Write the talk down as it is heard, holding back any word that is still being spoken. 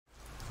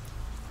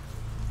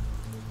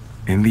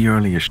In the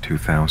early-ish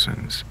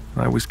 2000s,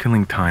 I was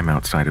killing time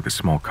outside of a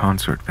small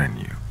concert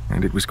venue,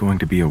 and it was going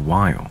to be a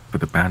while for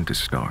the band to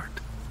start.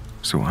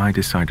 So I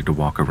decided to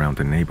walk around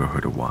the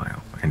neighborhood a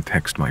while and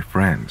text my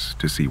friends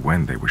to see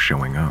when they were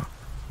showing up.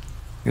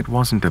 It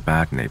wasn't a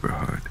bad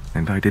neighborhood,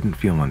 and I didn't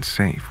feel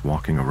unsafe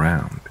walking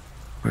around,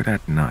 but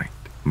at night,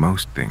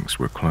 most things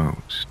were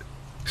closed,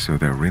 so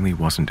there really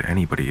wasn't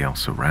anybody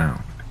else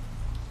around.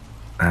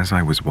 As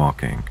I was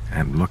walking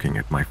and looking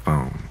at my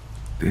phone,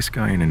 this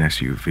guy in an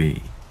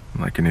SUV,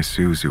 like an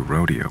Isuzu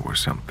Rodeo or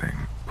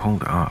something,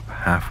 pulled up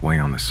halfway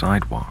on the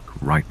sidewalk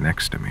right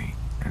next to me,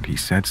 and he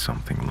said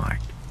something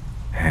like,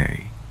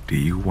 "Hey, do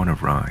you want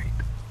to ride?"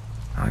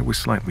 I was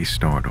slightly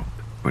startled,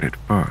 but at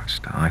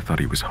first I thought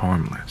he was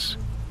harmless.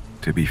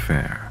 To be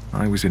fair,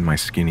 I was in my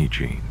skinny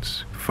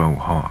jeans,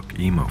 faux hawk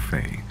emo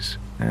phase,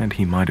 and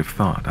he might have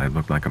thought I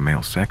looked like a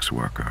male sex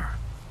worker.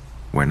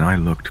 When I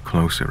looked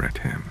closer at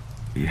him,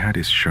 he had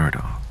his shirt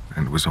off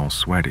and was all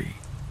sweaty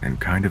and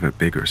kind of a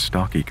bigger,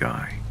 stocky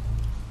guy.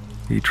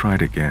 He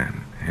tried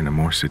again in a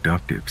more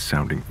seductive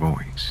sounding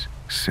voice,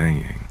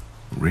 saying,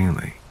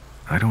 "Really,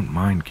 I don't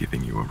mind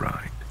giving you a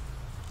ride."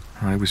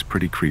 I was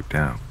pretty creeped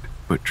out,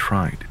 but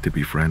tried to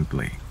be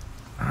friendly.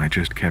 I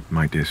just kept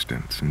my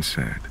distance and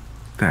said,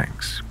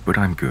 "Thanks, but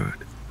I'm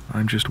good.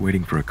 I'm just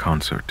waiting for a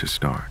concert to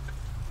start."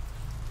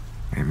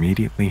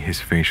 Immediately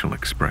his facial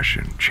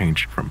expression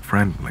changed from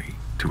friendly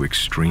to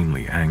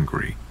extremely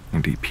angry,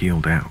 and he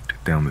peeled out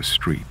down the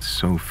street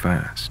so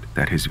fast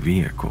that his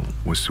vehicle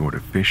was sort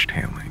of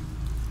fishtailing.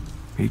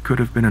 He could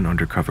have been an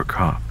undercover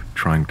cop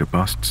trying to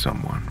bust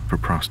someone for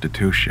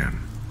prostitution,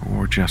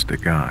 or just a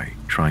guy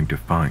trying to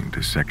find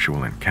a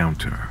sexual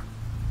encounter.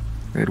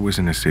 It was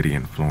in a city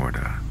in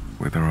Florida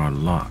where there are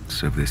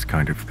lots of this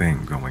kind of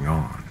thing going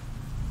on,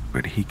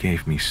 but he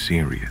gave me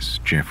serious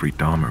Jeffrey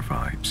Dahmer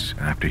vibes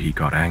after he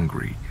got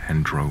angry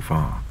and drove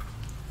off.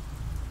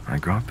 I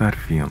got that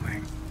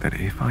feeling that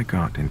if I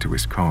got into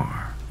his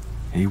car,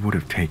 he would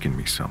have taken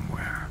me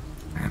somewhere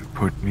and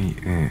put me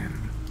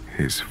in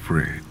his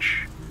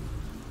fridge.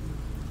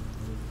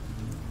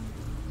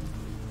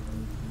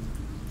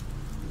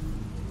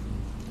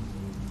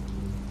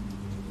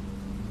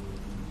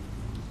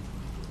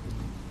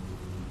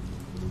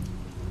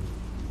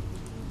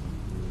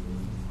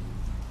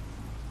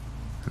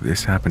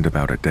 This happened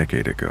about a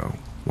decade ago,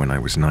 when I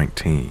was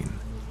 19.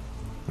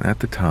 At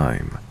the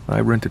time, I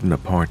rented an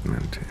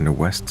apartment in a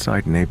West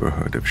Side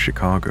neighborhood of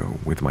Chicago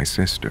with my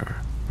sister,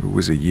 who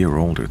was a year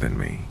older than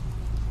me.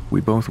 We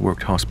both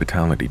worked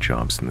hospitality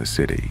jobs in the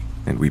city,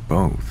 and we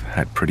both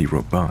had pretty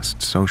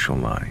robust social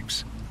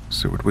lives,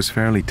 so it was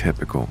fairly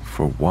typical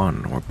for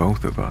one or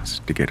both of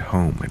us to get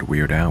home at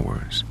weird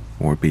hours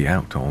or be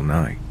out all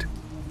night.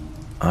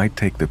 I'd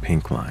take the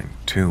Pink Line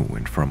to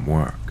and from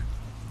work.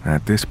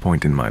 At this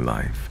point in my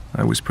life,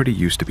 I was pretty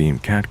used to being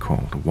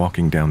catcalled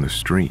walking down the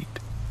street.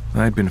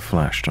 I'd been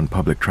flashed on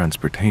public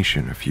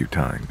transportation a few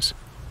times.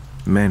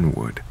 Men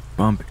would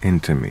bump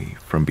into me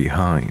from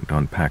behind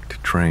on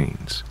packed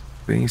trains,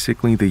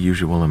 basically the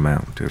usual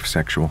amount of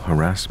sexual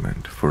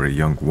harassment for a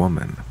young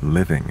woman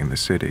living in the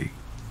city.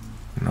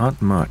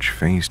 Not much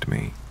fazed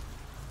me.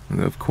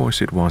 Of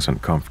course it was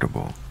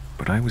uncomfortable,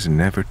 but I was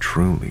never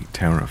truly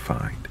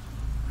terrified.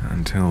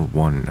 Until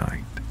one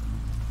night.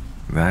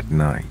 That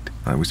night,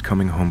 I was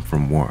coming home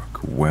from work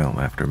well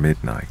after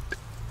midnight.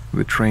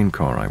 The train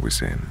car I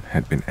was in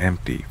had been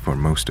empty for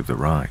most of the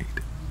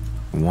ride.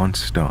 One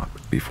stop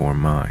before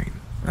mine,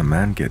 a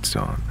man gets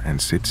on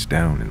and sits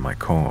down in my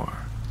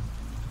car.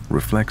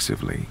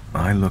 Reflexively,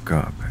 I look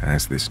up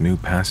as this new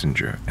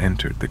passenger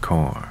entered the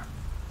car.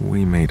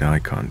 We made eye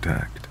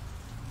contact.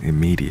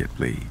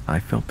 Immediately, I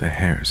felt the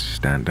hairs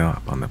stand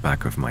up on the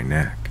back of my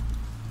neck.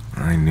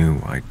 I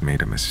knew I'd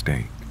made a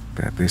mistake,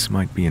 that this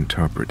might be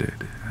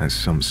interpreted as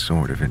some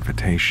sort of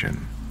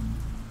invitation.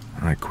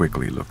 I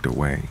quickly looked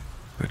away,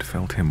 but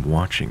felt him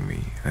watching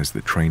me as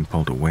the train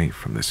pulled away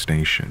from the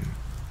station.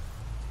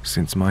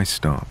 Since my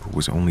stop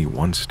was only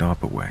one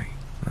stop away,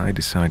 I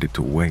decided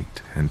to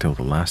wait until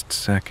the last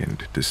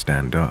second to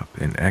stand up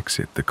and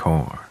exit the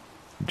car,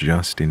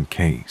 just in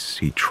case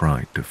he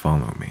tried to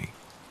follow me.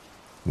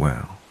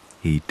 Well,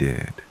 he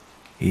did.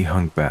 He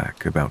hung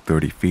back about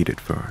 30 feet at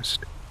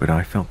first, but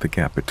I felt the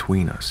gap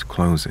between us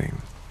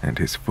closing, and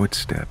his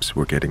footsteps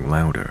were getting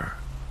louder.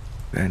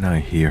 Then I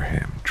hear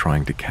him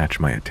trying to catch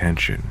my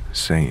attention,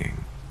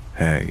 saying,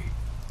 "Hey."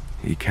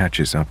 He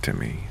catches up to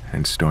me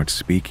and starts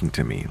speaking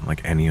to me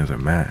like any other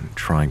man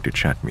trying to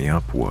chat me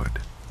up would.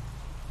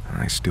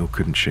 I still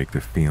couldn't shake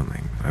the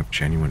feeling of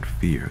genuine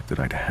fear that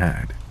I'd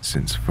had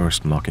since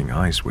first locking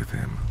eyes with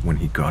him when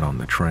he got on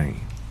the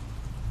train.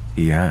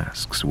 He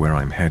asks where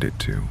I'm headed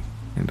to,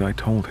 and I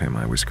told him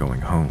I was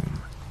going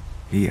home.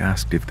 He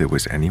asked if there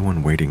was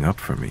anyone waiting up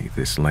for me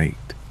this late.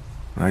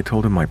 I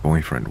told him my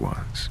boyfriend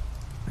was.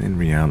 In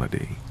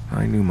reality,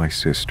 I knew my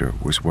sister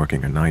was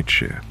working a night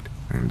shift,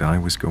 and I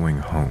was going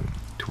home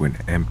to an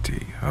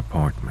empty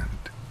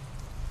apartment.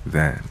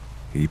 Then,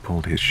 he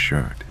pulled his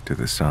shirt to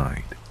the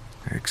side,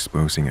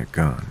 exposing a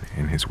gun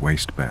in his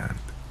waistband.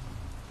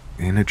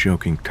 In a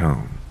joking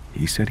tone,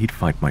 He said he'd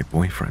fight my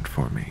boyfriend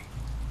for me.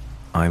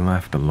 I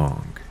laughed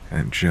along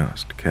and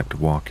just kept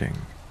walking.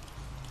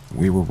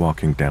 We were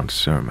walking down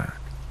Cermak,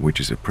 which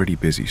is a pretty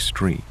busy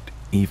street,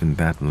 even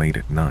that late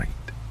at night.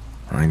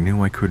 I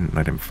knew I couldn't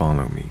let him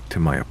follow me to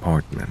my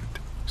apartment,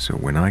 so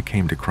when I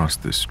came to cross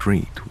the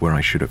street where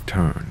I should have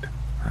turned,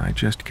 I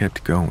just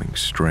kept going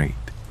straight.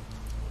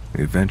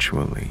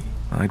 Eventually,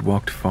 I'd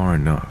walked far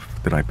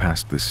enough that I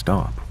passed the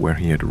stop where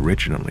he had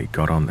originally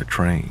got on the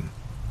train.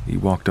 He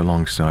walked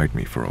alongside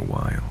me for a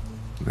while,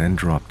 then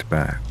dropped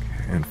back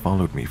and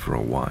followed me for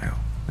a while,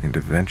 and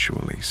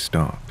eventually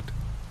stopped.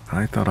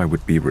 I thought I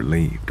would be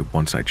relieved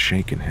once I'd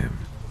shaken him,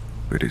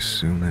 but as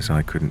soon as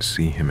I couldn't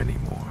see him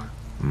anymore,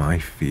 my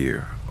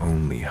fear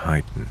only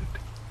heightened.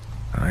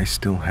 I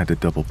still had to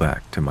double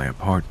back to my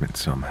apartment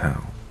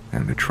somehow,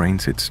 and the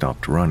trains had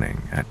stopped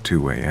running at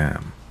 2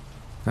 a.m.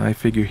 I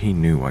figure he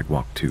knew I'd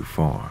walked too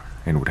far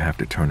and would have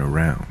to turn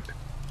around,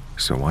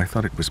 so I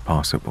thought it was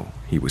possible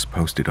he was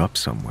posted up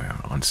somewhere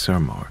on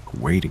Cermak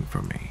waiting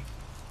for me.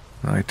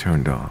 I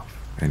turned off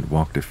and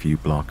walked a few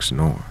blocks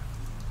north,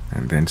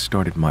 and then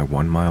started my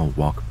 1-mile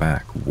walk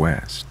back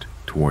west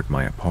toward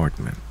my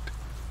apartment.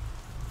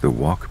 The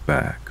walk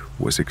back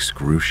was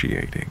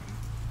excruciating.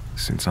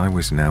 Since I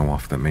was now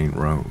off the main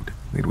road,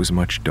 it was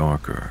much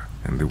darker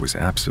and there was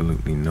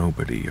absolutely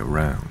nobody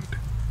around.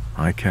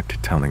 I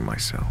kept telling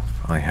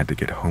myself I had to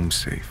get home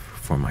safe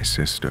for my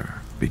sister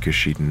because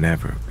she'd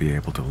never be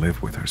able to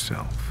live with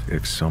herself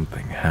if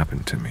something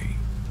happened to me.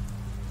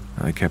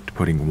 I kept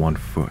putting one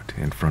foot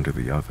in front of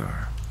the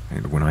other,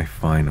 and when I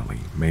finally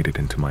made it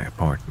into my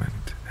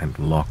apartment and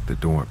locked the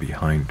door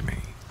behind me,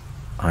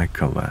 I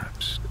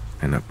collapsed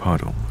in a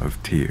puddle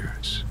of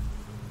tears.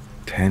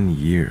 10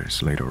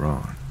 years later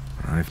on,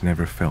 I've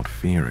never felt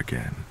fear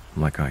again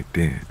like I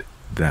did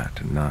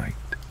that night.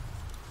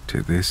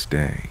 To this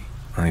day,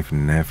 I've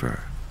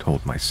never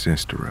told my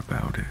sister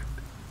about it.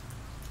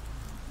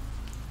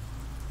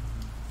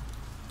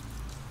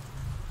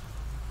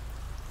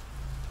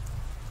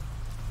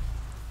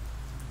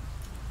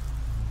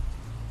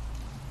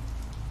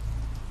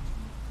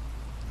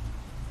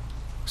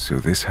 So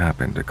this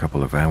happened a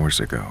couple of hours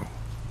ago.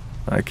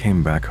 I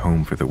came back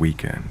home for the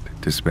weekend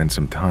to spend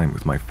some time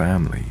with my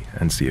family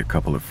and see a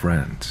couple of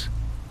friends.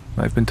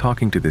 I've been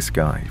talking to this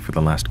guy for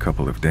the last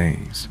couple of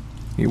days.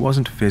 He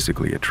wasn't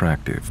physically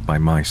attractive by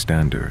my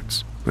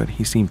standards, but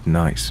he seemed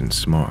nice and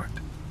smart,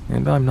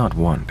 and I'm not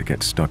one to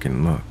get stuck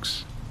in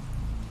looks.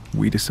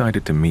 We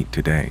decided to meet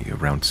today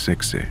around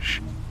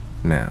 6-ish.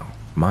 Now,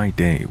 my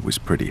day was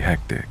pretty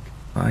hectic.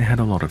 I had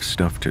a lot of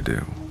stuff to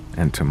do,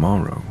 and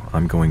tomorrow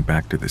I'm going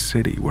back to the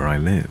city where I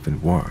live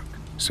and work,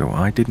 so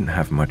I didn't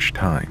have much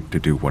time to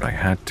do what I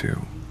had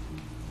to.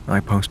 I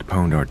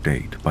postponed our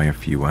date by a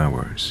few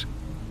hours.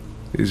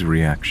 His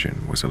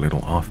reaction was a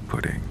little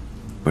off-putting,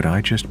 but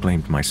I just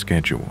blamed my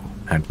schedule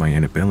and my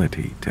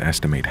inability to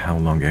estimate how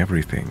long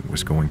everything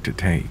was going to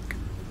take.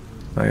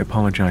 I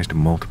apologized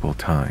multiple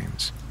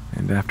times,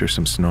 and after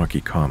some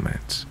snarky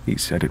comments, he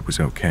said it was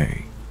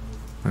okay.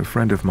 A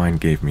friend of mine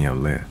gave me a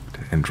lift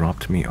and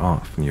dropped me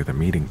off near the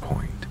meeting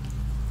point.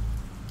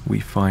 We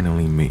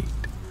finally meet,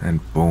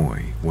 and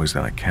boy was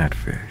I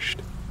catfished.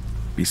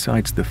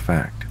 Besides the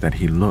fact that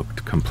he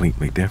looked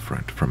completely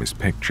different from his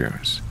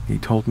pictures, he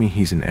told me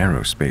he's an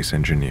aerospace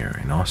engineer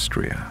in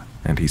Austria,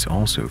 and he's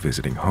also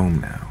visiting home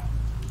now.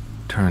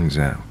 Turns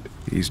out,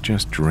 he's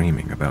just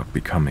dreaming about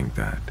becoming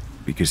that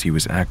because he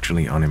was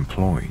actually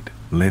unemployed,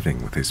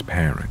 living with his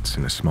parents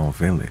in a small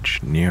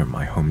village near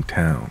my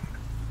hometown.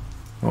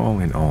 All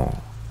in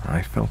all,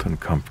 I felt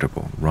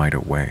uncomfortable right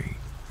away,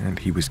 and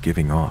he was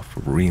giving off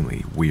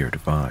really weird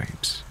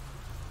vibes.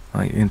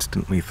 I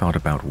instantly thought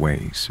about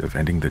ways of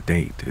ending the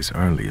date as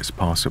early as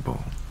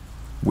possible.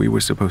 We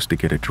were supposed to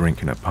get a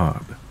drink in a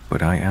pub,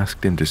 but I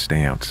asked him to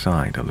stay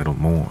outside a little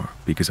more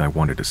because I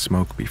wanted to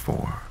smoke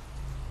before.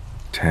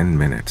 10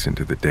 minutes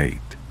into the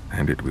date,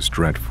 and it was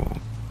dreadful.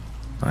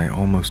 I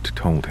almost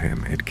told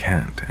him it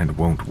can't and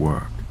won't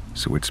work,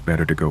 so it's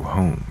better to go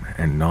home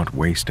and not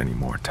waste any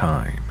more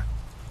time.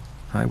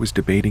 I was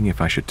debating if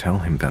I should tell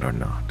him that or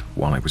not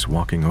while I was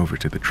walking over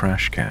to the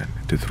trash can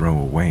to throw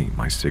away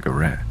my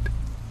cigarette.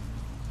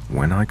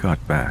 When I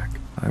got back,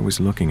 I was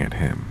looking at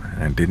him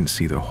and didn't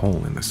see the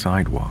hole in the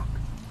sidewalk,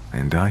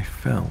 and I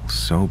felt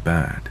so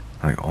bad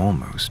I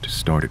almost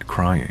started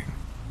crying.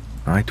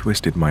 I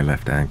twisted my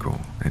left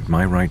ankle, and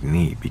my right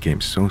knee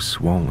became so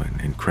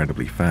swollen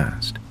incredibly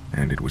fast,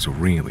 and it was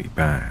really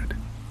bad.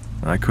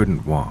 I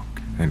couldn't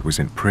walk and was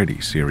in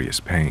pretty serious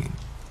pain,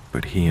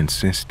 but he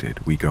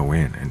insisted we go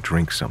in and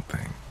drink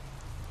something.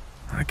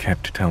 I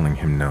kept telling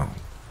him no,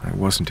 I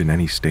wasn't in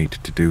any state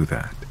to do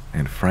that,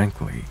 and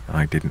frankly,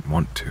 I didn't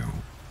want to.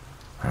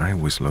 I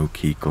was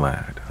low-key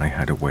glad I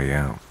had a way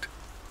out.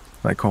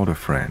 I called a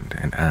friend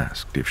and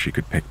asked if she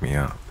could pick me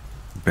up,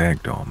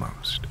 begged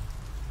almost.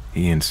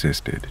 He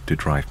insisted to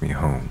drive me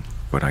home,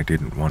 but I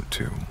didn't want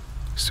to,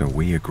 so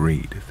we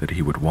agreed that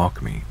he would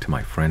walk me to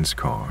my friend's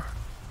car.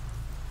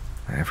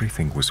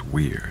 Everything was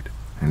weird,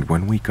 and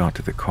when we got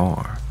to the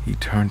car, he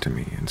turned to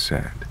me and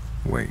said,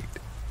 "Wait,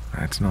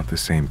 "That's not the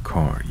same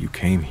car you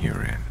came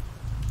here in."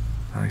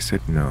 I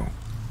said no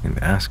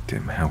and asked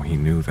him how he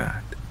knew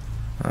that.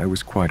 I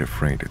was quite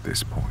afraid at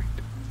this point.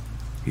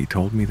 He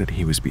told me that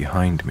he was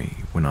behind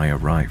me when I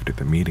arrived at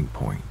the meeting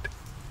point.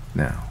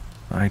 Now,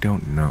 I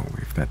don't know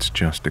if that's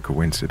just a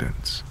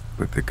coincidence,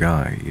 but the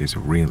guy is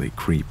really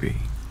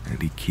creepy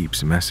and he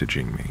keeps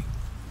messaging me.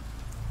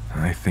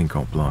 I think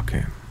I'll block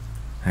him.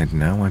 And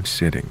now I'm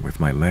sitting with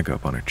my leg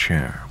up on a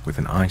chair with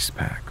an ice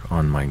pack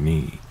on my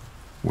knee,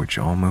 which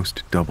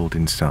almost doubled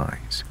in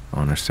size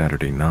on a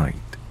Saturday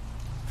night,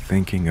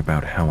 thinking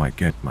about how I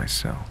get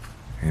myself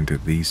into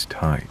these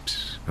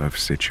types of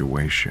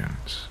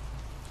situations.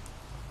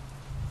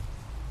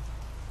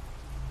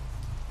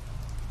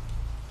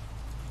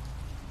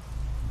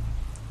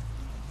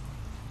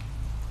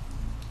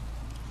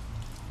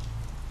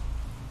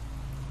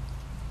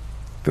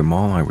 The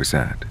mall I was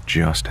at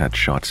just had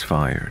shots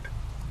fired.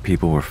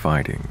 People were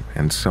fighting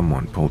and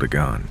someone pulled a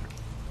gun.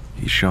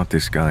 He shot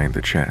this guy in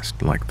the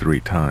chest like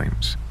 3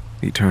 times.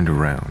 He turned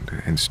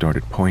around and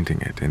started pointing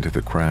it into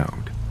the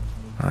crowd.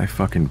 I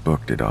fucking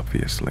booked it,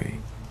 obviously.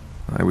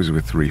 I was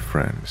with 3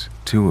 friends,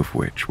 2 of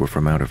which were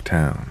from out of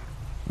town.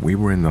 We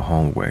were in the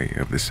hallway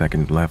of the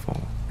 2nd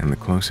level, and the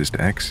closest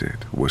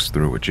exit was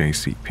through a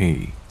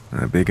JCP,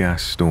 a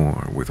big-ass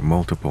store with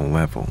multiple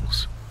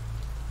levels.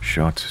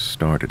 Shots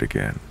started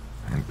again,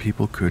 and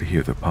people could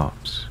hear the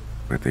pops,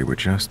 but they were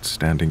just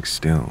standing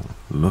still,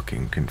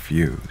 looking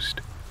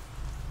confused.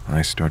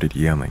 I started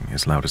yelling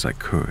as loud as I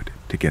could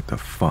to get the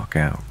fuck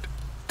out,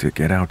 to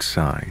get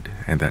outside,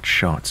 and that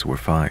shots were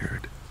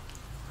fired.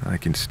 I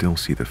can still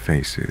see the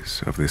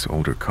faces of this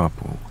older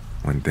couple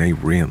when they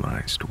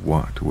realized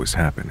what was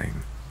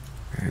happening.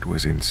 It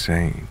was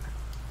insane.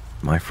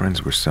 My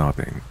friends were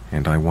sobbing,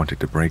 and I wanted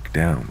to break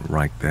down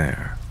right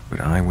there,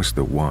 but I was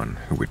the one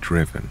who had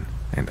driven,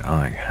 and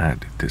I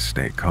had to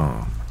stay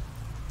calm.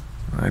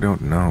 I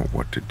don't know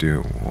what to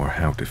do or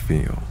how to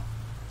feel.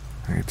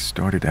 It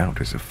started out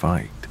as a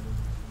fight.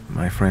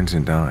 My friends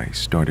and I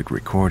started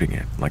recording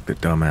it like the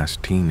dumbass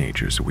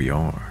teenagers we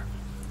are.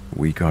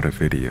 We got a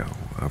video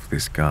of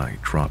this guy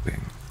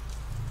dropping.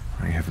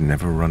 I have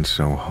never run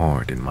so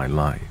hard in my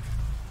life.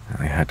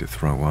 I had to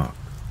throw up.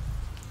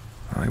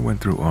 I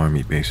went through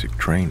Army basic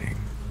training,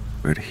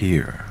 but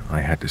here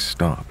I had to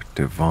stop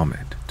to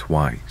vomit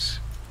twice.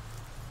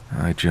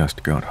 I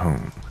just got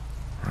home.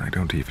 I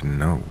don't even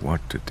know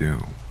what to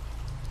do.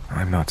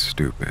 I'm not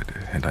stupid,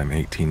 and I'm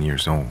 18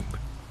 years old,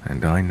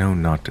 and I know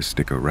not to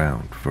stick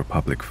around for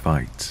public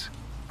fights.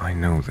 I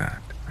know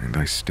that, and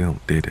I still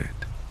did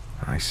it.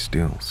 I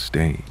still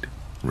stayed,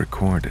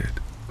 recorded,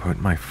 put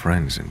my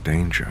friends in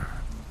danger.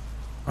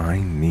 I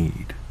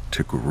need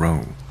to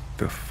grow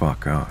the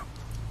fuck up.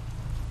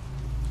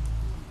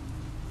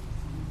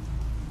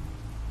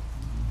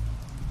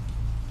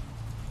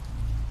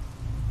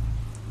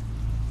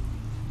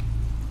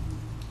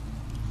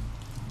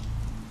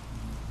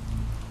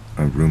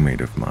 A roommate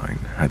of mine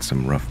had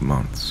some rough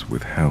months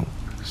with health,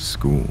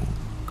 school,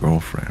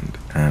 girlfriend,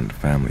 and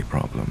family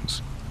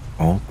problems,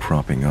 all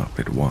cropping up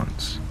at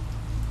once.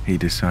 He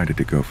decided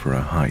to go for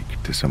a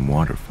hike to some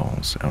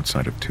waterfalls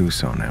outside of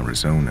Tucson,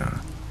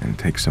 Arizona, and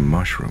take some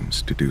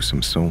mushrooms to do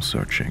some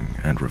soul-searching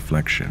and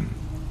reflection.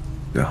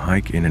 The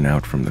hike in and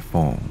out from the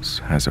falls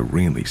has a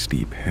really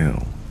steep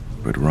hill,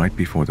 but right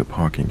before the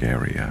parking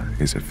area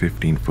is a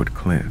 15-foot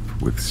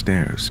cliff with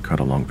stairs cut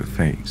along the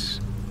face.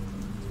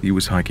 He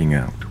was hiking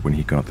out when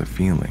he got the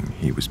feeling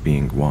he was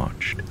being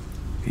watched.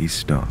 He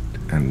stopped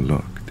and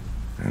looked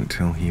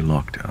until he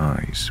locked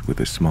eyes with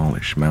a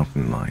smallish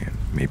mountain lion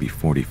maybe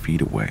 40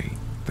 feet away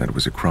that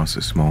was across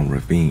a small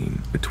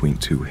ravine between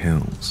 2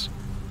 hills.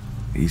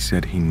 He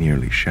said he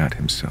nearly shat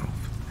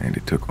himself, and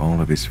it took all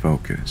of his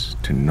focus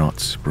to not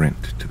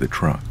sprint to the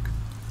truck.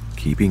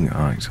 Keeping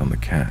eyes on the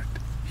cat,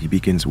 he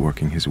begins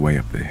working his way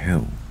up the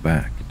hill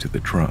back to the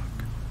truck.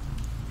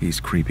 He's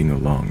creeping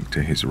along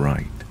to his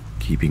right,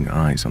 keeping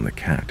eyes on the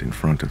cat in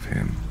front of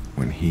him,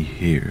 when he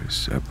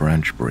hears a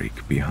branch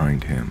break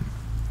behind him.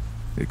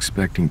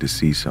 Expecting to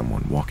see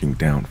someone walking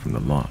down from the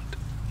lot,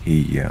 he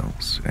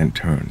yells and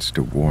turns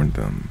to warn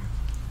them.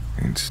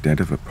 Instead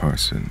of a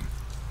person,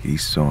 he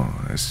saw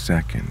a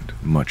second,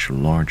 much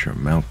larger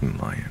mountain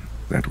lion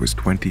that was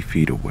 20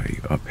 feet away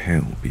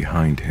uphill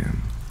behind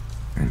him,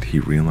 and he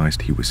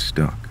realized he was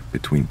stuck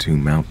between 2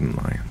 mountain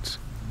lions,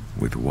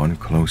 with one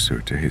closer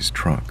to his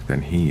truck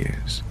than he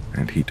is,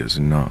 and he does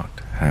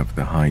not have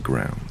the high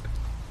ground.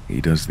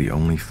 He does the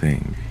only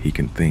thing he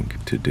can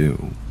think to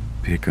do,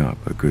 pick up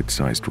a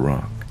good-sized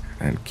rock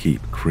and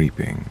keep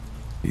creeping.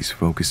 He's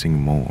focusing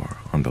more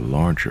on the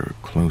larger,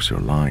 closer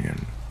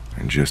lion,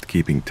 and just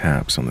keeping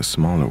tabs on the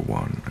smaller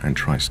one, and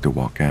tries to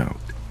walk out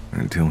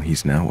until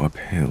he's now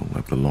uphill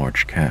of the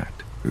large cat,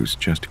 who's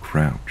just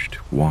crouched,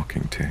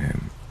 walking to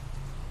him.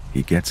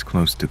 He gets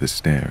close to the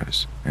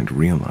stairs and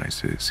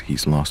realizes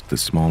he's lost the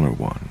smaller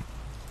one.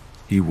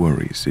 He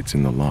worries it's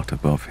in the lot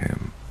above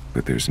him,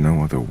 but there's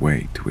no other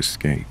way to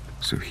escape,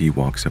 so he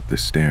walks up the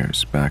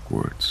stairs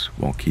backwards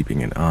while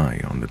keeping an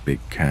eye on the big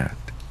cat.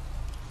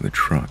 The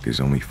truck is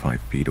only 5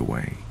 feet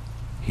away.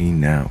 He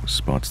now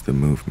spots the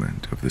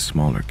movement of the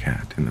smaller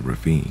cat in the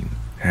ravine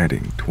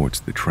heading towards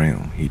the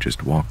trail he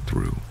just walked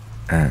through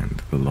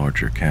and the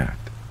larger cat.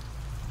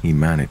 He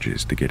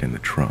manages to get in the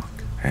truck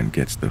and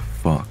gets the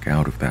fuck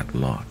out of that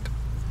lot.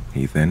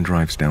 He then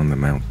drives down the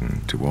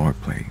mountain to our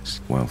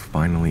place while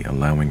finally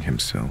allowing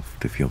himself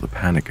to feel the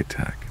panic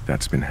attack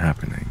that's been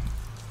happening.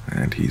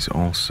 And he's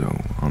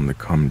also on the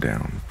come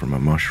down from a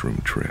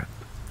mushroom trip.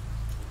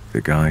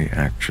 The guy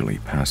actually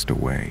passed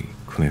away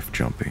cliff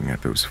jumping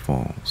at those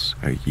falls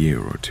a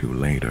year or two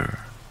later.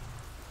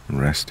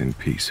 Rest in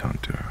peace,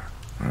 Hunter.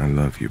 I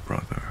love you,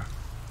 brother.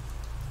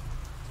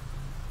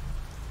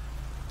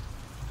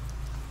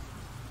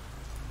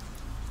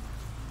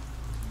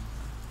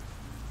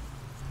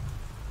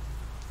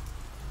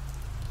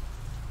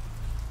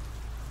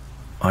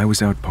 I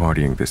was out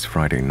partying this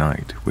Friday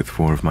night with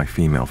 4 of my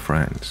female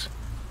friends,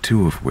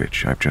 2 of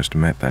which I've just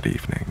met that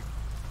evening.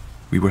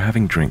 We were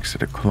having drinks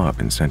at a club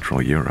in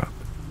Central Europe.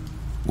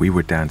 We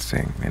were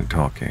dancing and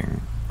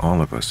talking.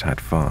 All of us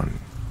had fun.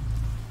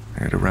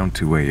 At around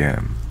 2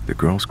 a.m., the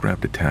girls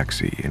grabbed a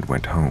taxi and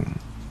went home.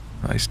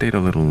 I stayed a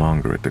little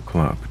longer at the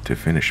club to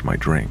finish my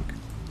drink.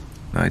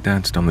 I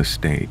danced on the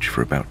stage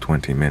for about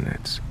 20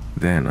 minutes.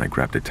 Then I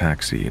grabbed a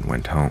taxi and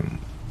went home.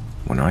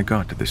 When I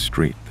got to the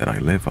street that I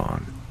live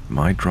on,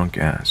 my drunk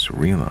ass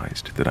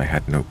realized that I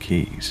had no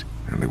keys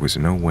and there was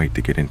no way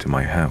to get into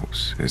my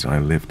house as I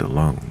lived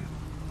alone.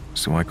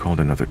 So I called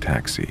another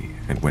taxi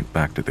and went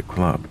back to the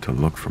club to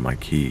look for my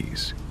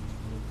keys.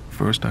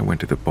 First, I went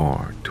to the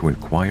bar to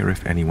inquire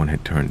if anyone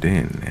had turned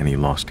in any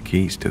lost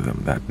keys to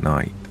them that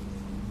night.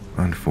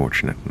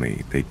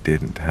 Unfortunately, they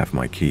didn't have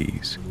my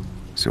keys,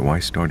 so I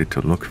started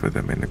to look for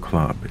them in the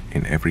club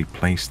in every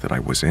place that I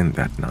was in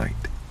that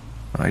night.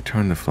 I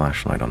turned the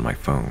flashlight on my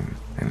phone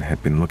and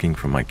had been looking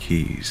for my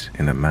keys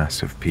in a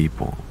mass of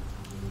people.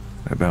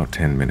 About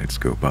 10 minutes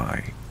go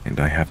by, and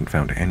I haven't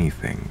found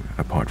anything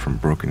apart from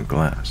broken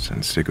glass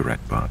and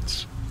cigarette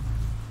butts.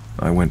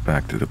 I went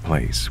back to the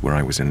place where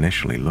I was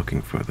initially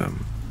looking for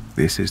them.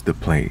 This is the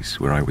place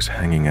where I was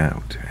hanging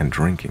out and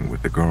drinking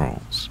with the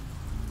girls.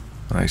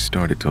 I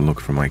started to look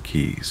for my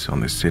keys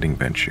on the sitting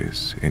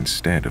benches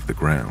instead of the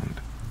ground.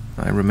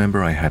 I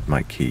remember I had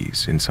my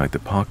keys inside the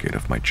pocket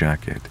of my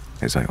jacket,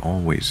 as I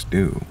always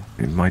do,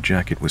 and my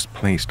jacket was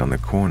placed on the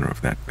corner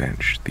of that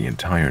bench the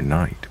entire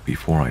night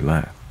before I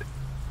left.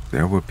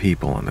 There were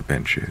people on the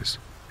benches,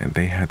 and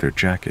they had their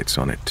jackets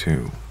on it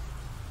too.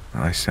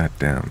 I sat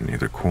down near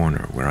the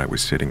corner where I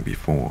was sitting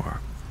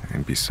before,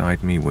 and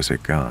beside me was a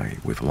guy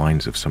with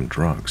lines of some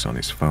drugs on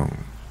his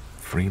phone,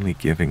 freely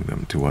giving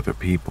them to other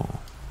people.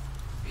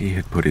 He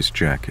had put his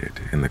jacket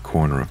in the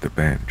corner of the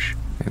bench,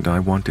 and I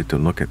wanted to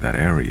look at that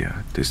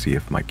area to see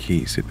if my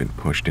keys had been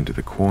pushed into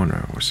the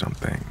corner or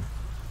something.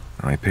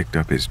 I picked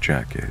up his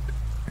jacket,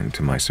 and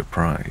to my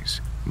surprise,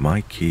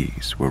 my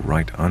keys were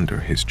right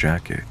under his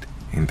jacket,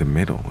 in the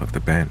middle of the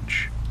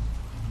bench.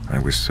 I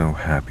was so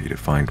happy to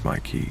find my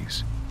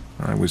keys.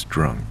 I was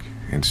drunk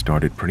and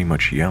started pretty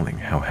much yelling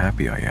how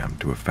happy I am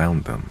to have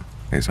found them,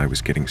 as I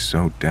was getting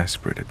so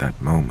desperate at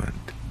that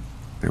moment.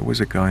 There was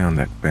a guy on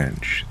that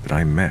bench that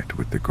I met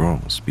with the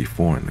girls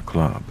before in the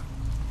club.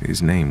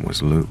 His name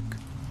was Luke.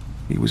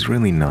 He was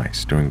really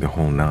nice during the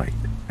whole night,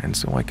 and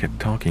so I kept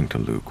talking to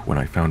Luke when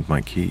I found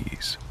my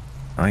keys.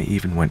 I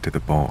even went to the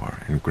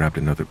bar and grabbed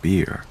another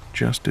beer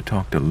just to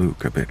talk to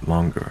Luke a bit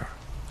longer.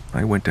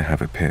 I went to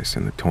have a piss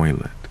in the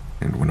toilet,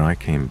 and when I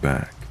came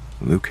back,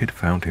 Luke had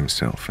found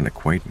himself an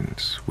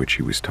acquaintance which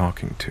he was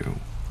talking to.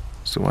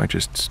 So I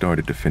just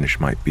started to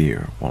finish my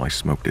beer while I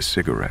smoked a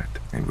cigarette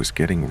and was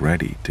getting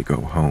ready to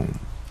go home.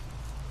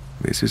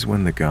 This is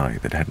when the guy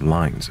that had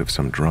lines of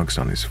some drugs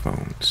on his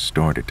phone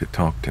started to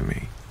talk to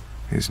me.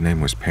 His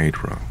name was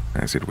Pedro,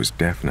 as it was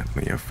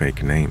definitely a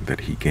fake name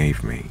that he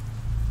gave me.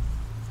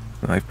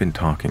 I've been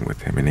talking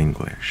with him in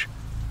English.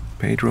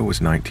 Pedro was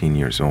 19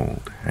 years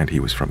old, and he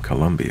was from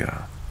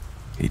Colombia.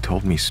 He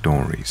told me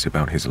stories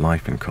about his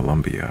life in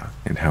Colombia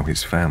and how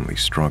his family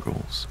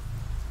struggles.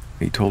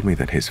 He told me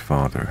that his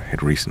father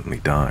had recently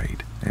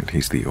died, and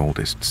he's the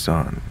oldest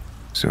son,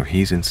 so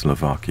he's in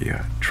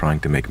Slovakia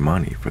trying to make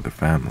money for the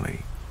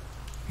family.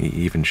 He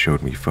even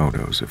showed me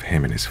photos of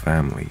him and his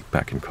family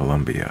back in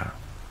Colombia.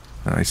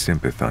 I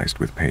sympathized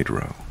with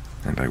Pedro,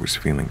 and I was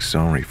feeling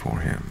sorry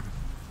for him.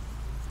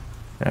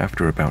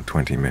 After about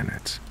 20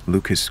 minutes,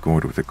 Luke has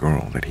scored with a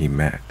girl that he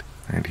met,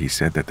 and he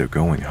said that they're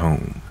going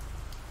home.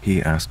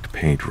 He asked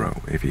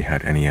Pedro if he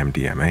had any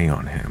MDMA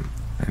on him,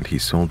 and he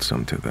sold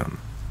some to them.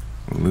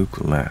 Luke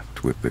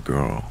left with the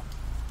girl.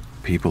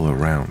 People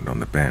around on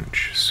the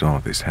bench saw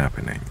this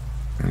happening,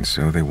 and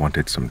so they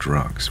wanted some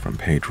drugs from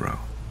Pedro.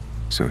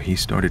 So he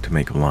started to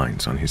make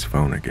lines on his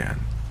phone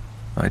again.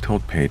 I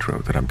told Pedro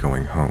that I'm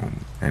going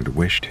home and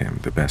wished him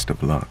the best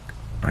of luck.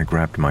 I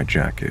grabbed my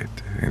jacket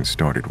and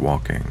started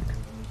walking.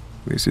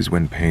 This is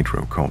when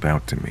Pedro called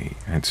out to me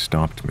and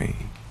stopped me.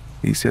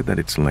 He said that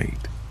it's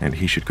late and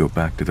he should go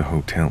back to the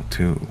hotel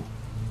too.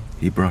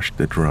 He brushed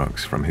the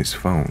drugs from his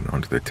phone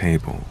onto the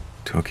table,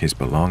 took his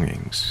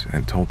belongings,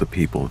 and told the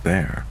people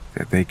there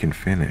that they can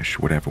finish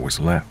whatever was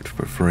left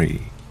for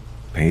free.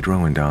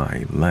 Pedro and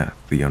I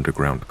left the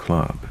underground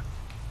club.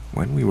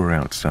 When we were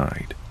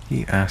outside,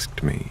 he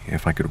asked me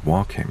if I could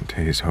walk him to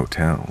his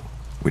hotel,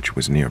 which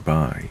was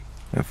nearby,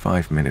 a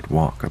 5-minute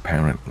walk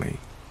apparently.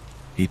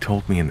 He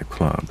told me in the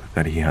club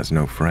that he has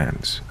no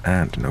friends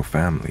and no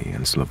family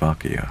in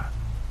Slovakia.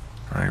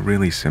 I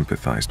really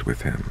sympathized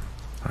with him.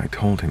 I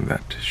told him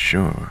that,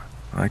 sure,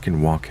 I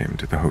can walk him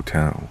to the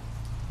hotel.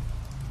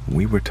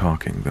 We were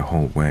talking the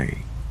whole way,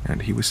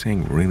 and he was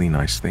saying really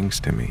nice things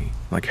to me,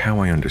 like how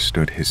I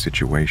understood his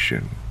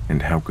situation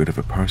and how good of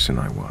a person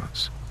I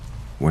was.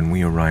 When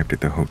we arrived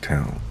at the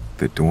hotel,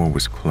 the door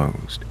was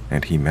closed,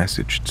 and he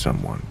messaged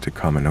someone to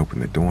come and open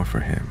the door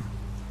for him.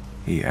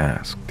 He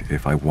asked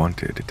if I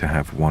wanted to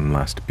have one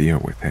last beer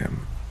with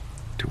him,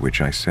 to which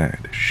I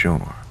said,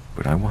 sure,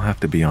 but I will have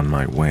to be on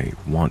my way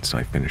once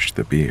I finish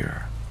the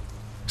beer.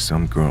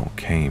 Some girl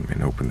came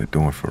and opened the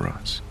door for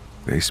us.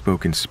 They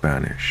spoke in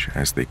Spanish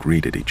as they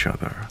greeted each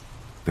other.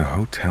 The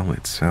hotel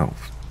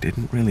itself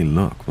didn't really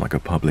look like a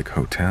public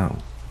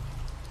hotel.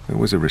 There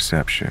was a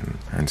reception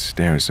and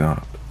stairs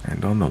up,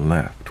 and on the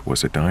left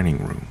was a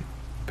dining room.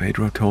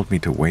 Pedro told me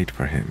to wait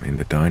for him in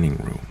the dining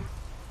room.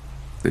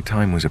 The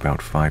time was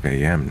about 5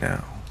 a.m.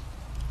 now.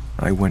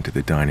 I went to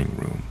the dining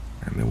room,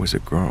 and there was a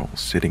girl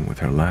sitting with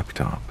her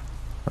laptop.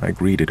 I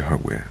greeted her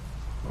with,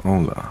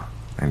 "Hola,"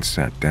 and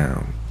sat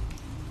down.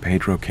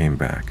 Pedro came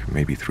back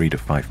maybe 3 to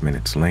 5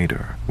 minutes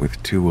later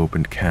with 2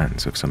 opened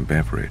cans of some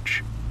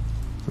beverage.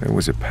 There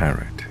was a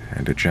parrot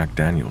and a Jack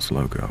Daniels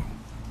logo.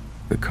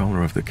 The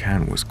color of the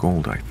can was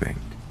gold, I think.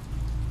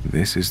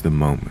 This is the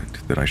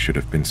moment that I should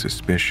have been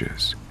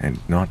suspicious and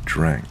not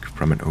drank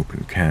from an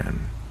open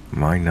can.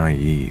 My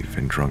naive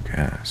and drunk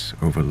ass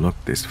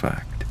overlooked this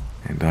fact,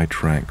 and I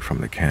drank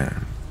from the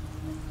can.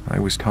 I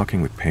was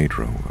talking with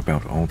Pedro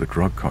about all the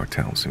drug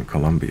cartels in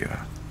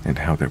Colombia and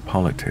how their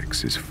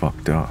politics is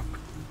fucked up.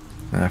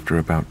 After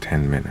about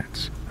 10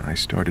 minutes, I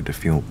started to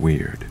feel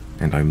weird,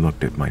 and I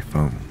looked at my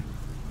phone.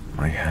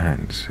 My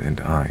hands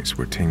and eyes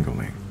were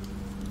tingling.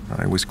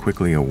 I was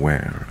quickly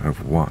aware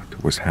of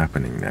what was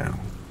happening now.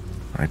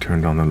 I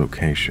turned on the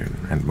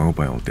location and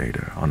mobile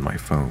data on my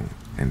phone,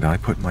 and I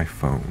put my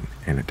phone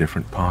in a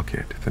different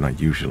pocket than I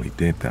usually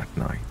did that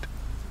night.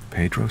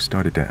 Pedro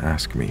started to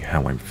ask me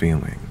how I'm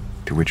feeling,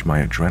 to which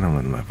my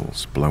adrenaline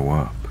levels blow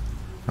up.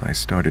 I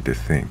started to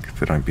think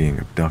that I'm being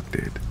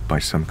abducted by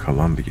some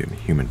Colombian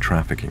human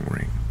trafficking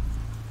ring.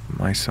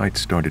 My sight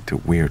started to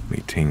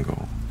weirdly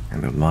tingle,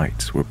 and the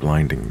lights were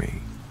blinding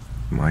me.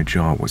 My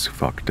jaw was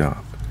fucked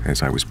up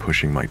as I was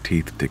pushing my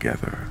teeth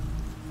together.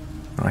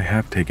 I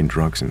have taken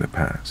drugs in the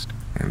past,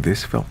 and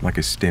this felt like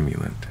a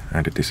stimulant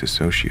and a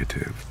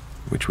dissociative,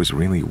 which was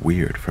really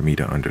weird for me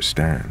to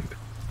understand.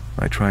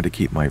 I tried to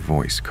keep my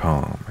voice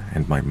calm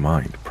and my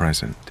mind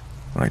present.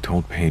 I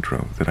told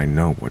Pedro that I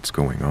know what's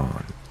going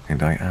on,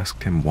 and I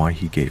asked him why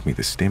he gave me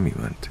the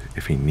stimulant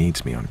if he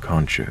needs me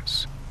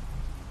unconscious.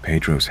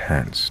 Pedro's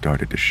hands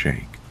started to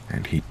shake,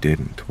 and he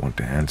didn't want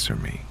to answer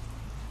me.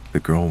 The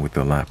girl with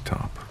the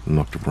laptop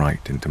looked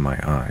right into my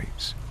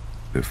eyes,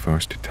 the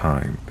first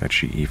time that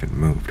she even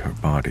moved her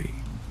body.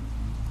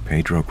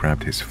 Pedro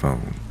grabbed his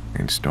phone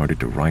and started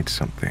to write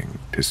something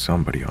to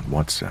somebody on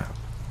WhatsApp.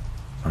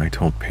 I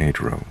told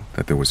Pedro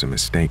that there was a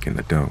mistake in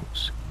the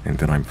dose, and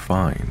that I'm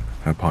fine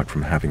apart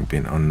from having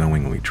been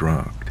unknowingly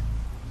drugged.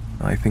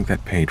 I think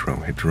that Pedro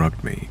had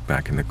drugged me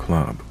back in the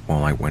club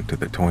while I went to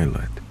the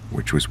toilet,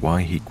 which was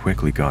why he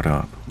quickly got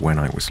up when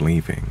I was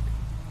leaving.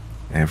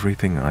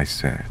 Everything I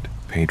said,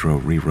 Pedro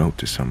rewrote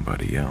to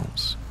somebody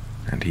else,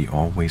 and he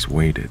always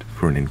waited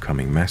for an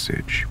incoming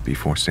message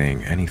before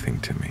saying anything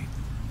to me.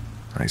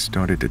 I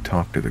started to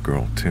talk to the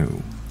girl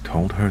too,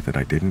 told her that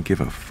I didn't give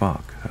a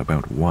fuck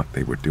about what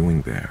they were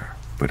doing there,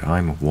 but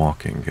I'm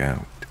walking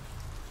out.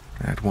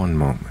 At one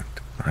moment,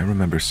 I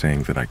remember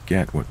saying that I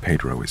get what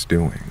Pedro is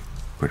doing,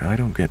 but I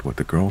don't get what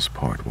the girl's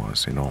part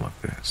was in all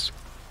of this,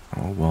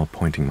 all while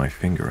pointing my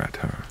finger at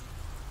her.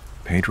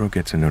 Pedro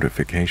gets a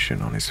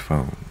notification on his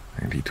phone,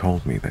 and he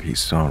told me that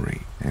he's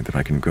sorry and that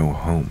I can go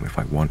home if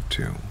I want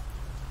to.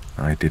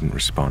 I didn't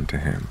respond to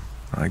him.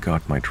 I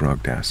got my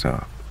drugged ass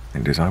up,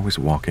 and as I was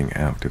walking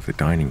out of the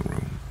dining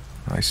room,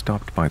 I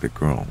stopped by the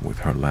girl with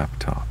her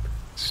laptop,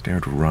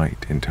 stared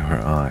right into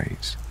her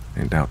eyes,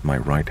 and out my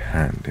right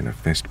hand in a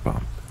fist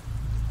bump.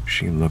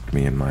 She looked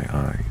me in my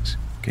eyes,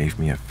 gave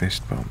me a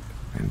fist bump,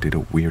 and did a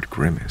weird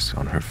grimace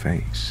on her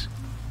face.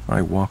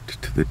 I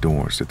walked to the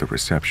doors at the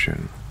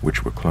reception,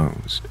 which were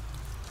closed.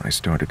 I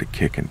started to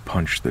kick and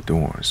punch the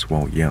doors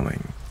while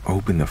yelling,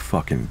 "Open the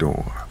fucking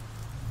door."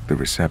 The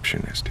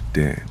receptionist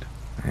did,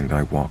 and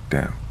I walked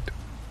out.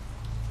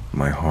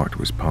 My heart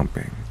was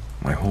pumping,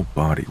 my whole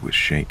body was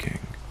shaking.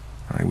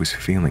 I was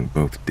feeling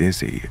both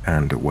dizzy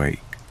and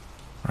awake.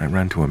 I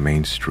ran to a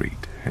main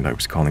street, and I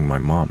was calling my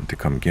mom to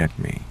come get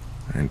me,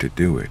 and to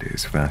do it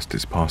as fast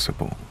as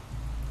possible.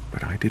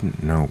 But I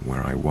didn't know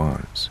where I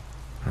was.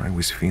 I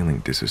was feeling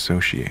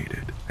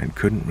disassociated and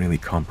couldn't really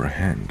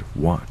comprehend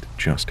what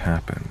just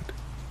happened.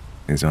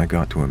 As I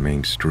got to a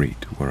main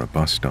street where a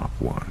bus stop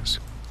was,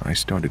 I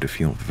started to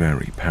feel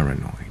very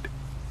paranoid.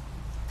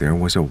 There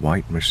was a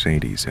white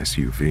Mercedes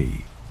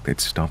SUV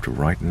that stopped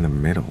right in the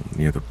middle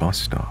near the bus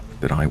stop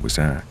that I was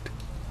at.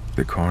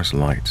 The car's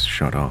lights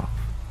shut off,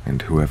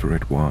 and whoever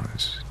it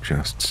was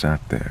just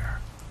sat there.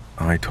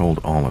 I told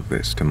all of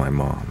this to my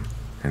mom,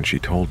 and she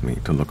told me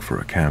to look for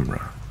a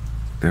camera.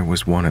 There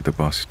was one at the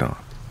bus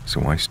stop,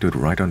 so I stood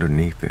right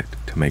underneath it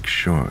to make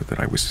sure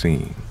that I was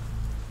seen.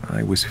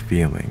 I was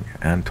feeling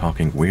and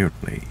talking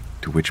weirdly,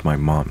 to which my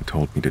mom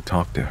told me to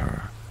talk to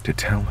her, to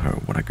tell her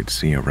what I could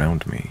see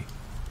around me.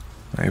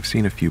 I have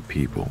seen a few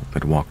people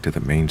that walked to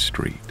the main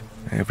street.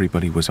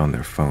 Everybody was on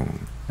their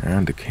phone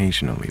and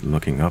occasionally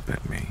looking up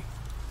at me.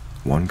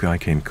 One guy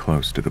came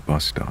close to the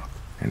bus stop,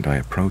 and I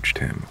approached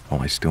him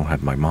while I still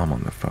had my mom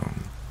on the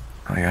phone.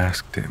 I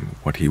asked him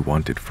what he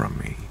wanted from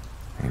me,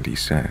 and he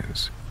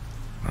says,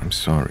 "I'm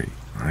sorry,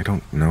 I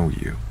don't know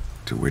you,"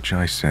 to which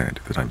I said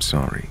that I'm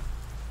sorry.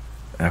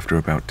 After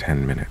about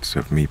 10 minutes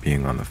of me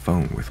being on the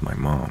phone with my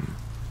mom,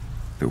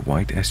 the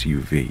white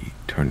SUV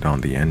turned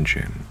on the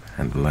engine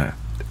and left.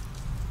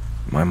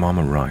 My mom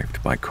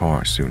arrived by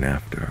car soon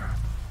after.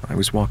 I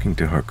was walking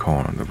to her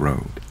car on the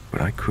road, but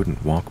I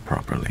couldn't walk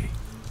properly.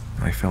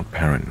 I felt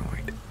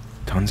paranoid,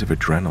 tons of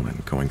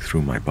adrenaline going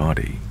through my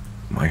body.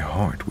 My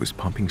heart was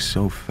pumping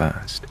so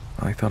fast,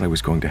 I thought I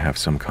was going to have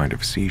some kind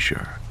of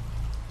seizure.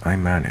 I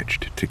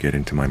managed to get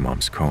into my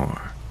mom's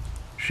car.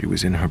 She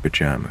was in her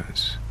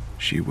pajamas.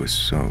 She was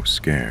so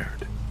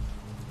scared.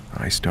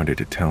 I started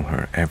to tell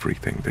her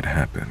everything that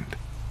happened.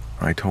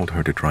 I told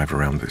her to drive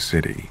around the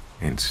city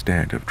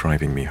instead of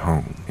driving me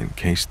home in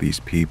case these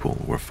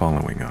people were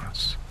following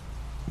us.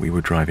 We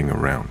were driving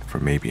around for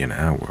maybe an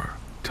hour,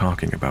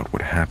 talking about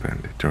what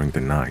happened during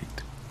the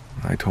night.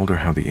 I told her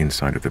how the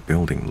inside of the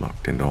building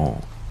looked and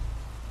all.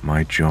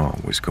 My jaw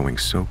was going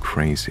so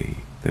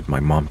crazy that my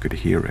mom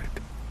could hear it,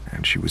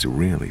 and she was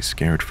really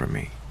scared for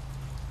me.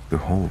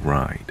 The whole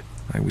ride,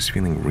 I was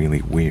feeling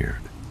really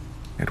weird.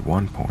 At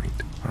one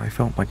point, I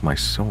felt like my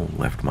soul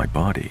left my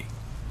body.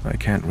 I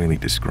can't really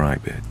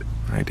describe it.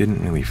 I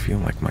didn't really feel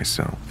like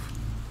myself.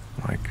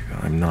 Like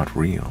I'm not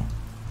real.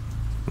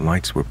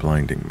 Lights were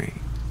blinding me,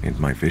 and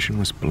my vision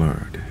was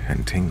blurred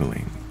and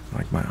tingling,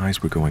 like my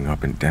eyes were going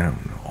up and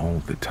down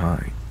all the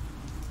time.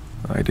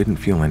 I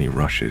didn't feel any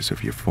rushes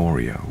of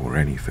euphoria or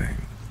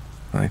anything.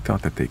 I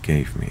thought that they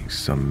gave me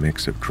some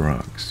mix of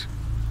drugs.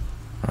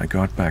 I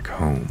got back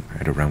home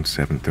at around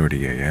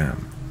 7:30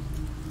 a.m.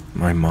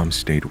 My mom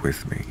stayed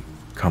with me,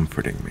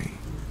 comforting me.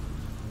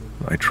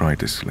 I tried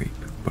to sleep,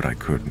 but I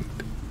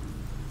couldn't.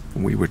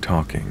 We were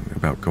talking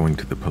about going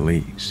to the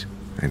police,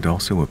 and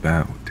also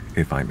about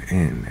if I'm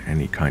in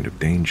any kind of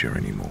danger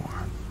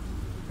anymore.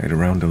 At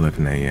around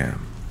 11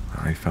 a.m.,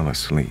 I fell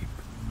asleep.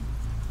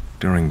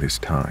 During this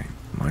time,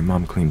 my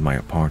mom cleaned my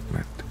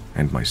apartment,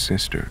 and my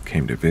sister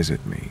came to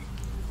visit me.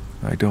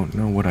 I don't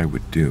know what I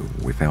would do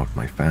without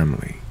my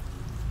family.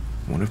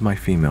 One of my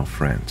female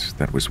friends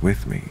that was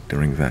with me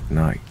during that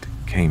night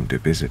came to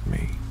visit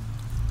me.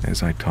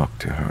 As I talked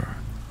to her,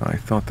 I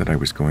thought that I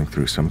was going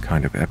through some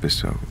kind of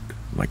episode,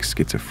 like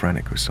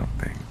schizophrenic or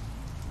something.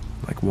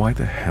 Like, why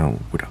the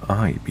hell would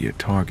I be a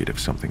target of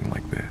something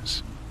like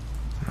this?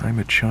 I'm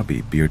a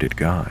chubby, bearded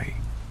guy.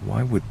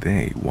 Why would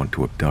they want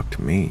to abduct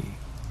me?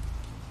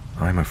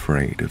 I'm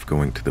afraid of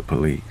going to the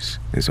police,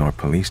 as our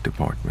police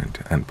department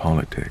and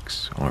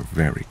politics are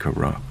very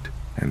corrupt,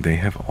 and they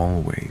have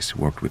always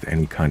worked with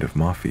any kind of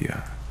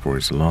mafia for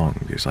as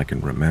long as I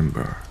can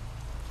remember.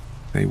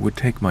 They would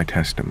take my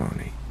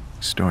testimony,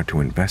 start to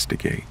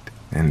investigate,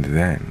 and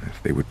then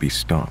they would be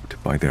stopped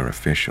by their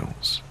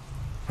officials.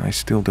 I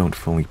still don't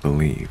fully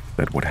believe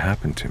that what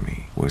happened to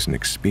me was an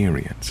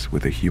experience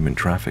with a human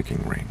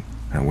trafficking ring.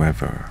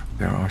 However,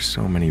 there are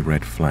so many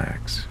red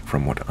flags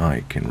from what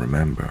I can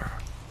remember.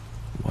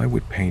 Why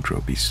would Pedro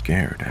be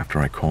scared after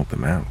I called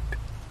them out?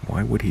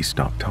 Why would he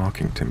stop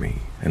talking to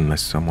me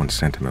unless someone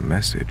sent him a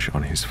message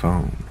on his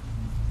phone?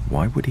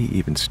 Why would he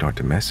even start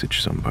to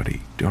message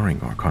somebody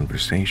during our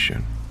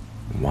conversation?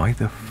 Why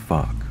the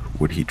fuck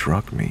would he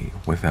drug me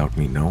without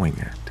me knowing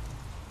it?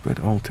 But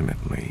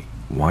ultimately,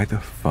 why the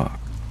fuck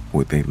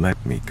would they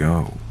let me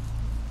go?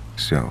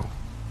 So,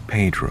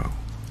 Pedro,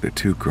 the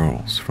two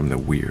girls from the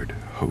weird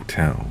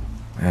hotel,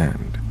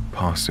 and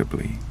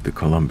possibly the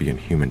Colombian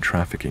human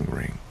trafficking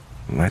ring,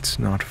 let's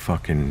not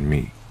fucking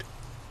meet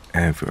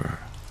ever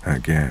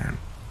again.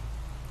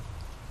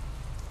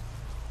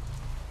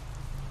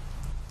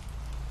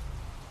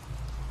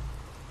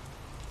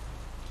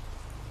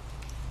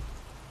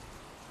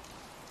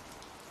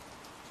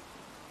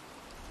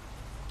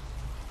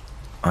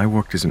 I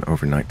worked as an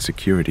overnight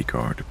security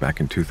guard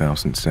back in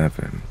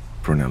 2007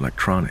 for an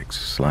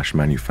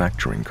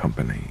electronics/manufacturing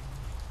company.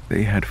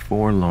 They had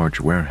 4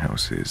 large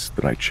warehouses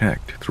that I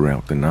checked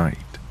throughout the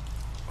night.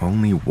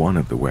 Only one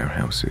of the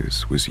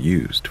warehouses was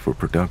used for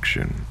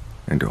production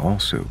and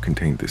also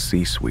contained the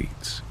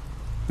C-suites.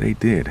 They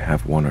did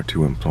have 1 or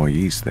 2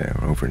 employees there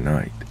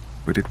overnight,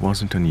 but it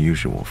wasn't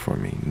unusual for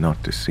me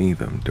not to see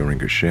them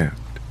during a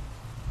shift.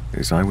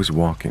 As I was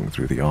walking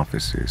through the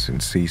offices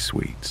and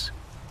C-suites,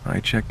 I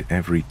checked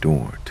every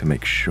door to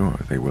make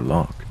sure they were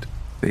locked.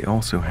 They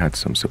also had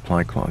some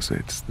supply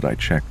closets that I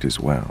checked as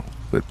well,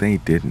 but they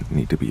didn't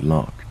need to be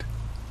locked.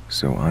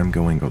 So I'm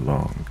going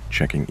along,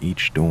 checking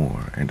each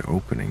door and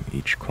opening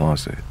each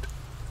closet.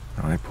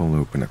 I pull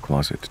open a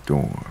closet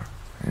door,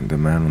 and the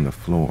man on the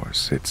floor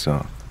sits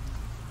up.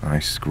 I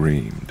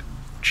screamed,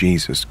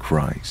 "Jesus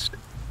Christ,"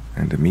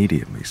 and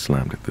immediately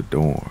slammed at the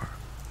door.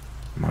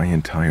 My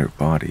entire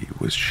body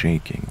was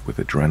shaking with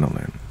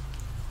adrenaline.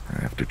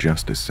 After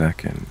just a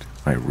second,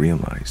 I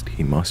realized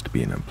he must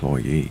be an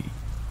employee,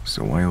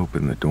 so I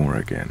opened the door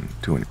again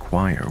to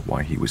inquire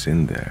why he was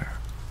in there.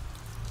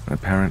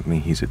 Apparently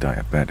he's a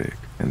diabetic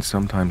and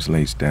sometimes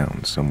lays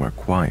down somewhere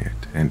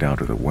quiet and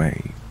out of the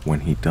way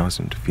when he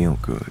doesn't feel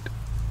good.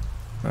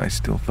 I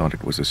still thought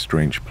it was a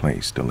strange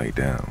place to lay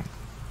down,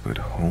 but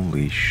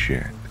holy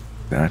shit,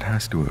 that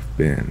has to have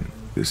been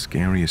the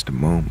scariest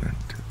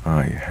moment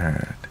I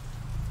had.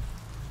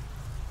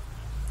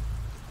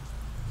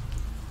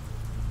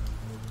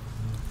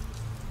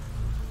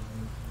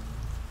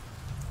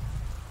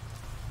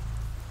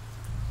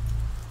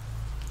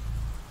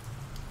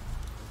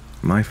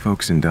 My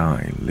folks and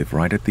I live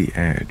right at the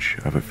edge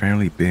of a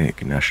fairly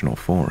big national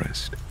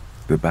forest.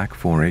 The back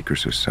 4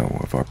 acres or so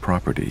of our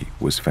property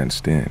was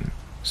fenced in,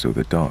 so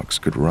the dogs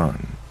could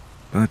run,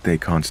 but they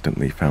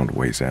constantly found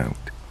ways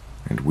out,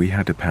 and we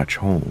had to patch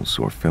holes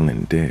or fill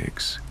in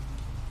digs.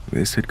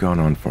 This had gone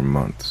on for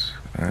months,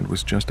 and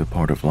was just a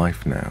part of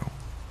life now.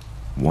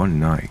 One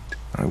night,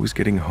 I was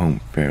getting home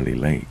fairly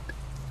late,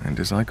 and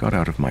as I got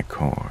out of my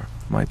car,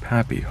 my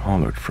pappy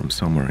hollered from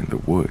somewhere in the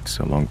woods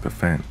along the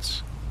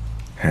fence,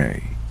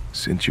 "Hey,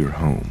 since you're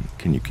home,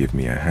 can you give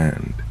me a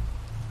hand?"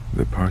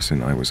 The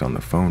person I was on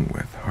the phone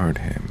with heard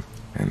him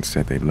and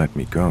said they'd let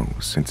me go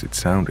since it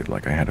sounded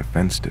like I had a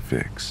fence to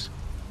fix.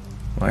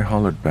 I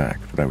hollered back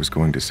that I was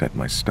going to set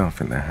my stuff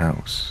in the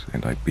house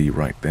and I'd be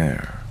right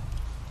there.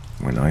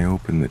 When I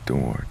opened the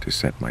door to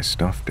set my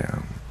stuff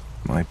down,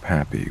 my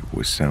pappy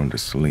was sound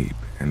asleep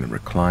in the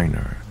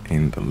recliner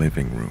in the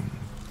living room,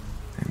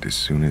 and as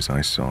soon as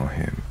I saw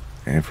him,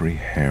 every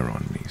hair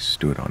on me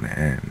stood on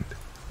end.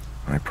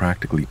 I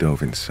practically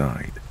dove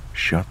inside,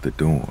 shut the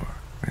door,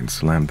 and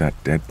slammed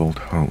that deadbolt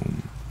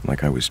home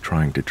like I was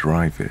trying to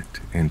drive it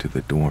into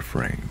the door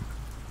frame.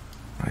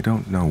 I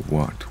don't know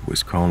what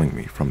was calling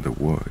me from the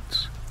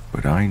woods,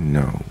 but I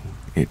know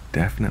it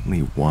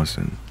definitely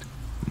wasn't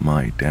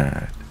my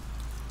dad.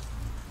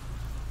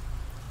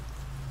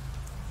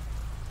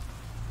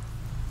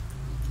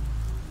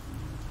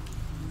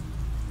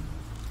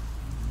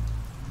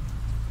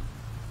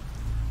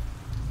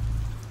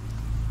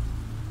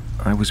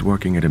 I was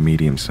working at a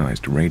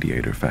medium-sized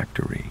radiator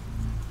factory.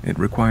 It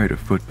required a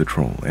foot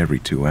patrol every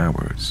 2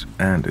 hours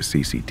and a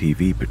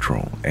CCTV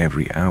patrol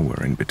every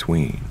hour in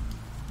between.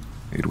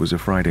 It was a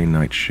Friday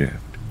night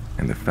shift,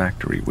 and the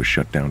factory was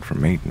shut down for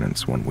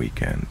maintenance one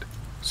weekend,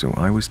 so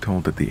I was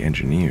told that the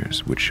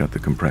engineers would shut the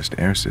compressed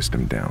air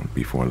system down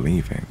before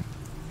leaving.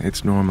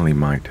 It's normally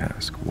my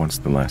task once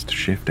the last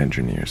shift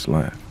engineers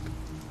left.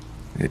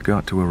 It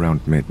got to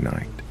around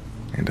midnight,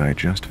 and I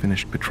just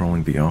finished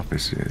patrolling the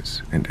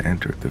offices and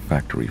entered the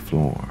factory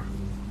floor.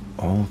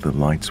 All the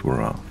lights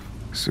were off,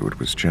 so it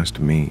was just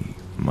me,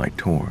 my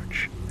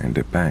torch, and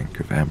a bank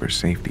of amber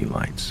safety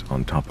lights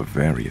on top of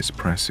various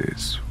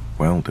presses,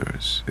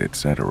 welders,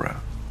 etc.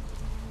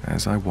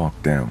 As I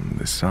walked down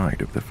the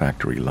side of the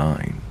factory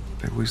line,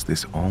 there was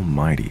this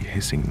almighty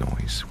hissing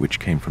noise which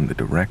came from the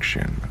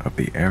direction of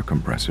the air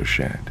compressor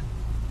shed.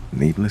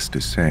 Needless to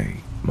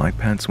say, my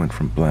pants went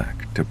from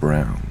black to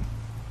brown.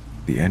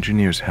 The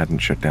engineers hadn't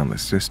shut down the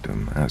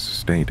system as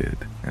stated,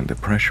 and the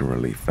pressure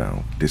relief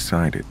valve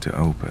decided to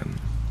open.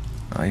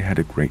 I had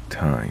a great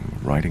time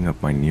writing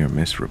up my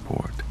near-miss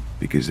report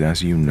because,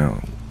 as you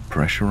know,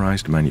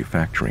 pressurized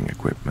manufacturing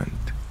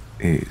equipment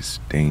is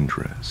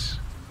dangerous.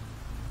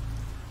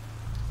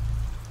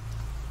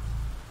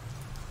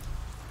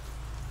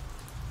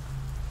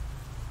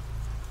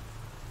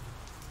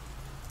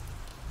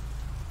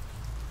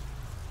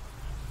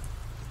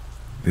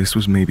 This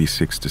was maybe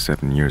 6 to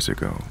 7 years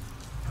ago.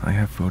 I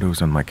have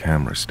photos on my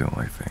camera still,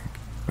 I think,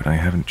 but I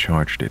haven't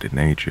charged it in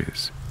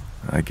ages.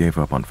 I gave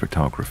up on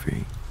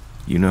photography.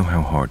 You know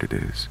how hard it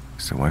is,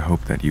 so I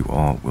hope that you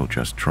all will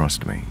just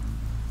trust me.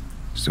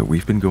 So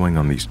we've been going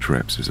on these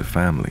trips as a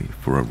family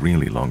for a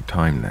really long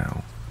time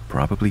now,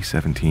 probably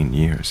 17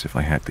 years if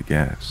I had to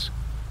guess.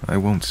 I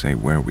won't say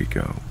where we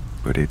go,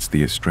 but it's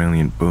the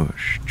Australian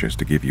bush just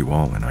to give you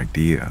all an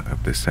idea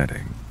of the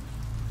setting.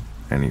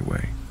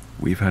 Anyway,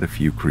 we've had a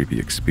few creepy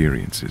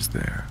experiences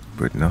there,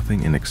 but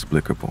nothing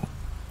inexplicable.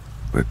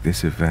 But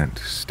this event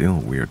still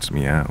weirds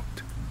me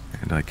out,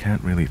 and I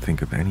can't really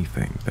think of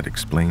anything that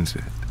explains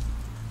it.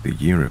 The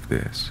year of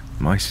this,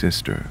 my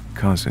sister,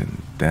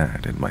 cousin,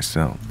 dad, and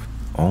myself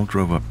all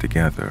drove up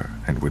together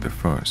and were the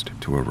first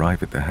to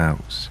arrive at the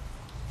house.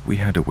 We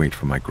had to wait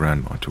for my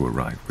grandma to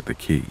arrive with the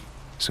key,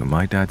 so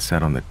my dad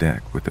sat on the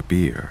deck with a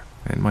beer,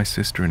 and my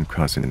sister and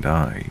cousin and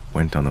I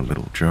went on a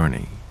little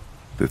journey.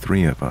 The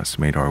 3 of us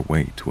made our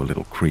way to a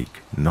little creek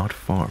not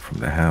far from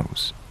the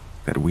house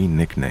that we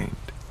nicknamed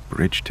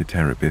Bridge to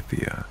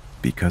Terabithia,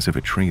 because of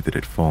a tree that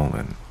had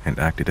fallen and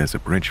acted as a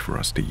bridge for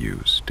us to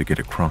use to get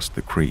across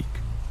the creek.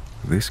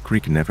 This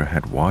creek never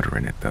had water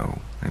in it though,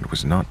 and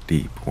was not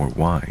deep or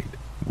wide.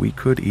 We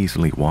could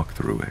easily walk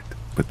through it,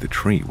 but the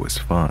tree was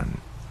fun.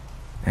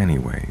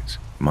 Anyways,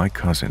 my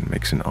cousin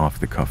makes an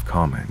off-the-cuff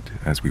comment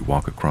as we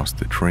walk across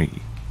the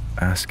tree,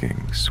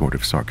 asking, sort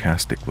of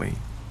sarcastically,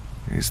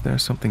 "Is there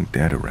something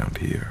dead around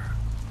here?"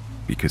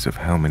 because of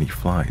how many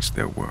flies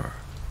there were.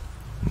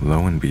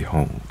 Lo and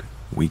behold,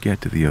 we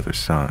get to the other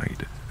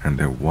side, and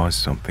there was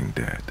something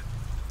dead.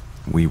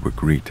 We were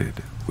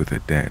greeted with a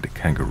dead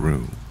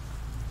kangaroo.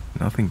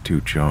 Nothing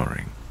too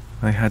jarring.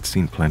 I had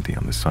seen plenty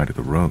on the side of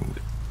the road,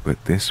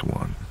 but this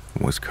one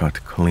was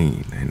cut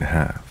clean in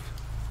half.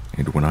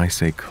 And when I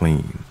say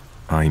clean,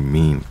 I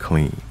mean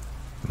clean.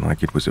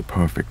 Like it was a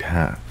perfect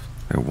half.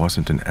 There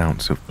wasn't an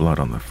ounce of blood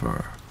on the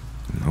fur,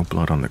 no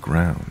blood on the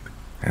ground,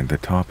 and the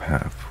top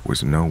half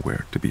was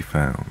nowhere to be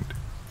found.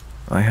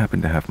 I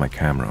happened to have my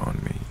camera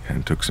on me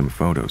and took some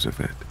photos of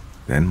it.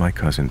 Then my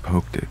cousin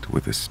poked it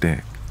with a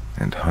stick,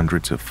 and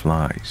hundreds of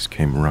flies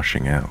came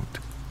rushing out.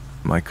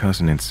 My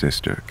cousin and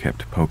sister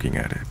kept poking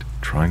at it,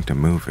 trying to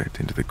move it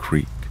into the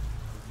creek.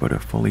 But a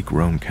fully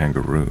grown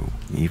kangaroo,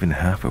 even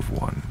half of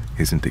one,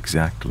 isn't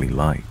exactly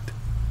light.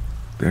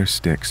 Their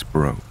sticks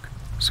broke,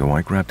 so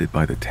I grabbed it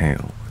by the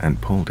tail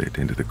and pulled it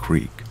into the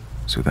creek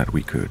so that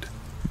we could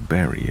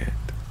bury it.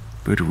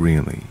 But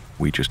really,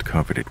 we just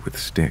covered it with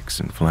sticks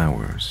and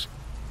flowers.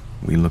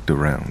 We looked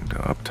around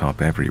up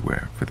top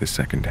everywhere for the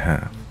second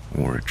half,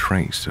 or a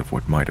trace of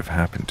what might have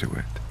happened to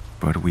it,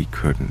 but we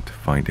couldn't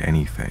find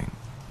anything.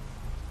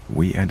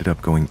 We ended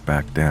up going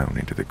back down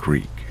into the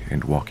creek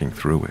and walking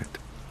through it,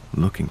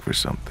 looking for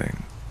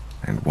something,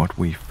 and what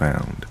we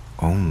found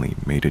only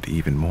made it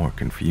even more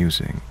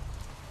confusing.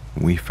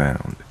 We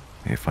found,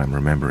 if I'm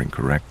remembering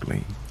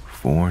correctly,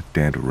 4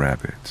 dead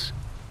rabbits,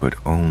 but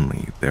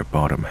only their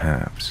bottom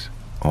halves,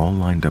 all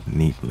lined up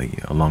neatly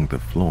along the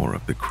floor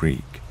of the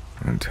creek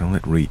until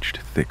it reached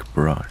thick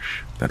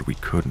brush that we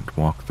couldn't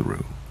walk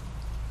through.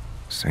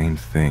 Same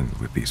thing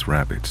with these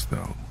rabbits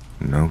though,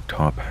 no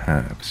top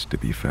halves to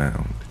be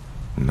found,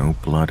 no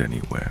blood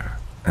anywhere,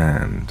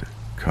 and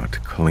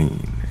cut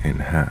clean in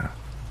half.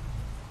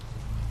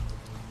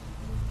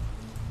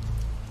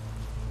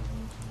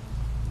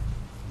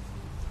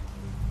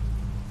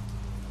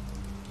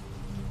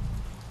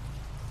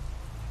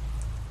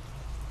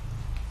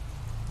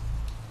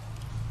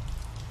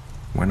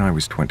 When I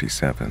was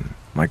 27,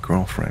 my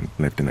girlfriend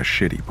lived in a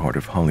shitty part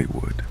of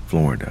Hollywood,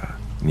 Florida,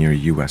 near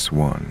US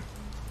 1.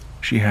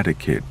 She had a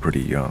kid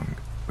pretty young,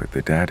 but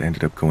the dad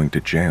ended up going to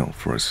jail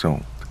for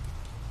assault.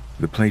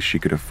 The place she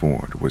could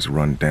afford was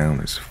run down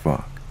as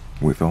fuck,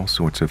 with all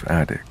sorts of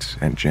addicts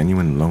and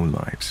genuine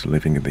lowlifes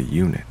living in the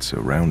units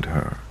around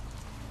her.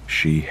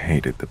 She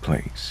hated the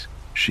place.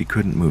 She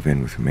couldn't move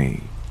in with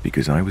me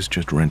because I was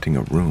just renting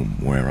a room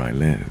where I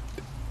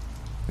lived.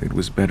 It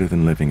was better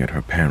than living at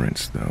her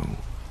parents' though.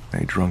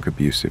 A drunk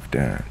abusive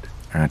dad,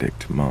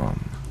 addict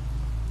mom.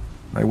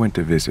 I went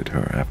to visit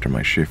her after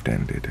my shift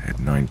ended at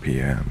 9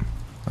 p.m.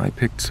 I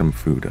picked some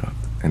food up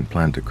and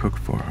planned to cook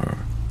for her.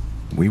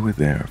 We were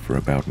there for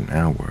about an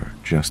hour,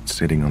 just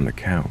sitting on the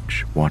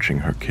couch watching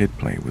her kid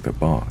play with a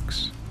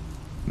box.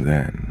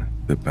 Then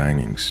the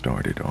banging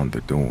started on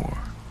the door.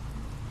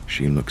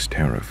 She looks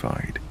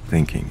terrified,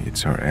 thinking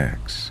it's her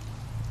ex.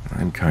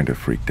 I'm kind of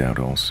freaked out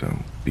also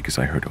because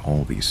I heard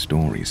all these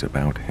stories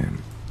about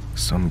him.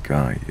 Some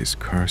guy is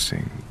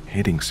cursing,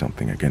 hitting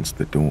something against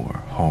the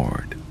door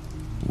hard.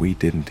 We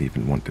didn't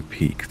even want to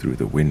peek through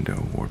the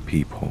window or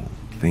peephole,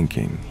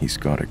 thinking he's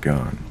got a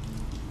gun.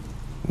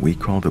 We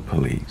call the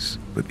police,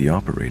 but the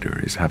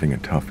operator is having a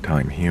tough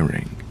time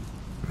hearing.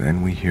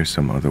 Then we hear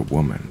some other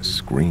woman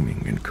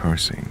screaming and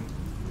cursing.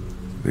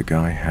 The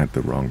guy had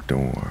the wrong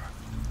door.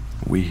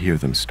 We hear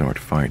them start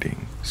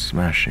fighting,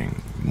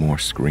 smashing, more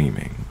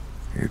screaming.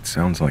 It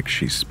sounds like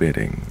she's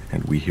spitting,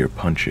 and we hear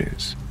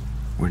punches.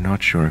 We're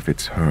not sure if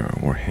it's her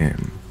or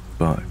him,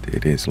 but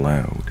it is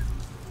loud.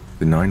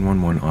 The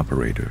 911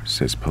 operator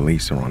says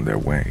police are on their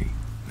way.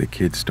 The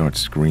kid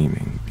starts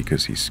screaming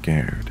because he's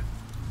scared.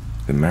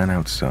 The man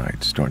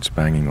outside starts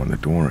banging on the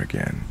door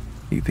again.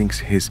 He thinks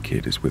his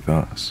kid is with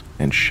us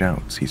and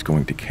shouts he's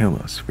going to kill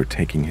us for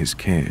taking his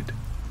kid.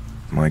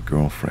 My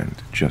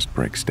girlfriend just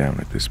breaks down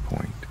at this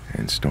point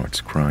and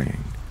starts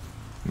crying.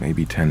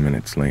 Maybe 10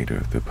 minutes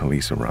later, the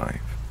police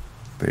arrive.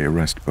 They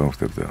arrest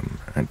both of them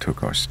and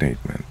took our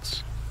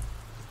statements.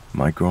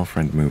 My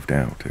girlfriend moved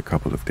out a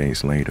couple of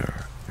days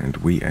later, and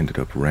we ended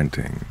up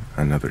renting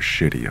another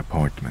shitty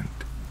apartment,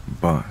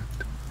 but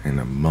in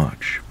a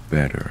much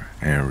better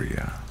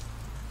area.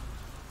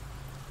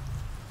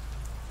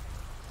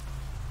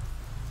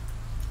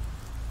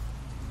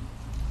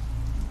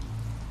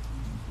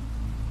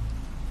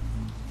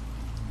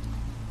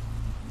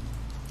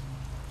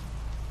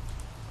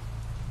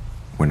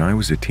 When I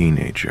was a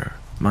teenager,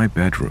 my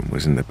bedroom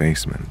was in the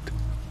basement.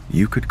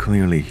 You could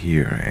clearly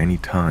hear any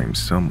time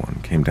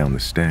someone came down the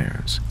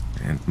stairs,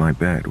 and my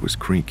bed was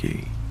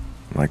creaky,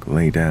 like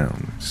lay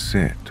down,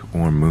 sit,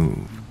 or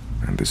move.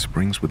 and the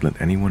springs would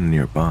let anyone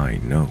nearby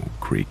know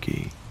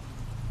creaky.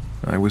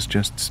 I was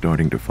just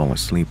starting to fall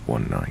asleep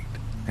one night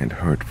and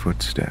heard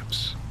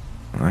footsteps.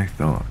 I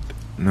thought,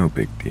 no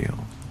big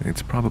deal,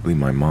 it's probably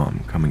my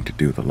mom coming to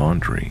do the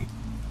laundry.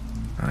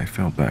 I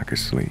fell back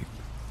asleep.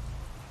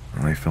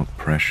 I felt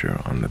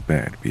pressure on the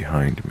bed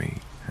behind me,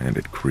 and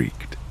it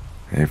creaked.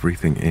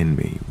 Everything in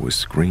me was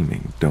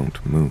screaming,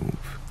 don't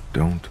move,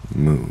 don't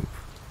move,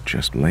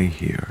 just lay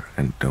here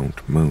and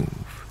don't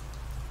move.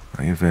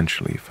 I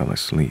eventually fell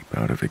asleep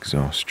out of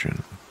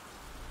exhaustion.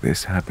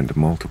 This happened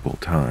multiple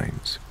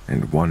times,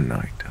 and one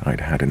night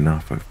I'd had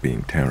enough of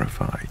being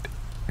terrified,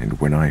 and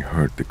when I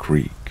heard the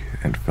creak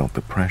and felt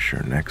the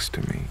pressure next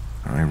to me,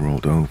 I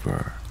rolled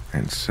over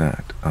and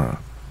sat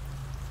up.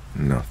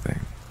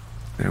 Nothing.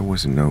 There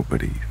was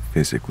nobody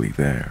physically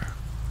there.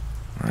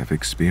 I've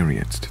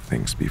experienced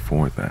things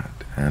before that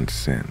and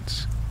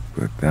since,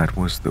 but that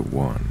was the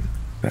one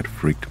that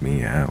freaked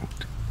me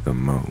out the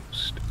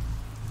most.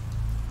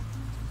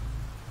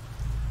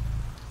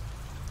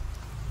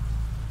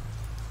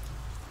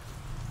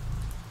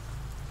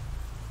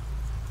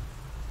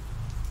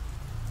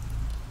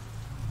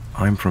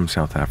 I'm from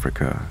South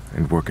Africa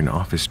and work an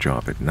office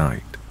job at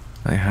night.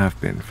 I have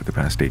been for the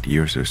past 8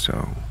 years or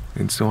so,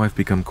 and so I've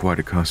become quite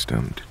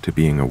accustomed to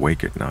being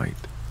awake at night.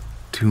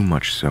 Too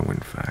much so, in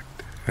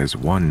fact, as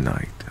one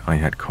night I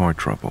had car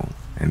trouble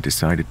and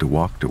decided to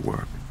walk to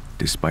work,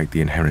 despite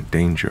the inherent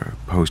danger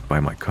posed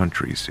by my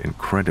country's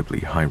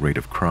incredibly high rate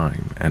of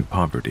crime and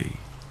poverty.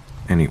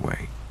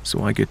 Anyway,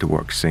 so I get to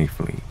work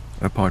safely,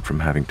 apart from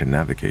having to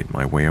navigate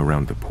my way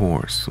around the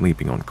poor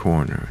sleeping on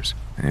corners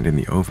and in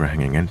the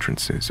overhanging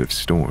entrances of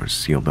stores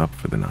sealed up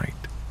for the night.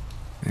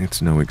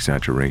 It's no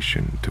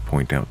exaggeration to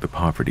point out the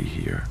poverty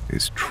here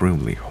is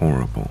truly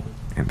horrible,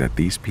 and that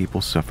these people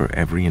suffer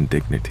every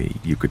indignity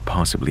you could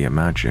possibly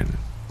imagine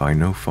by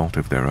no fault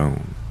of their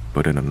own,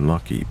 but an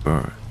unlucky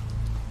birth.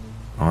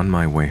 On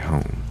my way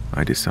home,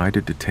 I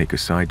decided to take a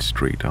side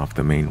street off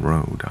the main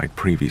road I'd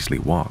previously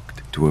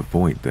walked to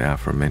avoid the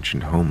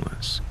aforementioned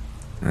homeless,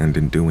 and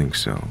in doing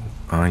so,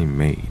 I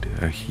made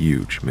a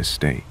huge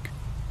mistake.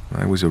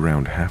 I was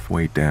around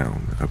halfway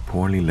down a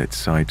poorly lit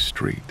side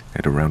street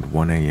at around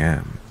 1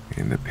 a.m.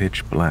 in the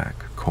pitch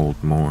black,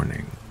 cold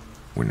morning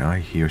when I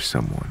hear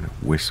someone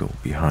whistle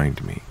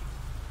behind me.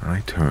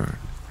 I turned,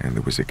 and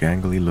there was a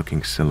gangly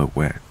looking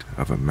silhouette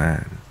of a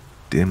man,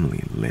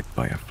 dimly lit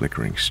by a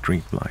flickering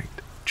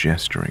streetlight,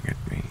 gesturing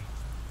at me.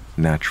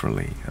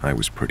 Naturally, I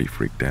was pretty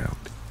freaked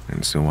out,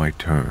 and so I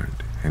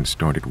turned and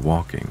started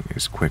walking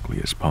as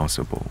quickly as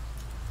possible,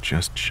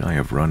 just shy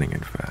of running in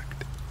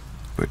fact.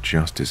 But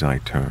just as I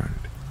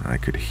turned, I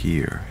could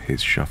hear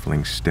his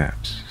shuffling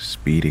steps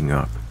speeding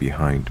up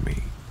behind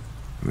me.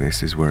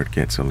 This is where it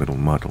gets a little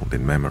muddled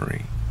in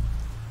memory.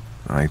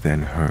 I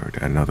then heard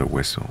another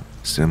whistle,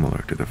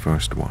 similar to the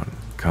first one,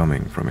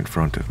 coming from in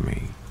front of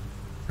me.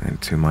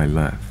 And to my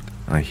left,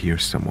 I hear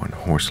someone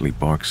hoarsely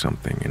bark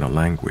something in a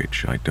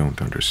language I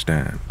don't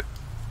understand.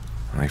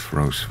 I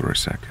froze for a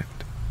second,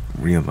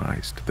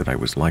 realized that I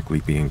was likely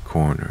being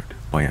cornered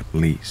by at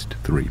least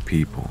 3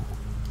 people,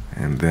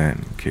 and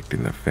then kicked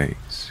in the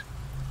face.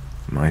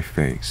 My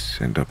face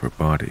and upper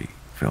body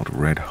felt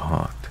red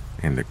hot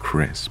in the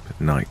crisp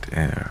night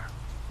air.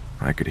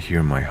 I could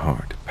hear my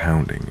heart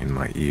pounding in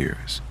my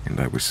ears, and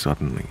I was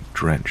suddenly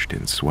drenched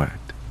in sweat.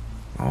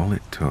 All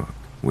it took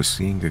was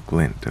seeing a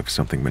glint of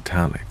something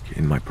metallic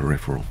in my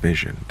peripheral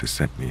vision to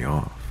set me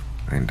off,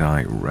 and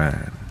I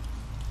ran.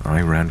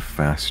 I ran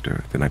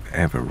faster than I've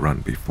ever run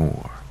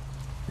before.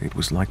 It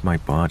was like my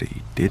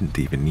body didn't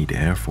even need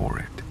air for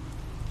it.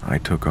 I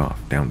took off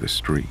down the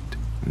street,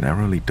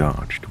 narrowly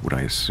dodged what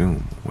I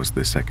assume was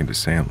the second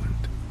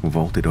assailant,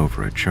 vaulted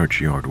over a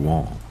churchyard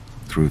wall,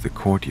 through the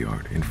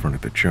courtyard in front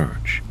of the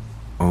church,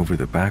 over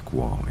the back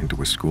wall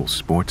into a school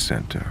sports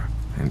center,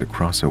 and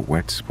across a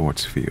wet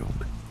sports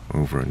field,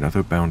 over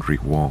another boundary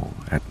wall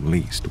at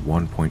least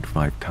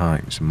 1.5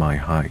 times my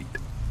height,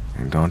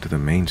 and onto the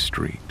main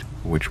street,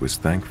 which was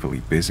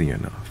thankfully busy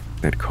enough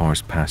that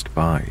cars passed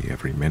by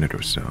every minute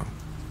or so.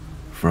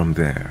 From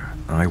there,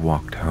 I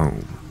walked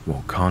home,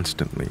 while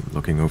constantly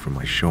looking over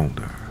my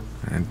shoulder,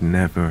 and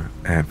never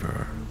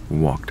ever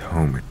walked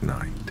home at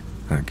night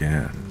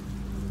again.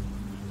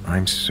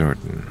 I'm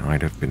certain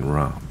I'd have been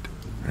robbed,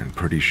 and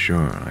pretty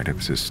sure I'd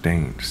have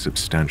sustained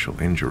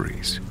substantial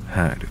injuries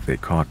had they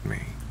caught me.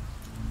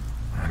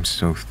 I'm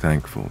so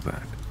thankful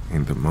that,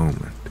 in the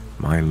moment,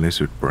 my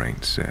lizard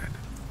brain said,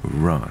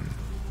 run,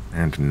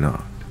 and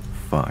not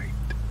fight,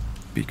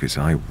 because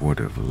I would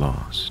have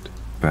lost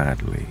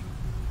badly.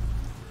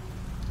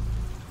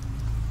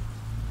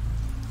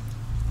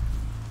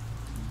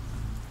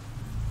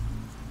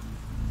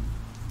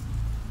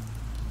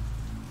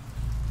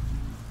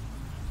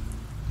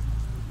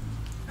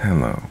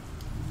 Hello.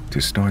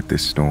 To start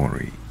this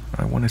story,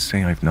 I want to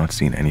say I've not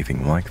seen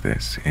anything like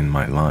this in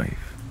my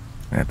life.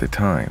 At the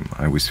time,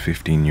 I was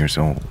 15 years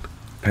old,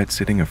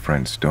 pet-sitting a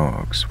friend's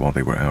dogs while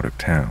they were out of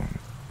town,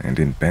 and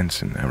in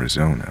Benson,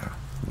 Arizona,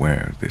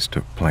 where this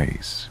took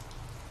place.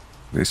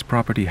 This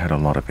property had a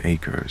lot of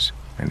acres,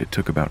 and it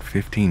took about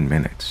 15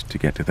 minutes to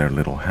get to their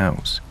little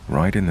house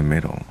right in the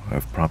middle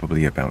of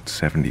probably about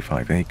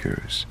 75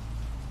 acres.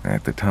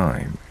 At the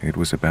time, it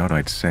was about,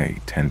 I'd say,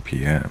 10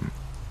 p.m.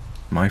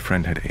 My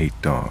friend had 8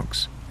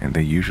 dogs, and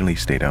they usually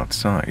stayed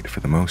outside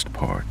for the most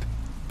part,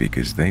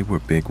 because they were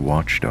big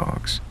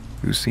watchdogs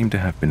who seemed to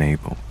have been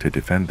able to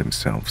defend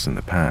themselves in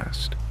the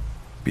past.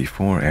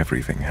 Before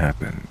everything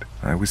happened,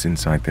 I was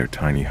inside their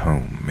tiny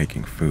home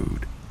making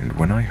food, and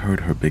when I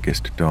heard her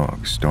biggest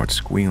dog start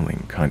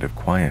squealing kind of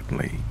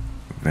quietly,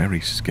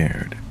 very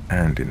scared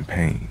and in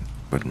pain,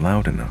 but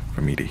loud enough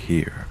for me to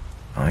hear,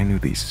 I knew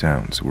these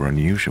sounds were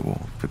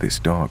unusual for this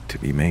dog to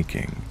be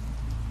making.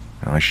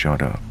 I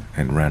shot up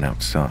and ran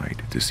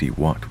outside to see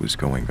what was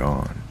going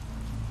on.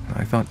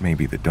 I thought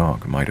maybe the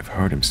dog might have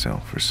hurt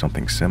himself or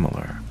something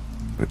similar,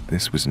 but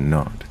this was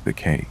not the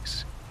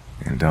case,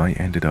 and I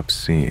ended up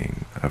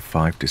seeing a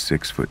 5 to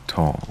 6 foot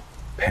tall,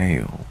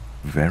 pale,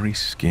 very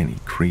skinny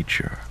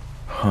creature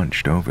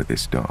hunched over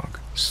this dog,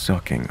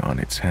 sucking on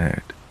its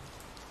head.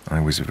 I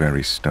was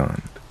very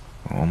stunned,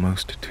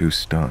 almost too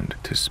stunned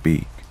to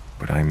speak,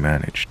 but I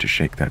managed to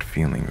shake that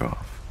feeling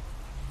off.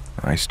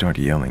 I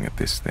started yelling at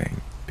this thing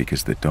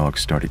because the dog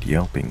started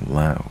yelping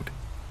loud.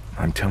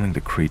 I'm telling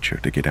the creature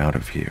to get out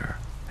of here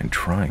and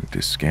trying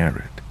to scare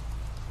it.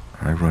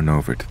 I run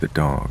over to the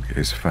dog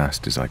as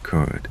fast as I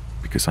could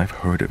because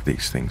I've heard of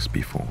these things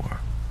before,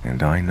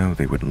 and I know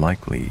they would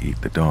likely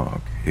eat the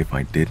dog if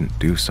I didn't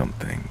do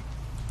something.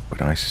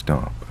 But I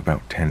stop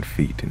about 10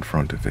 feet in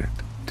front of it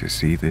to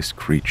see this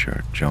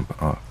creature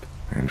jump up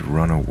and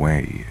run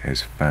away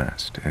as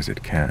fast as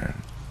it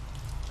can.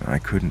 I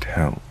couldn't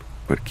help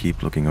but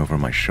keep looking over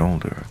my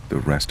shoulder the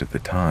rest of the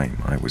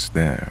time I was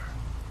there.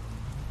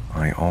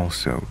 I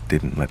also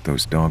didn't let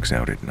those dogs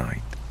out at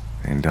night,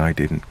 and I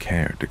didn't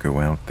care to go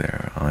out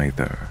there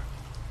either.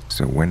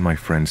 So when my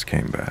friends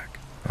came back,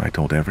 I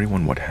told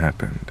everyone what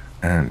happened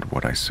and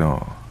what I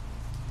saw.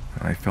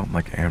 I felt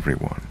like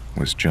everyone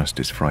was just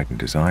as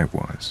frightened as I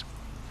was,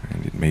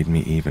 and it made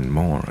me even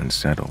more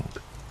unsettled.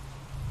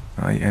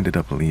 I ended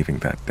up leaving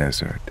that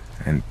desert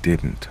and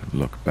didn't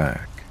look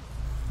back.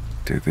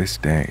 To this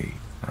day,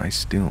 I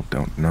still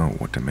don't know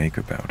what to make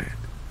about it,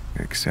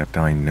 except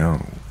I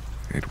know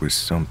it was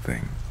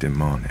something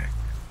demonic.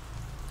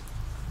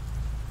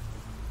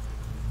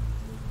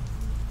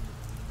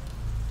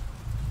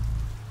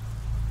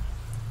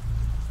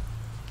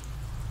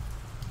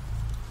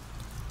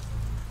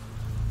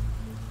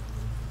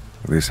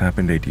 This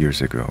happened 8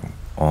 years ago,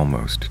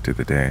 almost to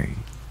the day.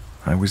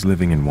 I was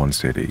living in one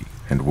city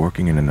and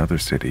working in another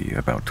city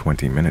about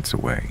 20 minutes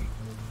away.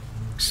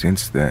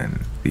 Since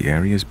then, the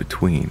areas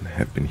between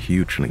have been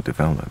hugely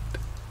developed,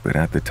 but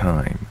at the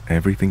time,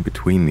 everything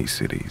between these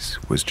cities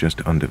was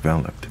just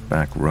undeveloped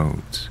back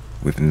roads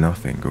with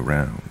nothing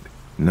around.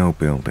 No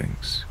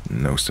buildings,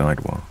 no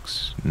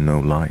sidewalks, no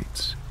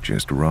lights,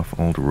 just rough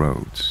old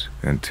roads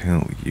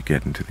until you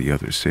get into the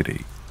other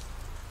city.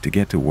 To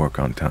get to work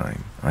on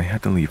time, I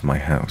had to leave my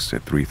house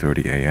at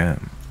 3:30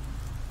 a.m.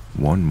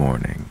 One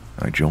morning,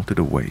 I jolted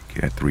awake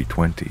at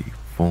 3:20,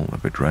 full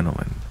of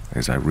adrenaline,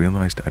 as I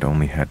realized I'd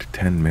only had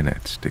 10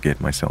 minutes to get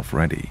myself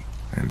ready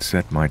and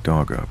set my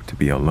dog up to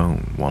be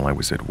alone while I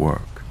was at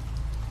work.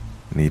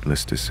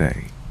 Needless to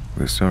say,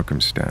 the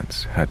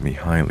circumstance had me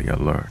highly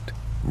alert,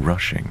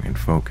 rushing and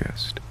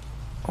focused.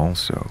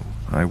 Also,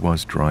 I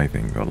was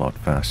driving a lot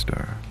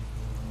faster.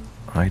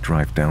 I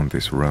drive down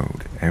this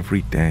road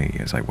every day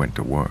as I went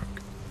to work.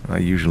 I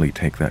usually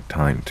take that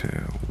time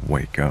to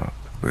wake up,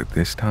 but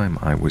this time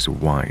I was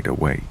wide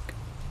awake.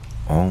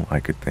 All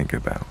I could think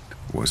about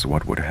was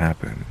what would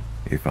happen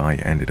if I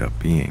ended up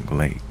being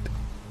late.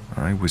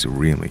 I was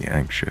really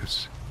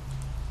anxious.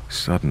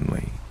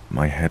 Suddenly,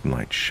 my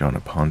headlight shone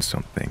upon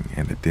something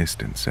in the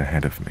distance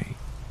ahead of me.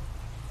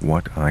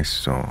 What I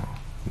saw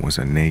was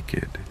a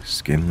naked,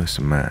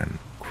 skinless man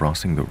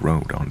crossing the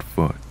road on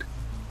foot.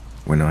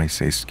 When I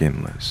say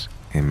skinless,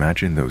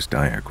 imagine those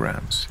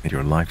diagrams in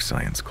your life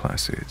science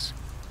classes.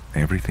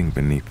 Everything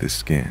beneath the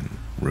skin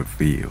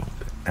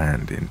revealed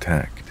and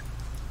intact,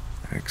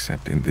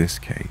 except in this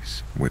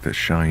case with a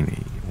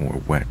shiny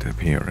or wet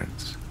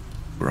appearance.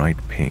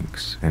 Bright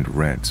pinks and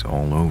reds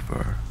all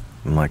over,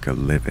 like a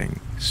living,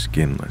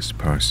 skinless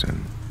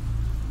person.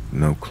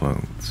 No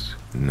clothes,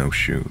 no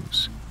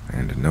shoes,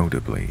 and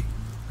notably,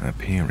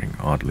 appearing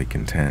oddly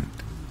content.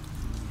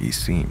 He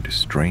seemed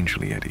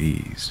strangely at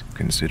ease,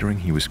 considering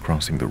he was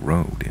crossing the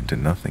road into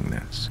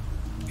nothingness,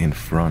 in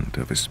front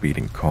of a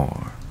speeding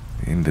car,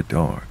 in the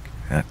dark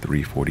at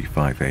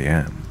 3:45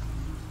 a.m.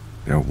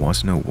 There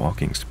was no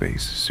walking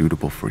space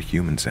suitable for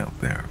humans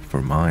out there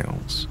for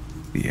miles.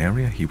 The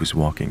area he was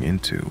walking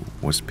into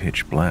was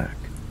pitch black,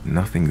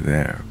 nothing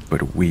there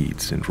but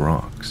weeds and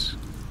rocks.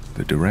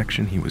 The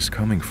direction he was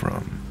coming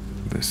from,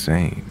 the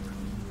same.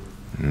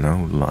 No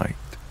light,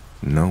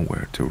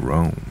 nowhere to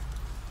roam,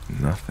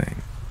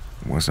 nothing.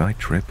 Was I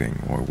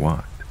tripping or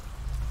what?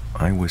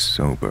 I was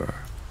sober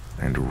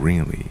and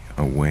really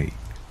awake.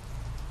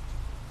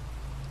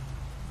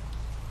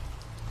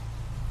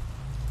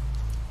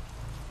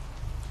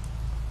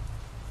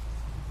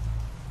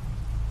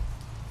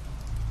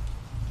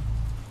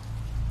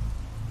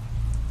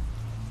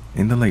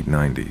 In the late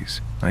 90s,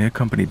 I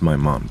accompanied my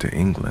mom to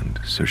England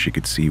so she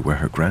could see where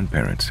her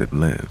grandparents had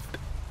lived.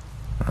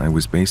 I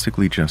was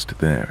basically just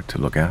there to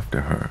look after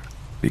her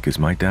because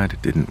my dad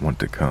didn't want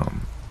to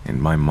come,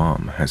 and my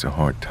mom has a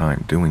hard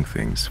time doing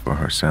things for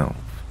herself.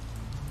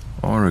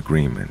 Our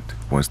agreement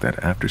was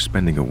that after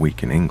spending a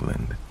week in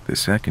England, the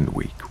second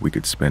week we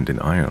could spend in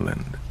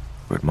Ireland,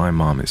 but my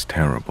mom is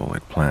terrible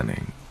at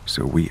planning,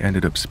 so we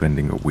ended up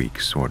spending a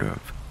week sort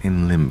of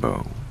in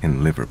limbo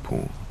in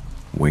Liverpool,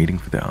 waiting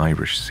for the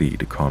Irish Sea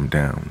to calm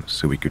down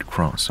so we could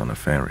cross on a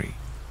ferry.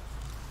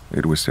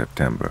 It was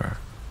September,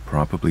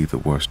 probably the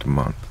worst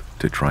month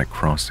to try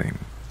crossing,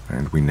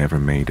 and we never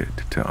made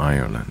it to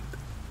Ireland.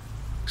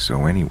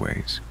 So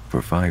anyways,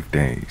 for 5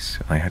 days,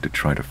 I had to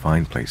try to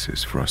find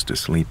places for us to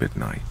sleep at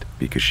night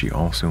because she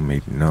also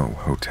made no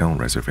hotel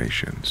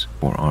reservations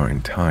for our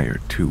entire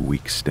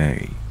 2-week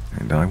stay,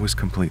 and I was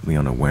completely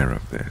unaware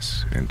of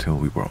this until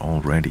we were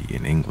already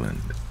in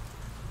England.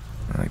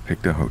 I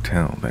picked a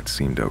hotel that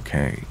seemed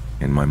okay,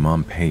 and my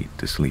mom paid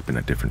to sleep in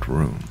a different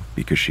room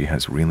because she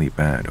has really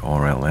bad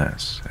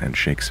RLS and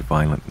shakes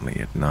violently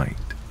at night.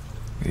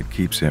 It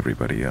keeps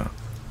everybody up.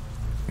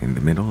 In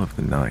the middle of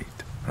the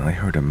night, I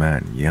heard a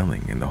man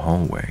yelling in the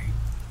hallway.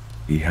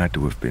 He had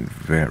to have been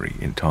very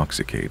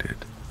intoxicated.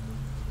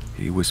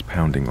 He was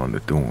pounding on the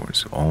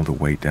doors all the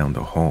way down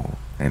the hall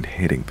and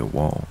hitting the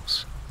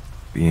walls.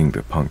 Being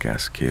the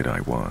punk-ass kid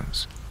I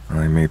was,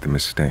 I made the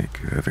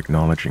mistake of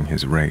acknowledging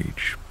his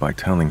rage by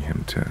telling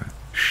him to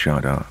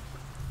shut up.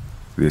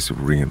 This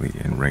really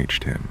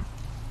enraged him.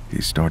 He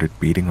started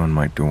beating on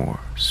my door,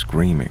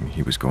 screaming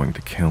he was going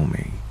to kill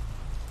me.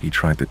 He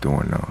tried the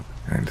doorknob,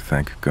 and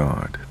thank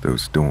God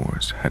those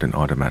doors had an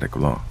automatic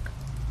lock.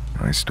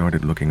 I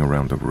started looking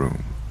around the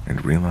room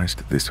and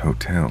realized this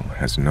hotel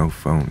has no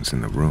phones in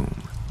the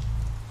room.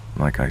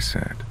 Like I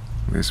said,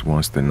 this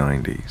was the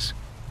 90s.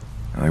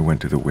 I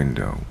went to the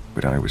window,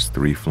 but I was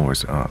 3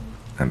 floors up,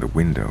 and the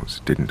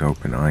windows didn't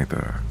open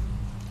either.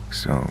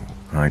 So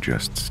I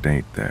just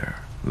stayed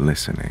there,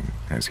 listening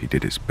as he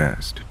did his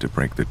best to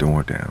break the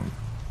door down,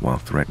 while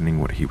threatening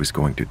what he was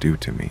going to do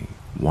to me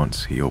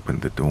once he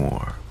opened the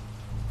door.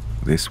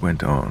 This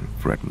went on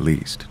for at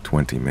least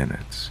 20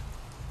 minutes.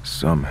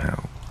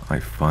 Somehow, I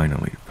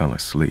finally fell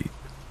asleep.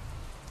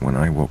 When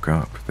I woke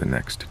up the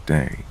next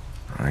day,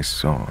 I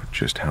saw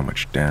just how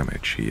much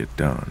damage he had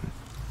done.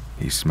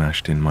 He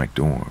smashed in my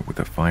door with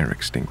a fire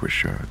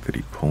extinguisher that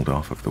he pulled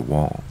off of the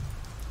wall.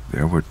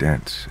 There were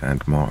dents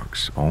and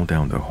marks all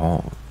down the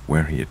hall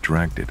where he had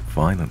dragged it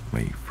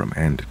violently from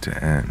end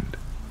to end.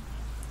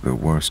 The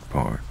worst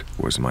part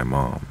was my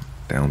mom,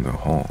 down the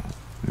hall,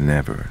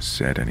 never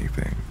said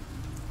anything.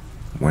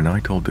 When I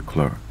told the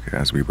clerk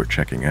as we were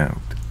checking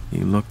out, he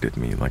looked at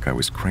me like I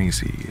was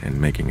crazy and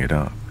making it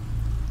up.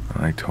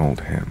 I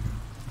told him,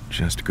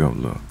 just go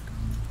look.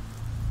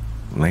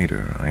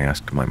 Later, I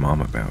asked my mom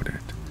about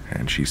it,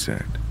 and she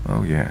said,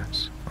 "Oh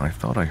yes, I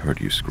thought I heard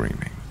you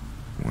screaming.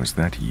 Was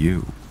that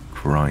you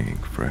crying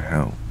for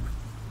help?"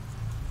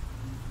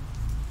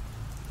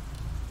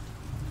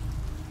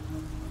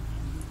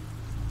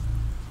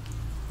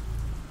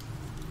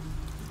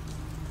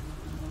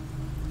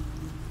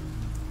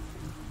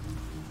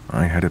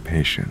 I had a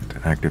patient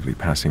actively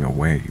passing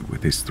away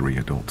with his 3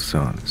 adult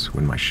sons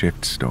when my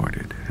shift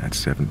started at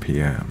 7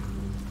 p.m.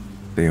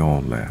 They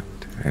all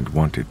left and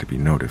wanted to be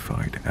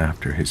notified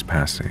after his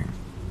passing.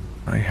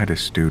 I had a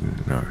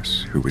student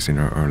nurse who was in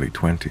her early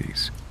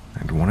 20s,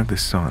 and one of the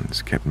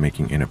sons kept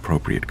making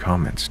inappropriate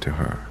comments to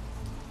her.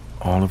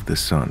 All of the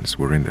sons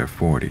were in their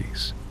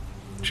 40s.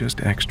 Just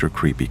extra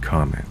creepy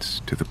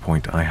comments to the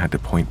point I had to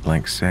point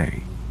blank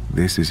say,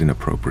 "This is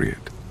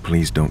inappropriate.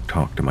 Please don't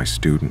talk to my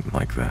student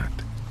like that."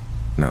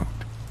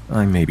 Note,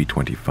 I'm maybe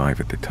 25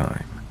 at the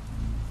time.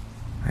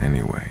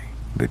 Anyway,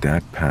 the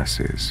dad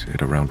passes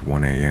at around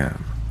 1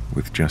 a.m.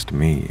 with just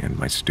me and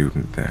my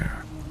student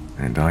there,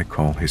 and I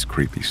call his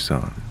creepy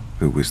son,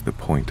 who was the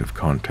point of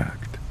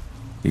contact.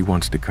 He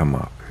wants to come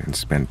up and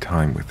spend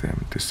time with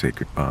him to say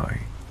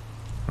goodbye.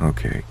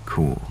 Okay,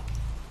 cool.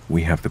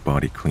 We have the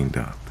body cleaned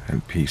up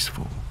and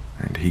peaceful,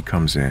 and he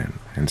comes in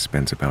and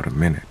spends about a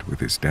minute with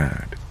his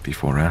dad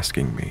before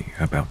asking me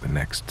about the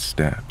next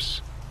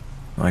steps.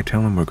 I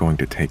tell him we're going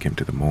to take him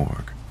to the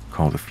morgue,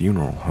 call the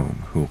funeral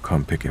home who'll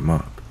come pick him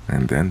up,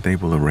 and then they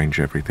will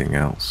arrange everything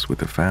else with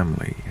the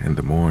family in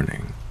the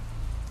morning.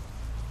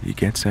 He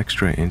gets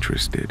extra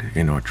interested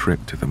in our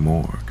trip to the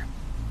morgue.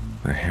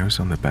 The hairs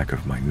on the back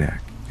of my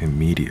neck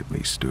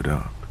immediately stood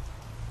up.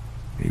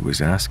 He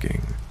was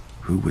asking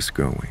who was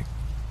going.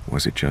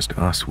 Was it just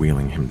us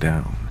wheeling him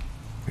down?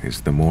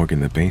 Is the morgue in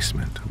the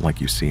basement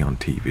like you see on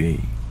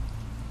TV?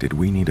 Did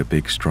we need a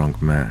big strong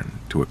man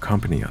to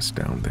accompany us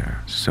down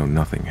there so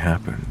nothing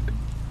happened?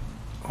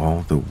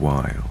 All the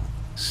while,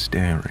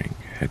 staring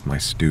at my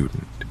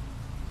student.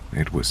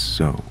 It was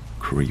so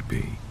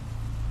creepy.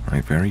 I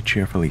very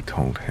cheerfully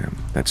told him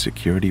that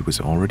security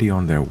was already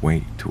on their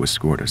way to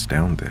escort us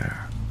down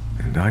there,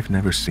 and I've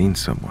never seen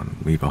someone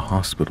leave a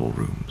hospital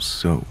room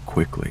so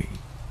quickly.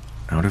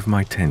 Out of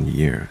my 10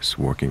 years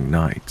working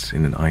nights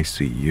in an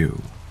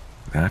ICU,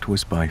 That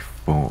was by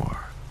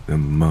far the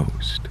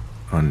most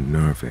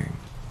unnerving.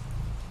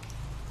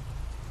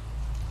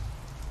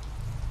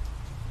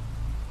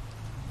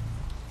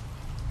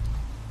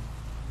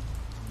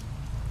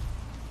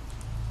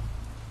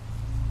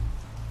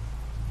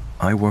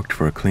 I worked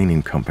for a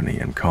cleaning company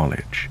in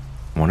college.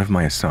 One of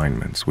my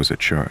assignments was at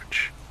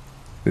church.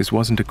 This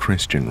wasn't a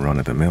Christian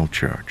run-of-the-mill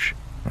church.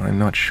 I'm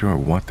not sure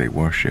what they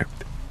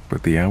worshipped,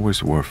 but the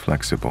hours were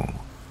flexible.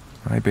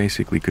 I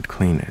basically could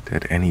clean it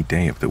at any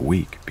day of the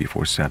week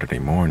before Saturday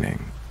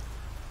morning.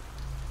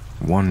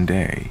 One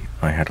day,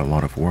 I had a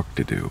lot of work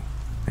to do,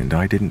 and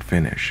I didn't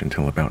finish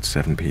until about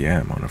 7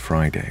 p.m. on a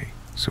Friday,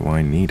 so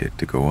I needed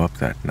to go up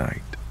that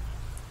night.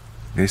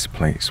 This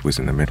place was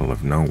in the middle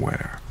of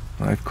nowhere.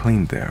 I've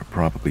cleaned there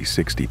probably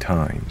 60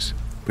 times,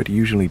 but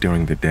usually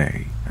during the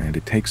day, and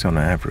it takes on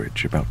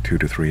average about 2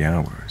 to 3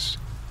 hours.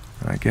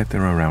 I get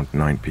there around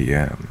 9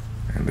 p.m.,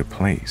 and the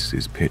place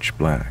is pitch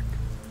black.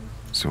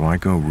 So I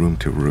go room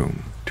to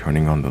room,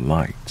 turning on the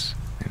lights,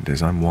 and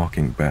as I'm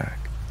walking back,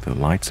 the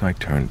lights I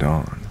turned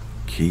on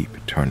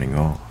keep turning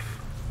off.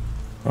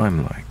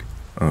 I'm like,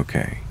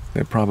 okay,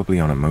 they're probably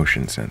on a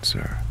motion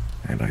sensor,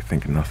 and I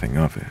think nothing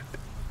of it.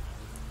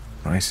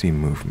 I see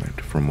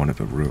movement from one of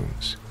the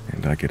rooms,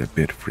 and I get a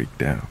bit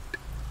freaked out.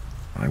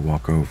 I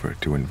walk over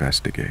to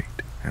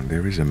investigate, and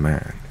there is a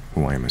man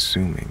who I am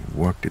assuming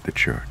worked at the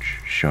church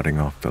shutting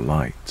off the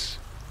lights.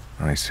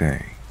 I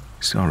say,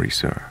 "Sorry,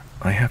 sir,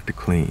 I have to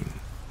clean."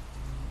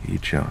 He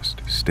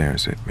just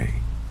stares at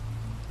me.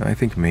 I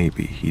think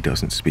maybe he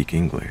doesn't speak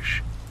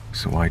English,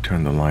 so I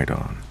turn the light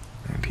on,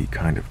 and he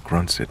kind of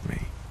grunts at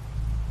me.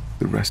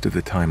 The rest of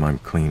the time I'm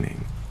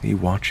cleaning, he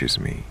watches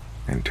me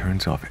and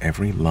turns off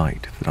every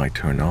light that I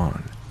turn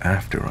on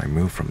after I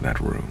move from that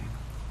room.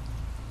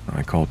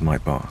 I called my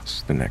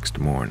boss the next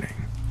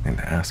morning and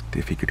asked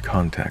if he could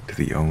contact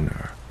the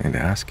owner and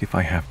ask if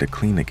I have to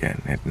clean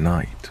again at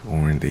night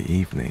or in the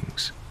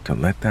evenings to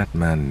let that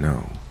man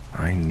know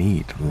I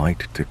need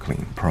light to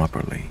clean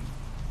properly.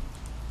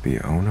 The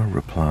owner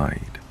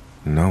replied,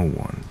 no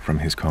one from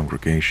his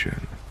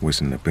congregation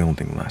was in the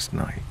building last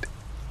night.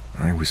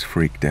 I was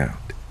freaked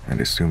out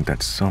and assumed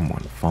that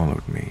someone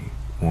followed me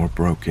or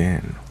broke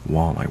in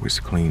while I was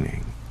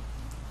cleaning.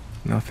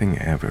 Nothing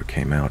ever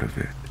came out of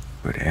it,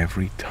 but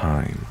every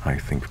time I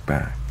think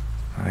back,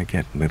 I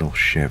get little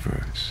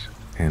shivers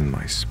in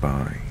my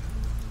spine.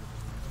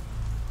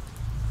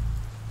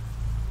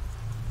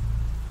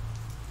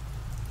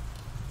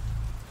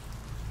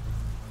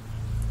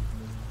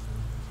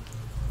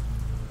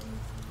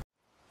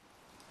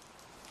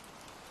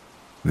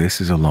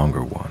 This is a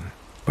longer one,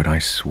 but I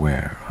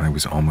swear I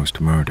was almost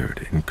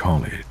murdered in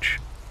college.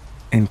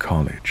 In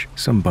college,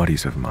 some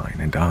buddies of mine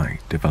and I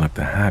developed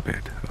the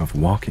habit of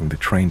walking the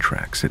train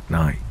tracks at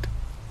night.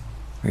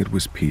 It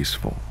was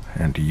peaceful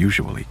and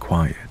usually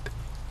quiet,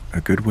 a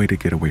good way to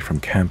get away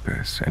from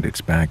campus and its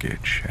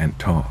baggage and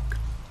talk.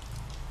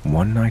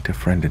 One night a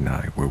friend and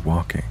I were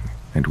walking,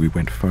 and we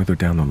went further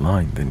down the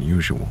line than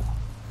usual.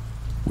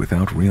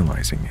 Without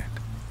realizing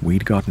it,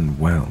 we'd gotten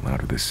well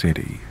out of the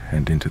city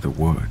and into the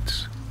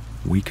woods.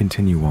 We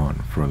continue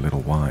on for a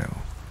little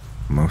while.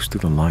 Most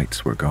of the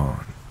lights were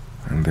gone,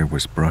 and there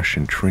was brush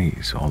and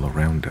trees all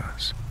around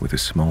us, with a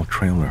small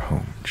trailer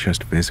home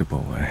just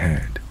visible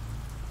ahead.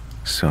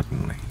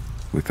 Suddenly,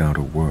 without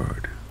a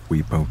word,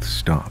 we both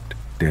stopped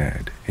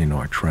dead in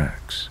our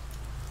tracks,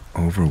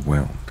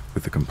 overwhelmed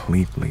with a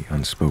completely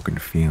unspoken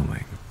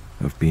feeling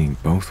of being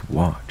both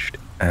watched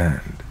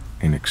and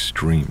in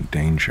extreme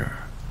danger.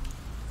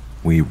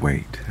 We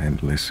wait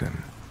and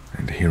listen,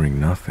 and hearing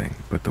nothing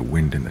but the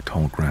wind in the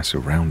tall grass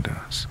around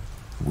us,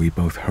 we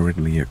both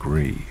hurriedly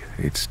agree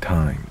it's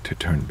time to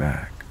turn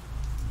back.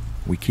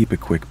 We keep a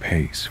quick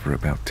pace for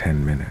about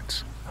 10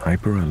 minutes,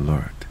 hyper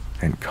alert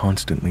and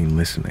constantly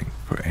listening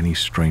for any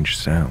strange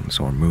sounds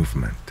or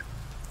movement.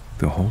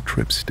 The whole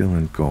trip still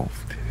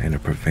engulfed in a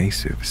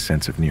pervasive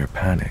sense of near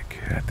panic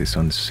at this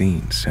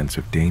unseen sense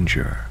of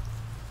danger.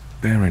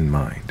 Bear in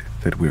mind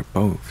that we're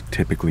both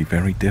typically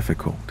very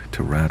difficult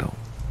to rattle.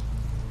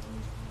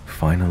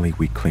 Finally,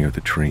 we clear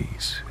the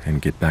trees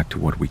and get back to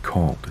what we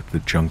called the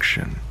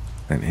junction,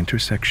 an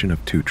intersection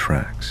of two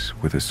tracks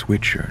with a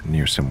switcher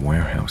near some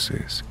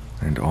warehouses,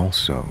 and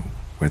also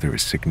where there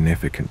is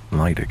significant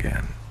light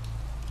again.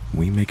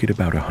 We make it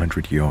about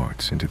 100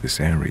 yards into this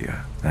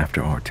area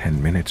after our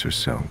 10 minutes or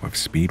so of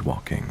speed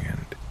walking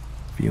and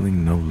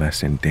feeling no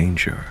less in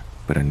danger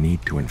but a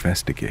need to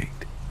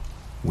investigate.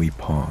 We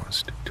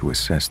paused to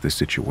assess the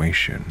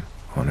situation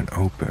on an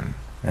open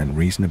and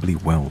reasonably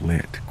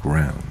well-lit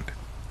ground.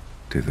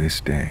 To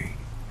this day,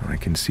 I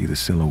can see the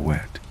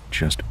silhouette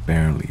just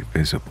barely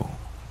visible,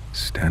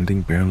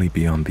 standing barely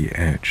beyond the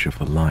edge of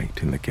the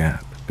light in the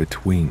gap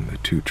between the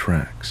two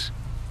tracks,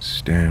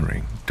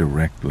 staring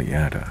directly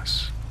at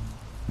us.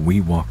 We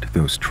walked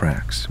those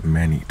tracks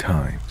many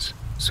times,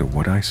 so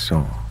what I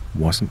saw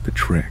wasn't the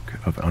trick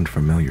of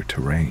unfamiliar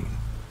terrain.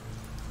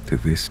 To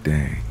this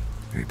day,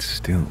 it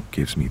still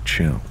gives me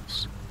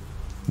chills.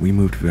 We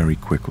moved very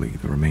quickly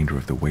the remainder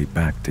of the way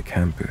back to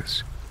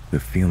campus, the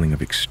feeling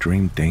of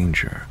extreme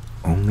danger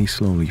only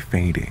slowly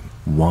fading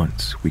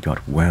once we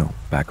got well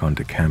back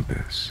onto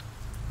campus.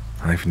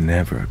 I've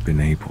never been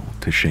able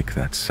to shake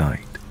that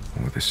sight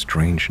or the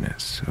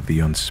strangeness of the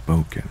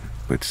unspoken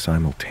but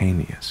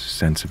simultaneous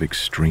sense of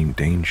extreme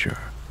danger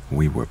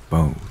we were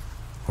both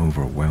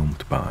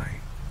overwhelmed by.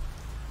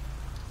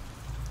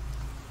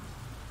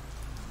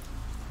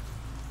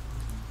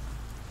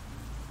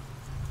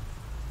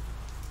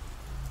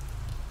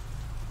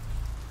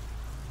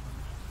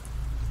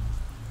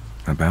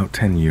 About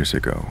 10 years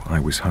ago, I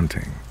was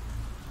hunting.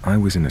 I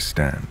was in a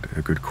stand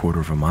a good quarter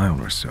of a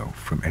mile or so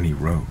from any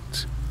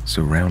roads,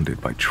 surrounded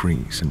by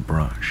trees and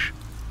brush.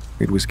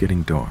 It was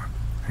getting dark,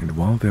 and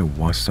while there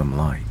was some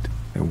light,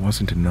 there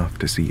wasn't enough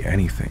to see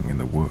anything in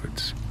the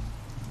woods.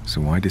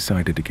 So I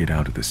decided to get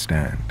out of the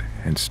stand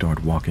and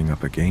start walking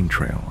up a game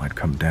trail I'd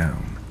come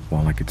down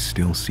while I could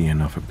still see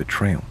enough of the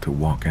trail to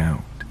walk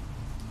out.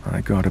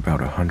 I got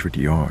about 100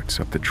 yards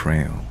up the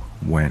trail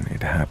when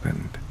it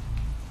happened.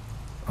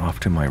 Off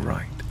to my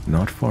right,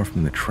 not far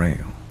from the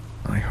trail,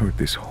 I heard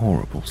this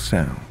horrible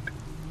sound,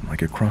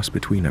 like a cross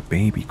between a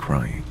baby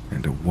crying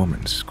and a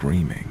woman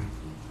screaming.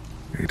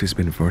 It has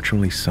been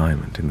virtually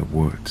silent in the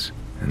woods,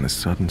 and the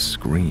sudden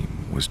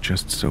scream was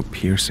just so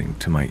piercing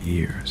to my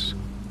ears.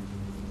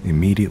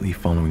 Immediately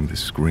following the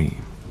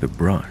scream, the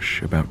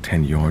brush about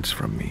 10 yards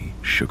from me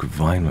shook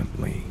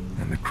violently,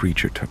 and the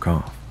creature took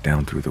off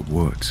down through the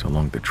woods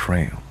along the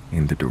trail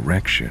in the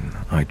direction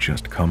I'd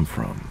just come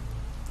from.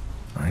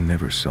 I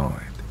never saw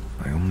it.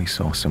 I only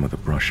saw some of the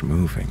brush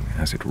moving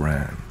as it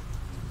ran.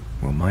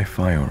 Well, my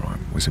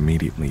firearm was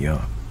immediately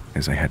up,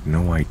 as I had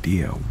no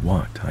idea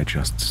what I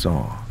just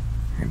saw,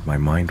 and my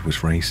mind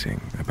was racing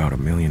about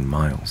 1,000,000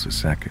 miles a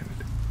second.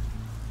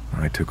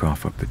 I took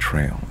off up the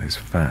trail as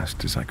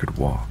fast as I could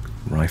walk,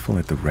 rifle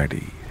at the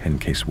ready in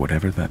case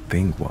whatever that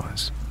thing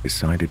was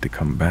decided to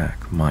come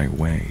back my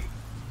way.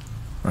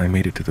 I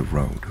made it to the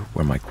road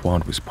where my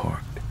quad was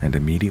parked and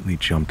immediately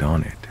jumped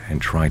on it and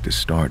tried to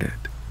start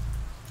it.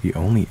 The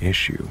only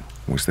issue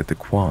was that the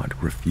quad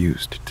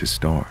refused to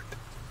start.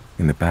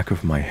 In the back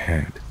of my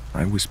head,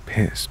 I was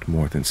pissed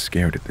more than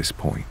scared at this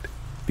point,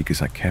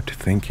 because I kept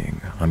thinking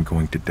I'm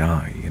going to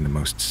die in the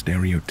most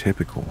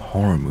stereotypical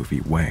horror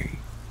movie way,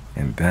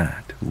 and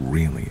that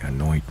really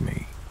annoyed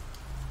me.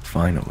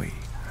 Finally,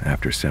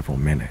 after several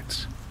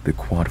minutes, the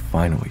quad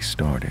finally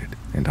started,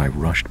 and I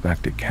rushed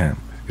back to camp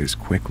as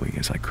quickly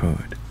as I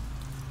could.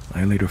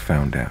 I later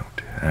found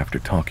out, after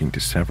talking to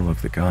several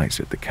of the guys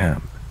at the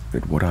camp,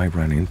 that what I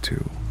ran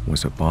into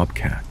was a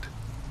bobcat,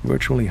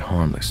 virtually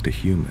harmless to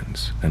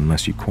humans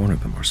unless you corner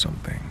them or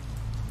something.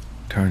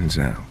 Turns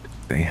out,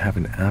 they have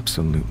an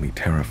absolutely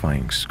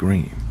terrifying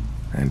scream,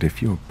 and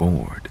if you're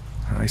bored,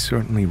 I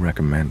certainly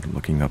recommend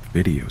looking up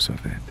videos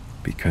of it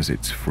because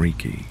it's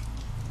freaky.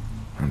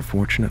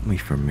 Unfortunately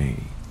for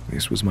me,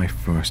 this was my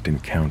first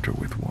encounter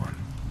with one,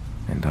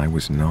 and I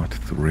was not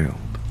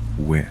thrilled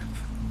with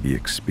the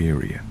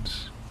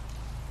experience.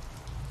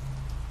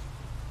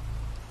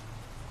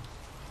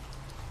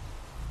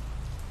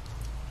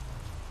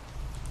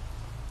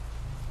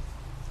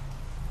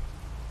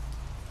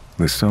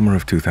 The summer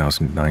of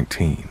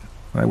 2019,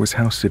 I was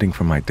house-sitting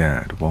for my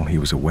dad while he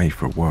was away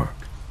for work.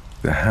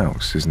 The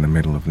house is in the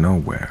middle of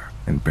nowhere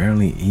and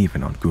barely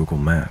even on Google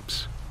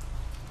Maps.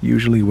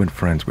 Usually when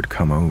friends would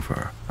come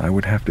over, I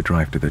would have to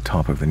drive to the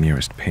top of the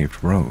nearest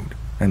paved road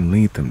and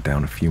lead them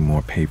down a few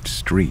more paved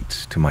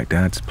streets to my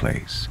dad's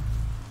place.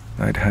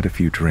 I'd had a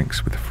few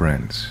drinks with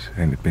friends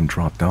and had been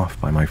dropped off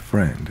by my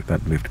friend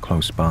that lived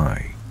close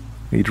by.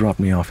 He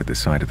dropped me off at the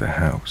side of the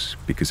house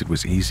because it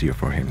was easier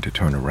for him to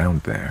turn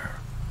around there.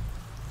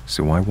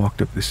 So I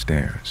walked up the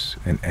stairs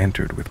and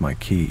entered with my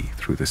key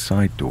through the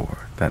side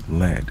door that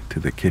led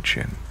to the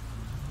kitchen.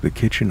 The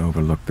kitchen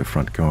overlooked the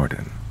front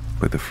garden,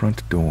 but the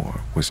front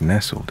door was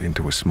nestled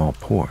into a small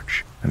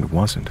porch and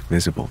wasn't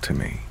visible to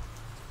me.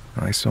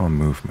 I saw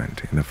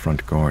movement in the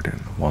front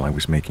garden while I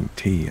was making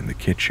tea in the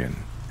kitchen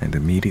and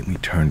immediately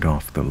turned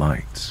off the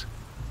lights.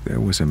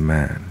 There was a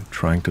man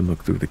trying to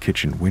look through the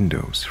kitchen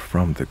windows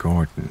from the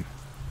garden.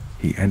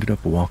 He ended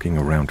up walking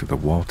around to the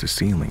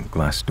wall-to-ceiling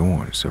glass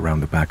doors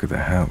around the back of the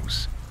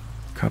house,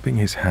 cupping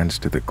his hands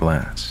to the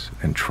glass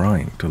and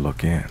trying to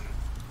look in.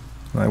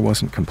 I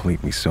wasn't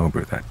completely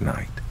sober that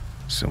night,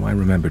 so I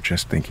remember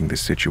just thinking the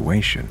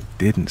situation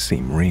didn't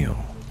seem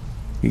real.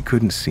 He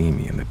couldn't see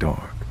me in the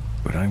dark,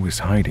 but I was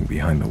hiding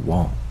behind the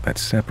wall that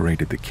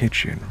separated the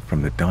kitchen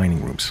from the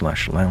dining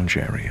room/lounge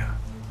area.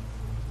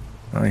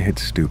 I had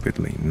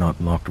stupidly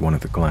not locked one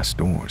of the glass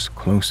doors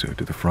closer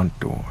to the front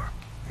door,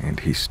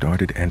 and he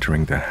started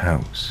entering the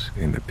house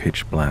in the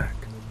pitch black,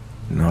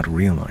 not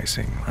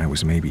realizing I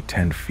was maybe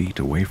 10 feet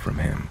away from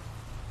him.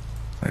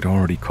 I'd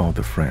already called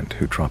the friend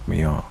who dropped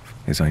me off,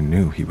 as I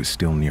knew he was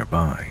still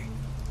nearby,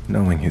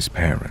 knowing his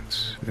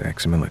parents,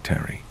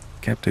 ex-military,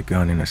 kept a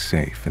gun in a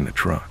safe in the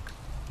truck.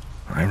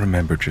 I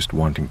remember just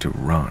wanting to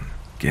run,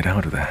 get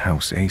out of the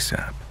house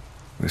ASAP.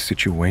 The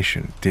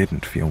situation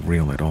didn't feel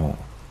real at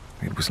all.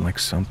 It was like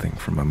something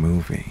from a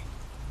movie.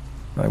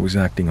 I was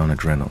acting on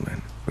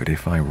adrenaline, but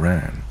if I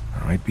ran,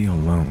 I'd be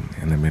alone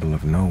in the middle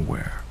of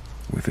nowhere,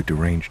 with a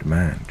deranged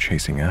man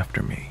chasing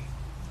after me.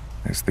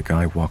 As the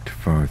guy walked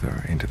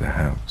further into the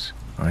house,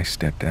 I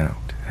stepped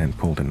out and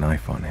pulled a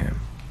knife on him.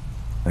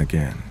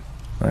 Again,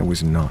 I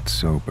was not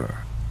sober.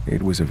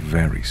 It was a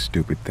very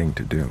stupid thing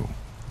to do.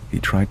 He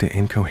tried to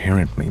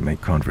incoherently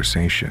make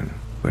conversation,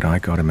 but I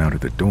got him out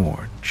of the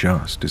door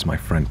just as my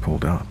friend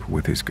pulled up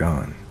with his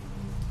gun.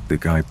 The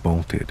guy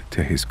bolted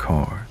to his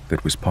car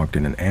that was parked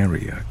in an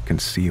area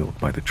concealed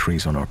by the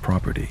trees on our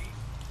property.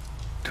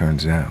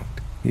 Turns out,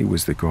 he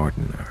was the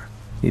gardener.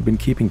 He'd been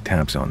keeping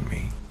tabs on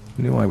me,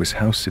 knew I was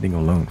house-sitting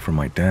alone for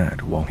my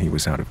dad while he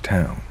was out of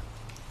town,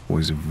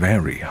 was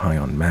very high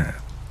on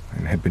meth,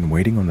 and had been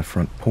waiting on the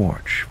front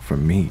porch for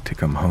me to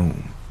come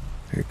home.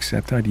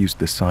 Except I'd used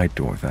the side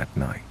door that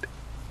night,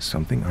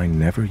 something I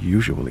never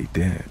usually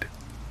did.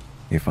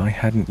 If I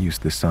hadn't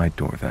used the side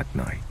door that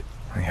night,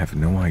 I have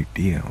no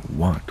idea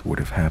what would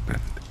have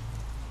happened.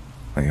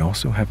 I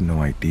also have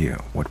no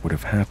idea what would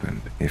have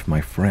happened if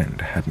my friend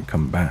hadn't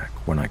come back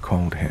when I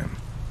called him,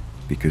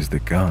 because the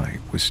guy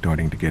was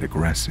starting to get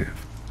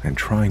aggressive and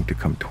trying to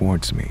come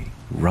towards me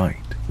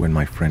right when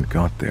my friend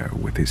got there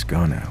with his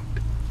gun out.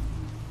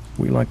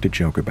 We like to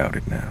joke about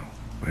it now,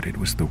 but it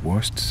was the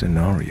worst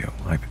scenario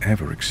I've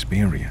ever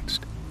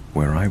experienced,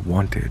 where I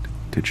wanted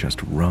to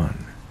just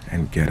run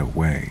and get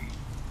away.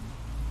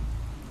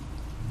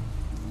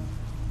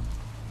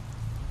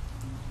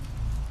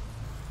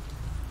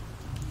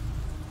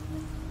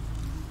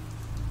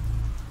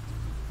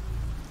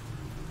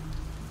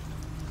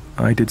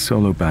 I did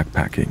solo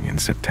backpacking in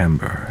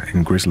September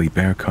in grizzly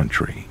bear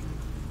country.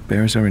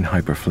 Bears are in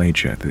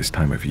hyperphagia this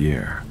time of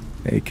year,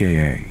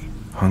 aka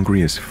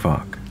hungry as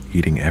fuck,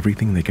 eating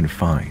everything they can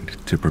find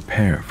to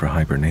prepare for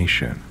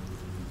hibernation.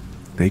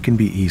 They can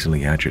be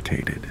easily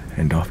agitated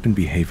and often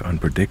behave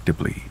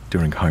unpredictably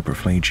during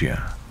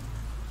hyperphagia.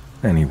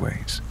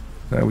 Anyways,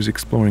 I was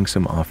exploring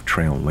some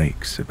off-trail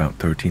lakes about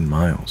 13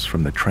 miles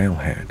from the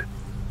trailhead.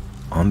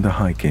 On the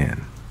hike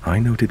in, I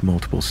noted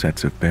multiple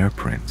sets of bear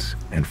prints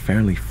and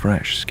fairly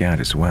fresh scat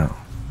as well,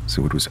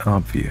 so it was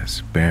obvious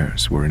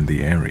bears were in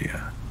the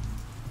area.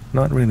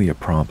 Not really a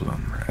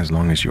problem as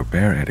long as your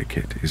bear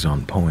etiquette is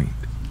on point,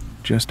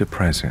 just a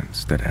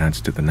presence that adds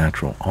to the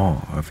natural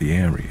awe of the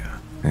area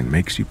and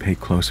makes you pay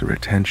closer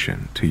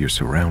attention to your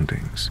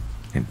surroundings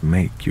and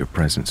make your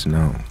presence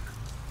known.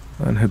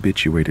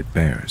 Unhabituated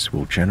bears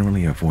will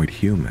generally avoid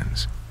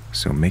humans,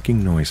 so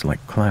making noise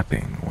like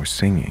clapping or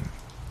singing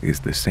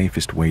is the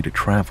safest way to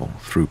travel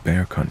through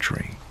bear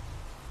country.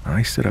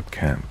 I set up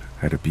camp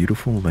at a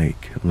beautiful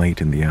lake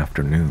late in the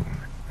afternoon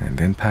and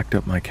then packed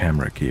up my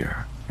camera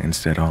gear and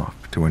set off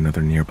to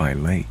another nearby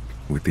lake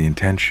with the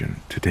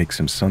intention to take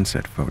some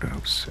sunset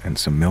photos and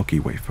some Milky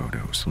Way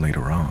photos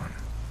later on.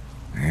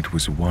 It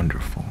was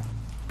wonderful,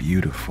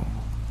 beautiful,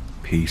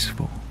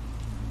 peaceful.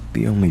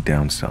 The only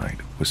downside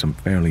was some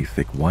fairly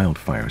thick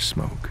wildfire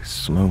smoke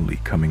slowly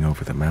coming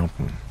over the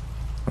mountain.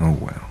 Oh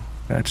well.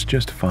 That's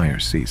just fire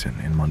season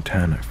in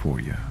Montana for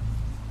you.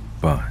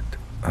 But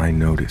I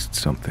noticed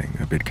something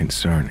a bit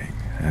concerning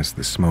as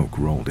the smoke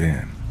rolled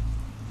in.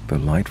 The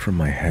light from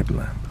my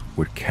headlamp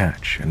would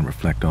catch and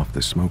reflect off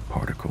the smoke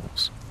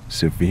particles,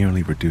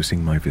 severely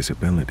reducing my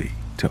visibility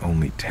to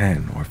only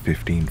 10 or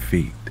 15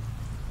 feet.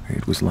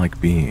 It was like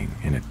being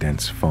in a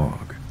dense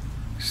fog.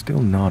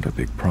 Still not a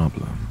big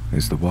problem,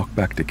 as the walk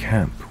back to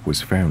camp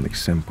was fairly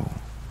simple.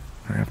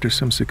 After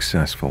some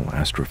successful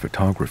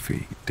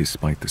astrophotography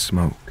despite the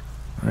smoke,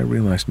 I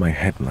realized my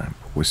headlamp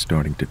was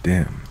starting to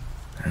dim,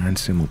 and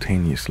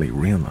simultaneously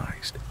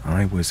realized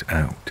I was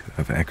out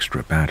of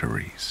extra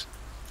batteries.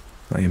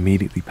 I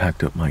immediately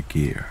packed up my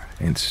gear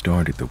and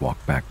started the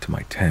walk back to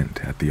my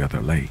tent at the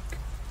other lake.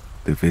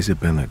 The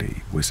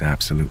visibility was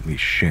absolutely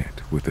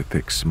shit with the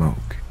thick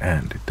smoke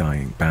and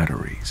dying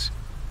batteries,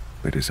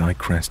 but as I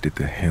crested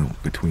the hill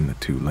between the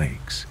two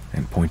lakes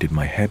and pointed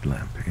my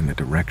headlamp in the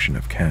direction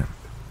of camp,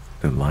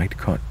 the light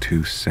caught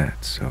two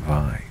sets of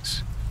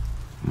eyes.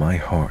 My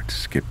heart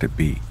skipped a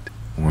beat,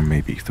 or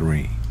maybe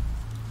three.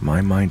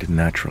 My mind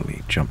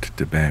naturally jumped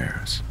to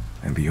bears,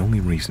 and the only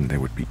reason there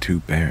would be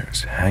two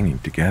bears hanging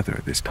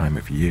together this time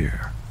of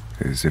year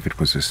is if it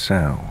was a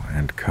sow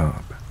and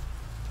cub.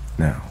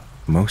 Now,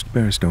 most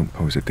bears don't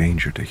pose a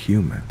danger to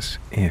humans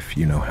if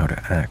you know how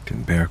to act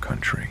in bear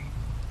country,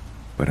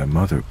 but a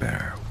mother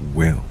bear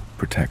will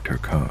protect her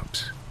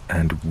cubs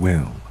and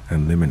will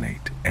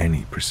eliminate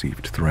any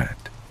perceived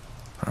threat.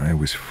 I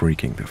was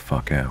freaking the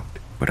fuck out,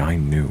 but I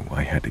knew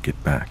I had to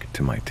get back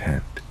to my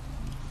tent.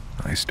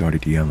 I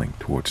started yelling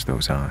towards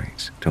those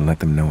eyes to let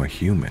them know a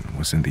human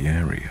was in the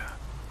area,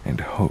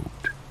 and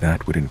hoped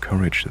that would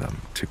encourage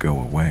them to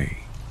go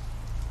away.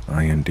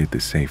 I undid the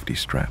safety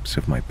straps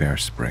of my bear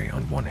spray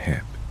on one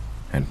hip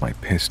and my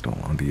pistol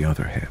on the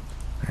other hip,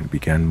 and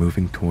began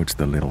moving towards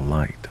the little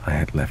light I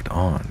had left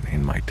on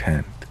in my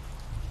tent.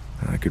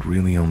 I could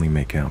really only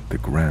make out the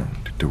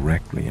ground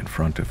directly in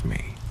front of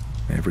me.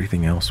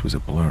 Everything else was a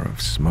blur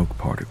of smoke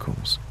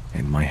particles,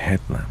 and my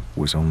headlamp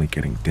was only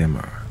getting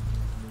dimmer.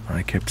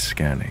 I kept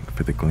scanning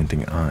for the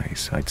glinting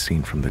eyes I'd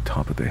seen from the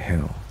top of the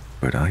hill,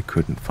 but I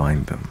couldn't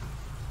find them.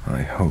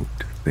 I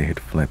hoped they had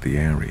fled the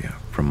area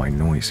from my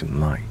noise and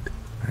light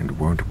and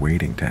weren't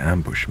waiting to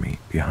ambush me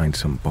behind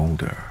some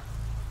boulder.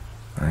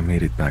 I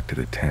made it back to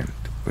the tent,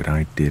 but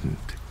I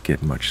didn't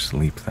get much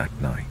sleep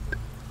that night.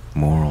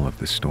 Moral of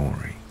the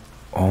story: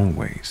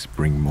 always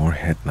bring more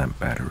headlamp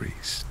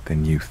batteries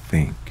than you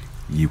think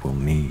you will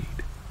need.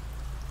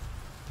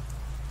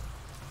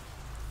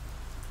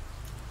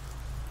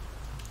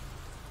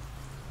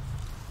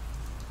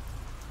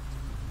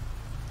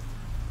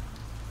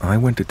 I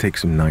went to take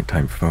some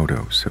nighttime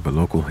photos of a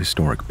local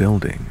historic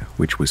building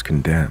which was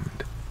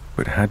condemned,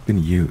 but had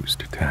been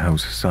used to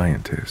house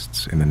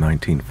scientists in the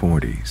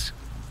 1940s.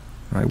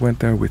 I went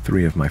there with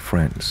 3 of my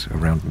friends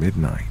around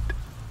midnight.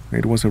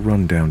 It was a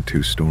rundown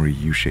 2-story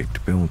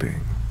U-shaped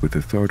building with a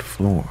 3rd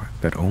floor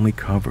that only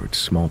covered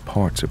small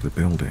parts of the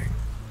building.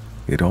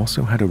 It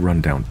also had a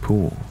rundown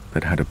pool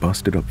that had a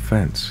busted-up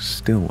fence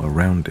still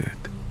around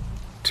it.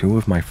 2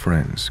 of my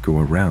friends go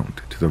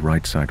around to the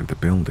right side of the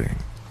building,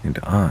 and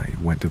I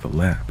went to the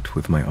left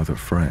with my other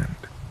friend.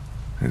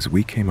 As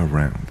we came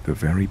around the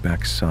very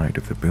back side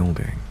of the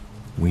building,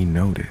 we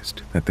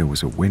noticed that there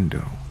was a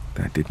window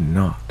that did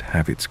not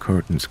have its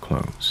curtains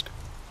closed.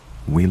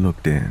 We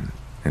looked in,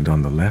 and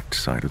on the left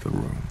side of the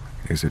room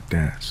is a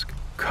desk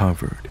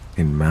covered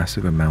in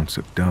massive amounts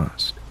of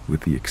dust,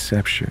 with the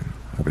exception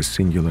of a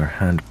singular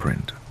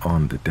handprint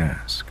on the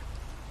desk.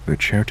 The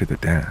chair to the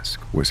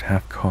desk was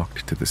half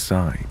cocked to the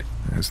side,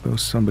 as though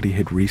somebody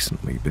had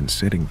recently been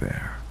sitting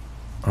there.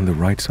 On the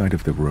right side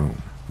of the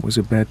room was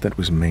a bed that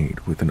was made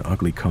with an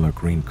ugly color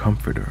green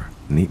comforter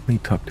neatly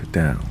tucked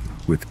down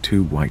with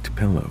 2 white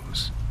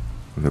pillows.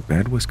 The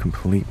bed was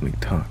completely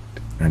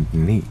tucked and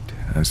neat,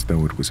 as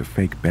though it was a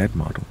fake bed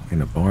model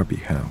in a Barbie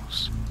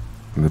house.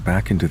 The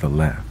back and to the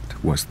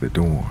left was the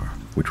door,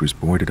 which was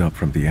boarded up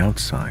from the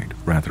outside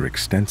rather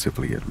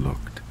extensively, it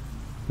looked.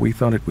 We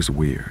thought it was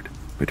weird,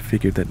 but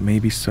figured that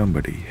maybe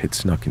somebody had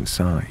snuck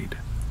inside.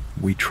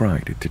 We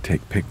tried to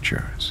take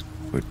pictures,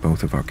 but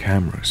both of our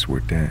cameras were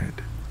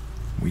dead.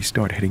 We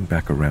start heading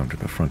back around to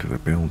the front of the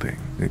building,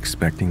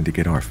 expecting to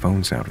get our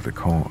phones out of the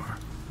car.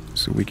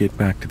 So we get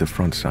back to the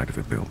front side of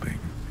the building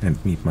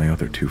and meet my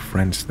other 2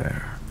 friends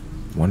there.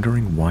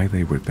 Wondering why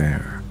they were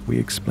there, we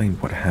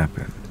explained what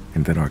happened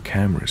and that our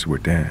cameras were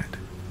dead.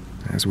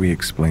 As we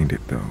explained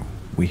it though,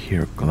 we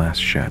hear glass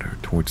shatter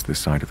towards the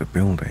side of the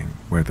building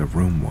where the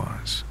room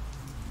was.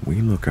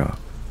 We look up,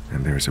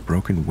 and there's a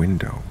broken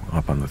window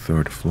up on the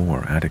 3rd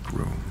floor attic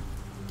room.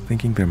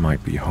 Thinking there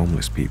might be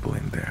homeless people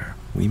in there,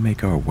 we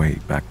make our way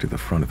back to the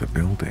front of the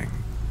building,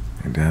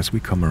 and as we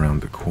come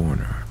around the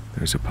corner,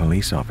 there's a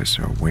police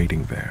officer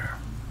waiting there.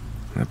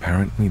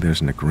 Apparently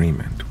there's an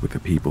agreement with the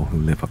people who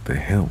live up the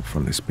hill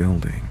from this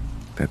building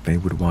that they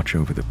would watch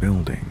over the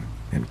building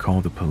and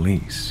call the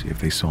police if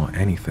they saw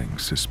anything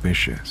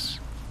suspicious.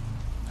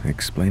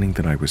 Explaining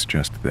that I was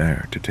just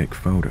there to take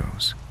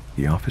photos,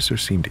 the officer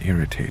seemed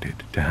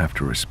irritated to have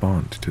to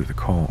respond to the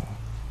call.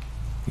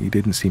 He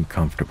didn't seem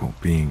comfortable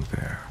being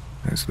there,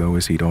 as though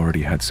he'd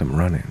already had some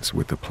run-ins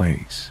with the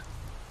place.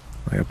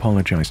 I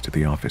apologized to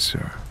the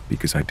officer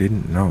because I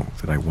didn't know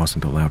that I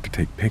wasn't allowed to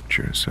take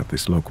pictures of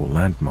this local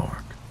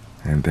landmark,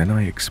 and then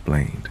I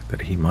explained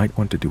that he might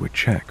want to do a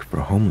check for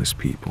homeless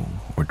people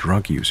or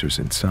drug users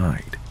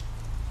inside.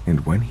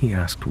 And when he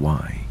asked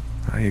why,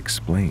 I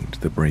explained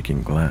the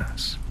breaking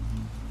glass.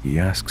 He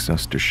asks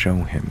us to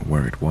show him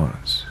where it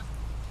was,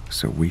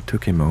 so we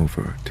took him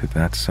over to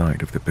that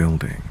side of the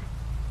building.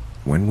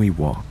 When we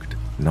walked,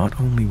 not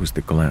only was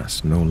the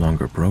glass no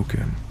longer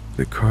broken,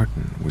 the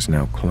curtain was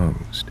now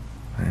closed,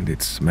 and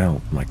it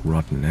smelled like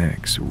rotten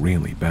eggs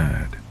really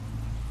bad.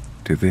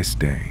 To this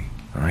day,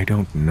 I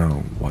don't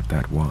know what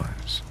that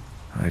was.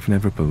 I've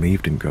never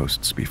believed in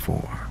ghosts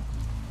before.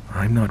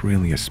 I'm not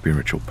really a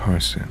spiritual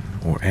person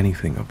or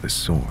anything of the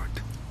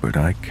sort, but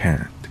I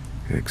can't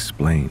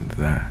explain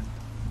that.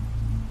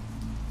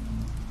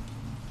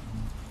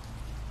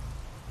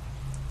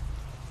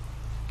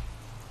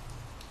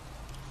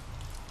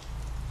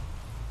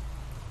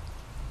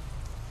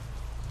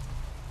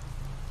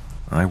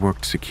 I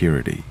worked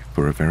security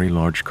for a very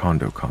large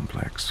condo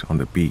complex on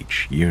the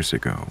beach years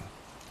ago.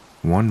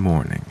 One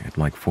morning at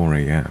like 4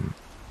 a.m.,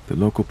 the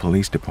local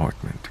police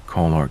department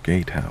called our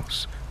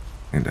gatehouse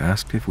and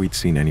asked if we'd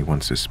seen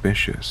anyone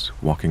suspicious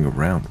walking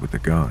around with a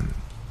gun,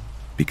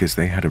 because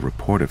they had a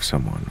report of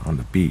someone on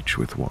the beach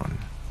with one.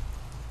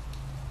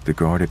 The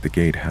guard at the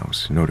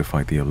gatehouse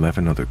notified the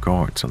 11 other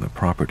guards on the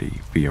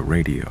property via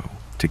radio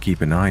to keep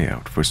an eye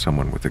out for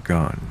someone with a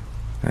gun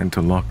and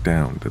to lock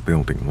down the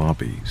building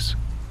lobbies.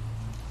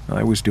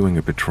 I was doing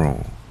a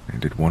patrol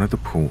and at one of the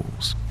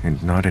pools,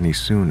 and not any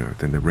sooner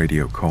than the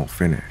radio call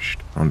finished,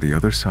 on the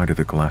other side of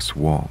the glass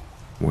wall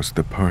was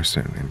the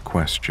person in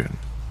question.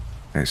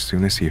 As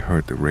soon as he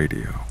heard the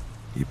radio,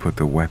 he put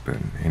the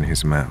weapon in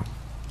his mouth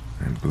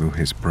and blew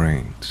his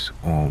brains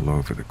all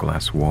over the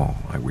glass wall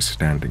I was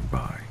standing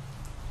by.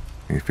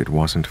 If it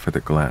wasn't for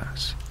the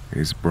glass,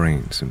 his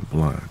brains and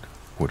blood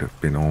would have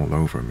been all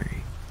over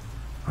me.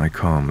 I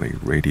calmly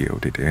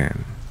radioed it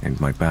in, and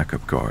my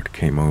backup guard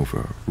came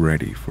over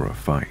ready for a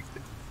fight.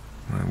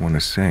 I want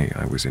to say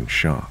I was in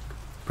shock,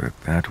 But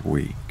that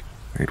week,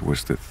 it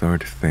was the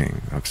third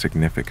thing of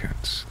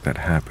significance that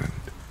happened.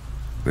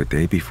 The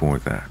day before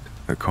that,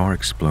 a car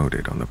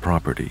exploded on the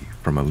property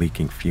from a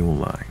leaking fuel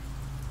line.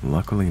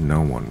 Luckily,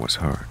 no one was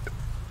hurt.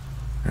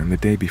 And the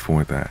day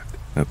before that,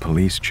 a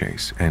police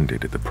chase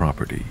ended at the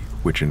property,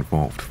 which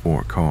involved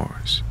 4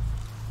 cars.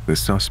 The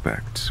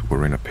suspects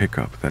were in a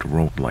pickup that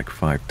rolled like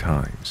 5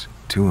 times.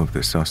 2 of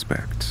the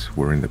suspects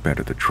were in the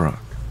bed of the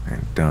truck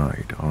and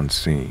died on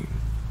scene,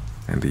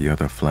 and the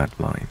other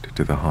flatlined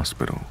to the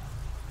hospital.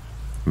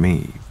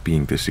 Me,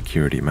 being the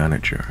security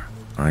manager,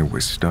 I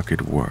was stuck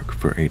at work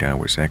for 8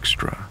 hours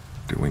extra,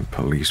 doing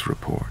police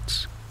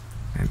reports,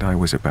 and I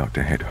was about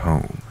to head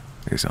home,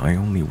 as I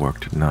only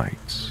worked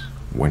nights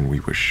when we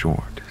were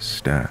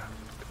short-staffed.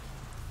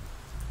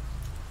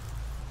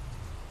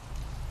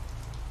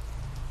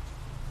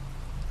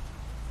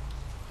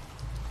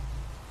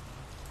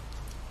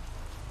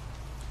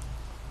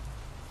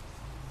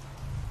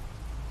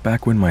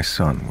 Back when my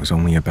son was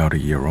only about a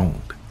year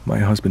old, my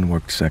husband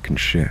worked second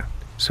shift,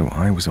 so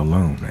I was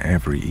alone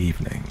every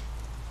evening.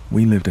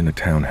 We lived in a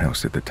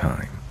townhouse at the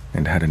time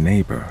and had a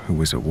neighbor who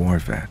was a war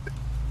vet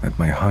that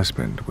my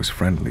husband was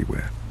friendly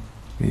with.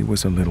 He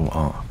was a little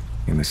off,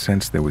 in the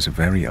sense there was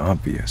very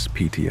obvious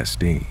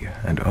PTSD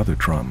and other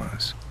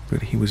traumas,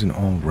 but he was an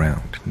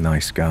all-round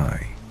nice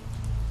guy.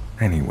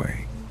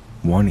 Anyway,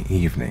 one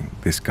evening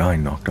this guy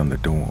knocked on the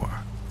door.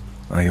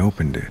 I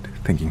opened it,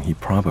 thinking he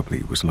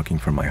probably was looking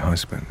for my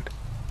husband,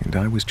 and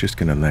I was just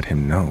gonna let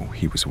him know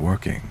he was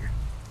working.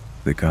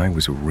 The guy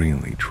was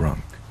really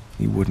drunk.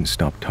 He wouldn't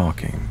stop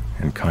talking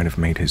and kind of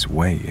made his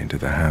way into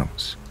the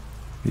house.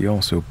 He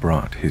also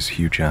brought his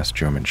huge-ass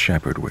German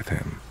Shepherd with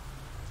him.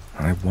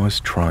 I was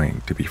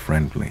trying to be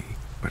friendly,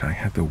 but I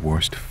had the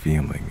worst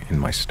feeling in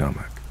my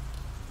stomach.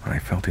 I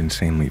felt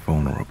insanely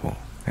vulnerable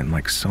and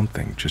like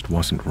something just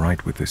wasn't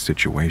right with this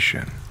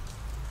situation.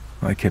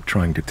 I kept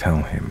trying to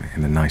tell him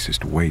in the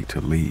nicest way to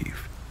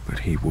leave, but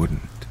he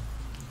wouldn't.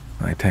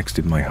 I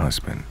texted my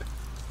husband,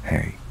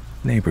 "Hey,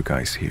 neighbor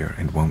guy's here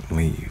and won't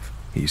leave.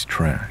 He's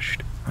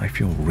trashed. I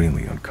feel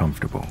really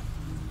uncomfortable."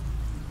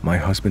 My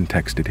husband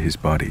texted his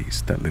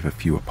buddies that live a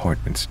few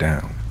apartments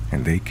down,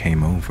 and they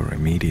came over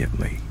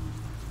immediately.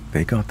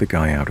 They got the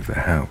guy out of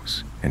the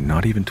house, and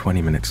not even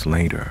 20 minutes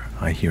later,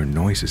 I hear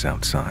noises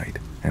outside,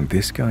 and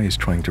this guy is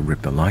trying to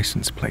rip the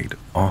license plate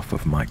off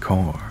of my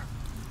car.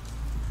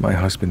 My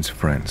husband's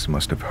friends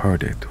must have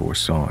heard it or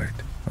saw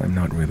it. I'm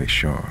not really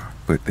sure,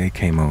 but they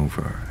came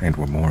over and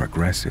were more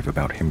aggressive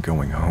about him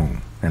going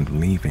home and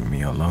leaving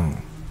me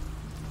alone.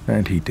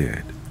 And he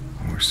did,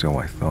 or so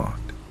I thought.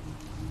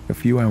 A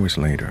few hours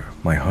later,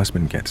 my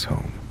husband gets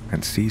home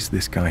and sees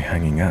this guy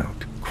hanging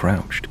out,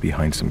 crouched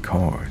behind some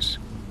cars.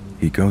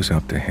 He goes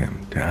up to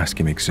him to ask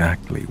him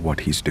exactly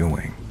what he's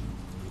doing.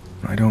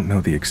 I don't know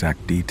the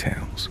exact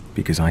details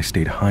because I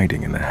stayed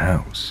hiding in the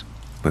house,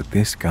 but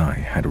this guy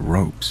had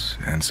ropes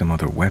and some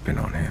other weapon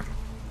on him,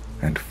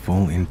 and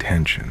full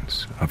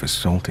intentions of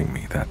assaulting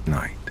me that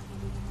night.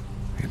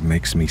 It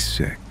makes me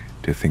sick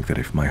to think that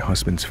if my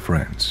husband's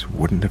friends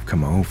wouldn't have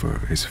come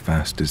over as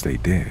fast as they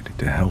did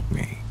to help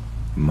me,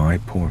 my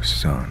poor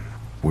son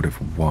would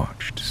have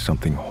watched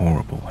something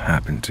horrible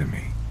happen to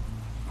me,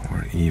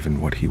 or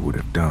even what he would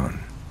have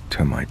done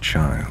to my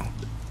child.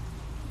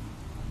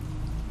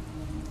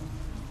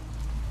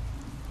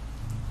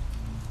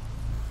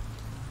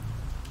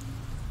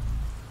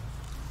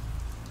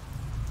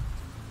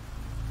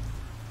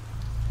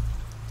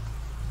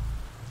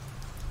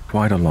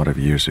 Quite a lot of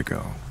years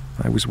ago,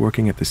 I was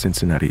working at the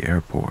Cincinnati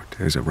airport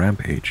as a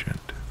ramp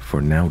agent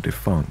for now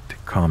defunct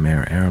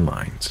Comair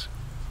Airlines.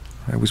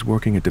 I was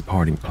working a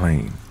departing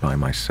plane by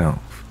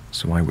myself,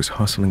 so I was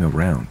hustling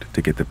around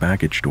to get the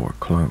baggage door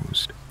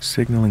closed,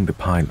 signaling the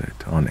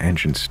pilot on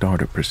engine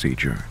startup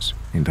procedures,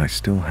 and I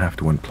still have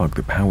to unplug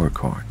the power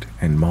cart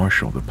and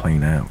marshal the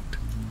plane out.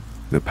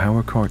 The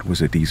power cart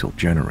was a diesel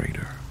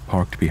generator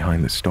parked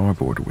behind the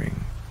starboard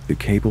wing, the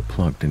cable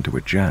plugged into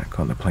a jack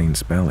on the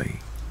plane's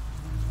belly.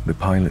 The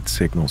pilot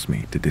signals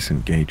me to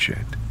disengage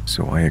it,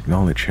 so I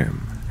acknowledge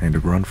him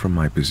and run from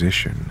my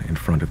position in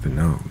front of the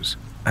nose,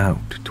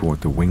 out toward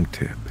the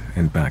wingtip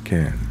and back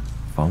in,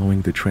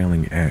 following the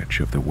trailing edge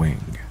of the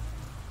wing.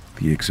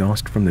 The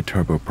exhaust from the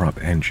turboprop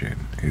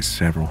engine is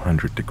several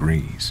hundred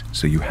degrees,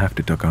 so you have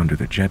to duck under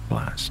the jet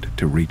blast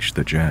to reach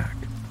the jack.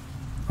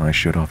 I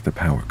shut off the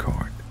power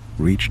cart,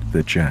 reached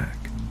the jack,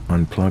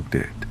 unplugged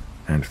it,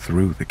 and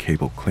threw the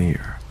cable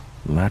clear,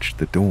 latched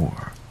the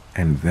door,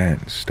 and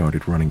then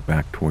started running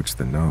back towards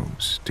the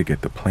nose to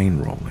get the plane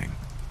rolling.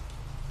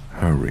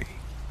 Hurry,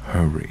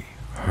 hurry,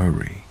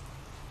 hurry.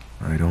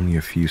 I'd only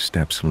a few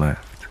steps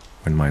left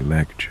when my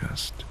leg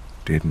just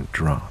didn't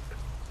drop.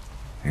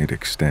 It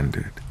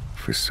extended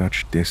for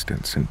such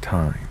distance and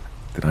time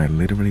that I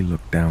literally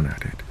looked down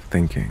at it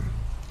thinking,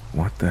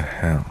 what the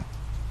hell?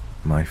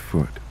 My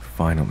foot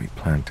finally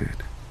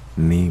planted,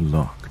 knee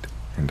locked,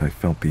 and I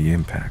felt the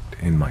impact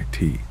in my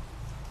teeth.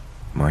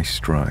 My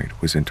stride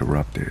was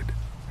interrupted,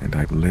 and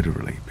I've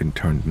literally been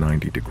turned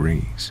 90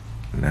 degrees,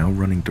 now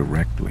running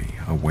directly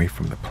away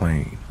from the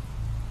plane.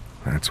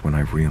 That's when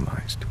I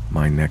realized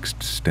my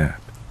next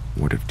step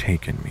would have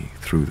taken me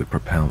through the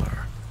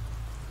propeller.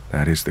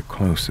 That is the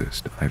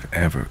closest I've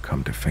ever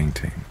come to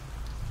fainting.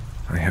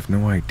 I have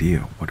no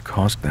idea what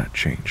caused that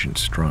change in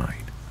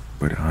stride,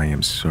 but I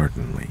am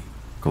certainly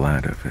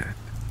glad of it.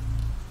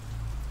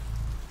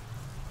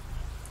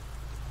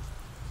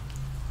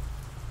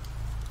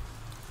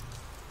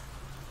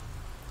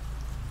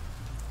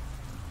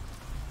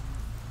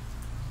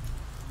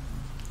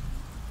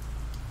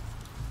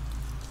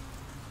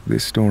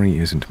 This story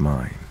isn't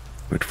mine,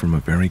 but from a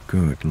very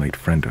good late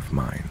friend of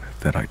mine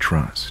that I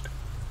trust.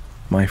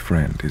 My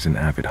friend is an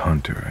avid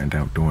hunter and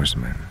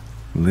outdoorsman,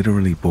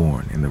 literally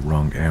born in the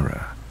wrong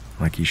era,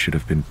 like he should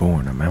have been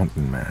born a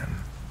mountain man.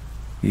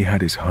 He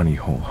had his honey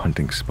hole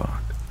hunting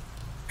spot.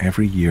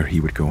 Every year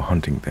he would go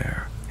hunting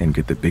there and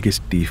get the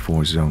biggest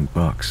D4 zone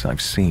bucks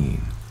I've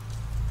seen.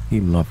 He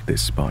loved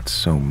this spot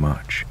so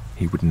much,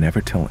 he would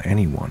never tell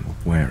anyone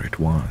where it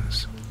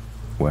was.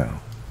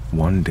 Well,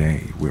 one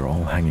day we're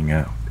all hanging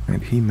out,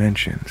 and he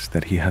mentions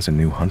that he has a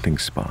new hunting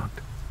spot.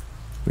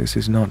 This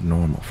is not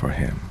normal for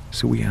him,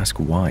 so we ask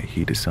why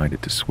he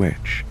decided to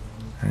switch,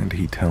 and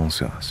he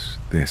tells us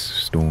this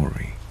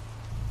story.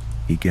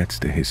 He gets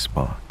to his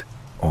spot,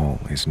 all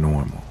is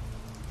normal.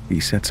 He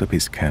sets up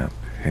his camp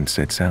and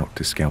sets out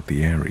to scout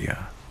the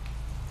area.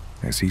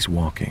 As he's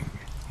walking,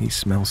 he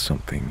smells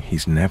something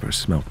he's never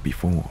smelt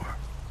before.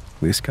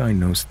 This guy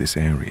knows this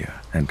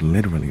area and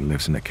literally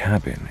lives in a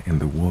cabin in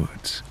the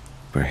woods.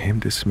 For him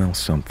to smell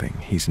something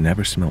he's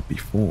never smelt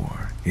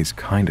before is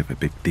kind of a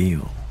big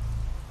deal.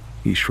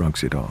 He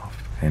shrugs it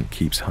off and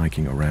keeps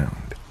hiking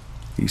around.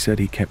 He said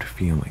he kept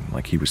feeling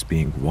like he was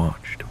being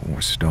watched or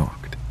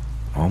stalked,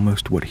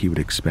 almost what he would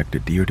expect a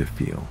deer to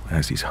feel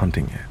as he's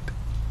hunting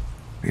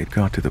it. It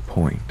got to the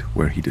point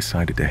where he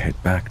decided to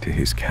head back to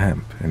his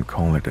camp and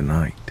call it a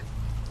night.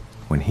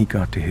 When he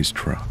got to his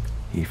truck,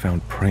 he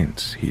found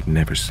prints he'd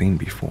never seen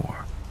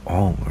before,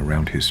 all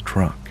around his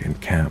truck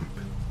and camp.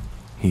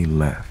 He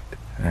left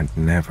and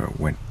never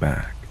went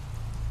back,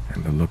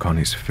 and the look on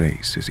his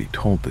face as he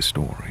told the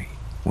story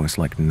was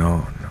like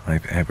none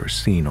I've ever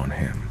seen on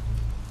him.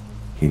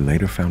 He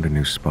later found a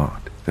new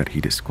spot that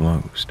he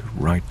disclosed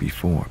right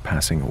before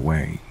passing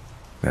away,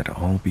 that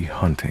I'll be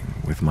hunting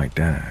with my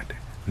dad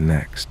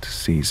next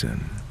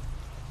season.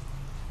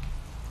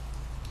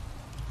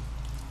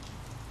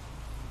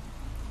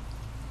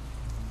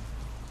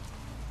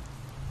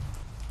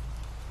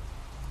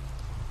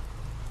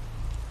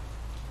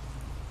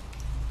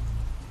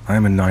 I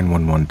am a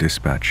 911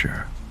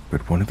 dispatcher,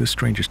 but one of the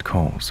strangest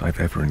calls I've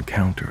ever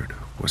encountered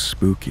was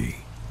spooky.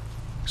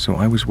 So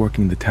I was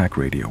working the TAC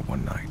radio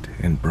one night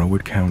in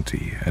Broward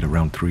County at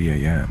around 3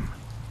 a.m.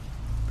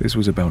 This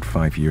was about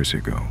 5 years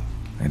ago,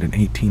 and an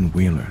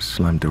 18-wheeler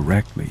slammed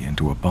directly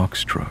into a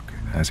box truck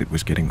as it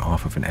was getting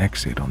off of an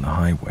exit on the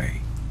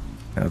highway.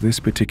 Now this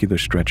particular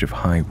stretch of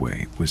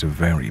highway was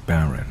very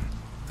barren.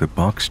 The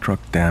box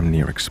truck damn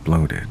near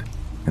exploded,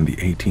 and the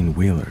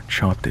 18-wheeler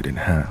chopped it in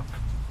half.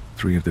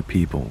 3 of the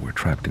people were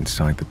trapped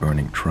inside the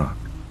burning truck.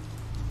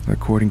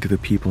 According to the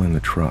people in the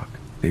truck,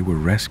 they were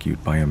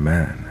rescued by a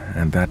man,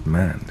 and that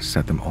man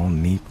set them all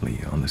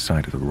neatly on the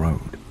side of the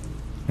road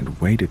and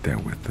waited there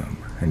with them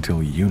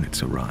until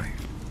units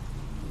arrived.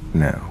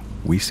 Now,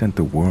 we sent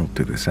the world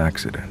to this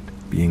accident,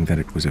 being that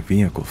it was a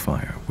vehicle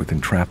fire with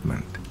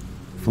entrapment.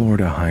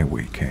 Florida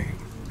Highway came,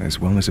 as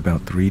well as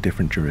about 3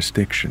 different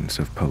jurisdictions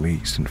of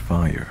police and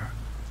fire.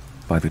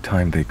 By the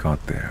time they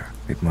got there,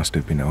 it must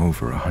have been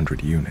over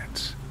 100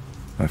 units.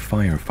 A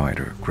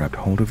firefighter grabbed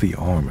hold of the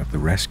arm of the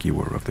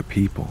rescuer of the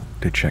people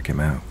to check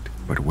him out,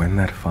 but when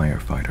that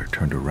firefighter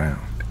turned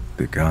around,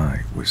 the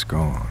guy was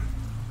gone.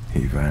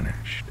 He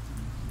vanished.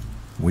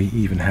 We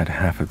even had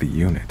half of the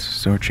units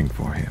searching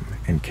for him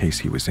in case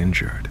he was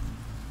injured.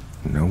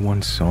 No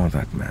one saw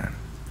that man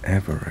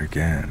ever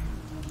again.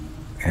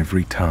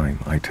 Every time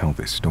I tell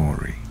this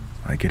story,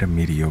 I get a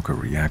mediocre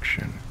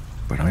reaction,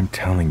 but I'm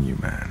telling you,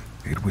 man,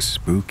 it was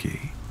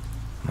spooky.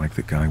 Like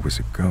the guy was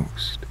a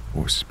ghost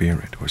or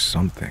spirit or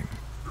something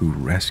who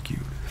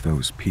rescued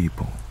those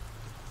people.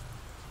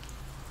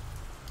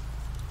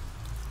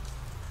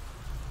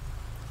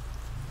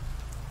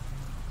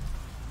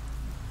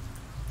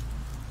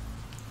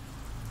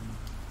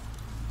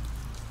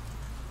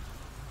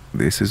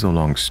 This is a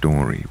long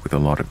story with a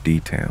lot of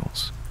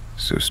details,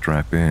 so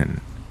strap in.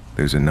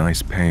 There's a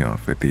nice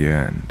payoff at the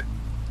end.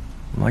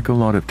 Like a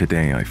lot of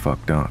today I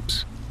fucked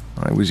ups.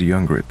 I was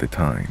younger at the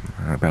time,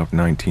 about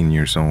 19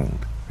 years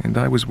old, and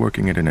I was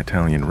working at an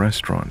Italian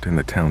restaurant in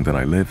the town that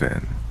I live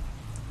in.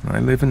 I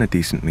live in a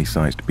decently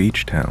sized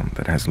beach town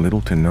that has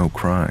little to no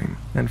crime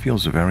and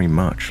feels very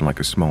much like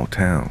a small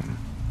town.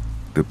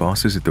 The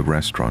bosses at the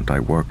restaurant I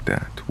worked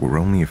at were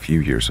only a few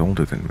years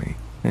older than me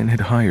and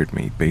had hired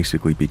me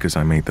basically because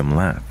I made them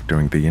laugh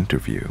during the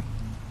interview.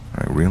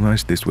 I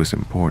realized this was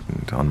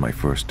important on my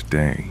first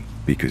day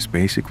because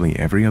basically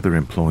every other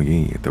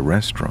employee at the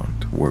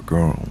restaurant were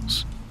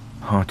girls.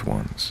 Hot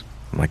ones,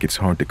 like it's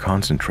hard to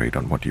concentrate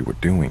on what you were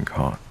doing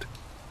hot.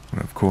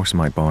 Of course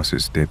my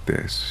bosses did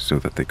this so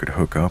that they could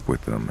hook up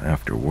with them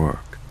after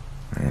work.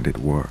 and it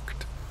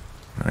worked.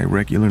 I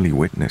regularly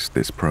witnessed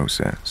this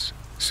process,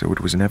 so it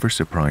was never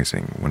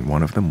surprising when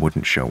one of them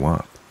wouldn't show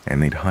up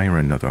and they'd hire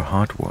another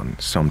hot one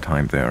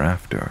sometime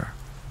thereafter.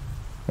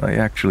 I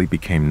actually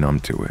became numb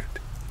to it.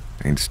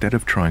 Instead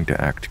of trying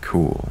to act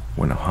cool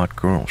when a hot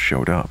girl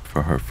showed up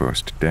for her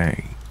first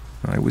day,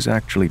 I was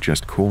actually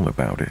just cool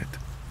about it,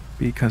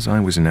 because I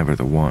was never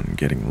the one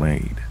getting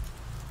laid.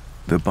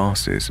 The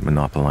bosses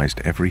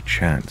monopolized every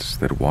chance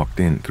that walked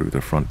in through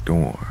the front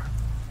door.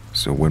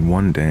 So when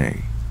one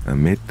day, a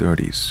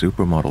mid-30s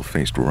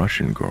supermodel-faced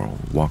Russian girl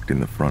walked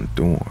in the front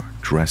door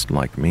dressed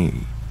like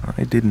me,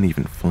 I didn't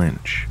even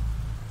flinch.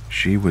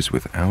 She was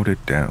without a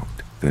doubt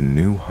the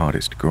new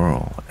hottest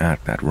girl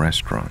at that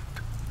restaurant.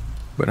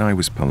 But I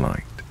was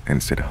polite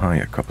and said hi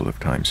a couple of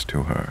times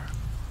to her,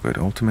 but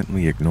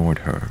ultimately ignored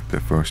her the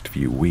first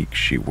few weeks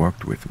she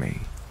worked with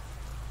me.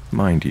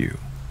 Mind you,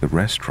 the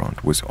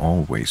restaurant was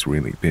always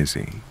really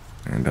busy,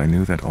 and I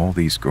knew that all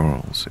these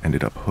girls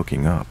ended up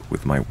hooking up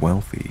with my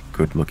wealthy,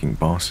 good-looking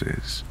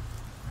bosses.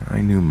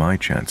 I knew my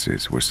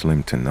chances were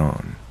slim to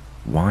none.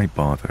 Why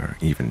bother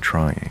even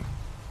trying?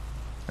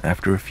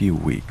 After a few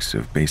weeks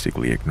of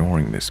basically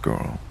ignoring this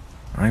girl,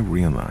 I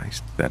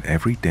realized that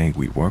every day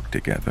we work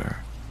together,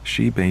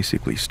 she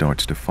basically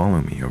starts to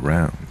follow me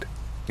around.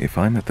 If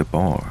I'm at the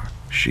bar,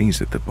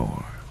 she's at the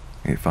bar.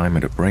 If I'm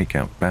at a break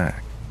out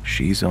back,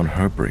 she's on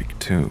her break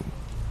too.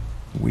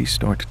 We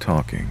start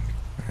talking,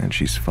 and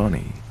she's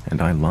funny,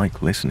 and I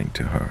like listening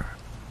to her.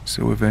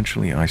 So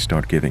eventually I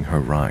start giving her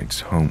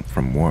rides home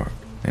from work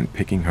and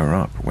picking her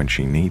up when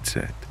she needs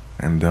it,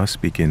 and thus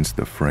begins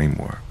the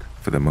framework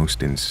for the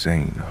most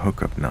insane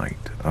hookup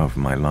night of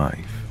my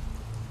life.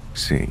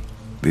 See,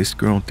 this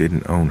girl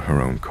didn't own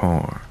her own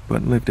car,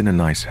 but lived in a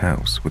nice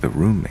house with a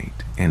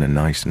roommate in a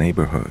nice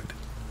neighborhood.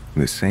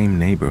 The same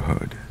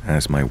neighborhood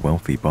as my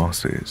wealthy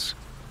bosses.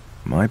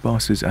 My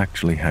bosses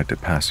actually had to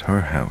pass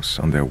her house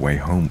on their way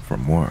home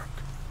from work.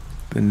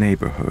 The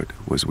neighborhood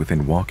was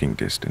within walking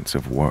distance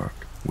of work,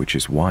 which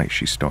is why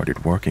she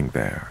started working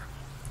there.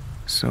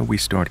 So we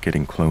start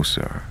getting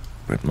closer,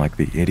 but like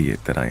the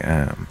idiot that I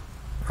am,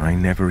 I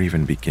never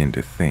even begin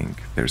to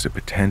think there's a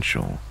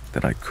potential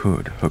that I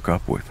could hook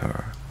up with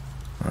her.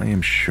 I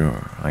am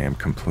sure I am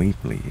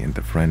completely in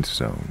the friend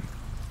zone.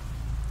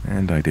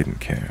 And I didn't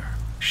care.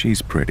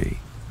 She's pretty,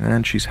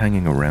 and she's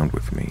hanging around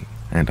with me,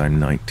 and I'm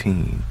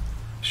 19.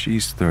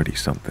 She's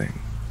 30-something.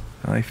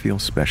 I feel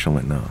special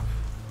enough.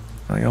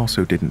 I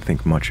also didn't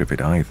think much of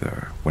it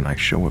either when I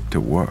show up to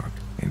work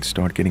and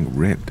start getting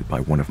ribbed by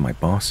one of my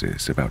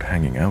bosses about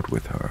hanging out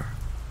with her.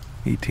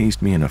 He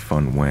teased me in a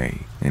fun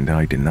way, and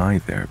I deny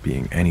there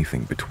being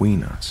anything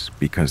between us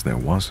because there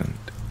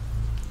wasn't.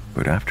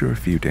 But after a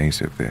few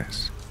days of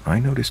this, I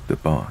noticed the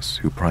boss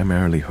who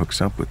primarily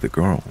hooks up with the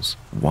girls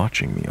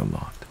watching me a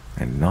lot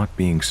and not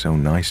being so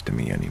nice to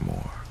me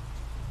anymore.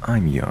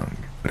 I'm young,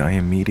 but I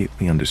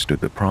immediately understood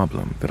the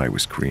problem that I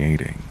was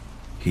creating.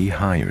 He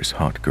hires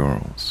hot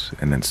girls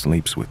and then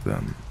sleeps with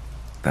them.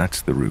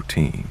 That's the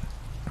routine.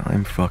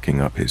 I'm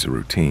fucking up his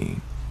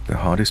routine. The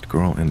hottest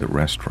girl in the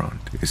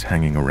restaurant is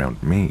hanging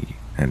around me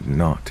and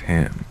not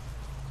him.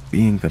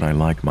 Being that I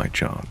like my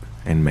job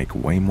and make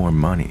way more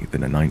money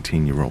than a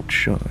 19-year-old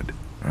should,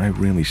 I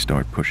really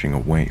start pushing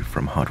away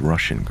from hot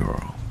Russian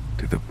girl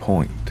to the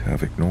point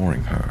of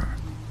ignoring her.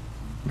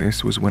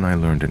 This was when I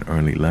learned an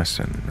early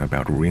lesson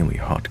about really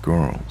hot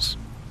girls,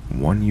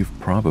 one you've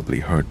probably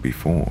heard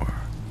before.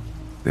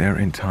 Their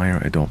entire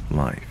adult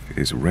life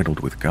is riddled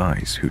with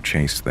guys who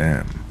chase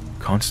them,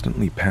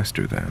 constantly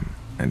pester them,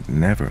 and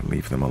never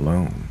leave them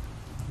alone.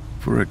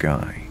 For a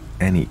guy,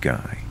 any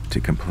guy, to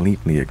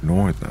completely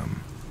ignore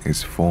them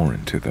is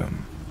foreign to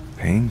them.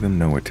 Paying them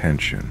no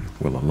attention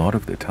will a lot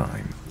of the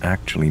time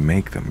actually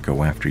make them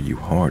go after you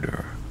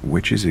harder,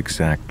 which is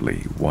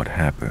exactly what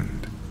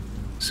happened.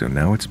 So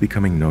now it's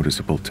becoming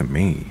noticeable to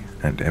me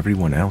and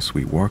everyone else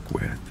we work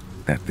with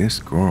that this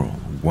girl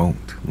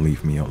won't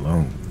leave me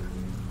alone.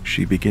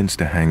 She begins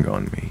to hang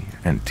on me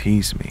and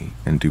tease me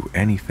and do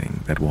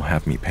anything that will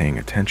have me paying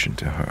attention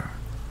to her.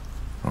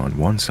 On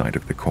one side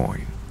of the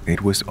coin,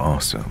 it was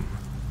awesome.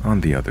 On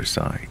the other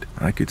side,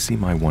 I could see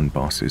my one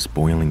boss's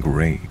boiling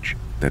rage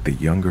that the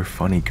younger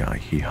funny guy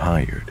he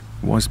hired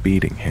was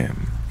beating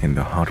him in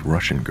the hot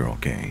Russian girl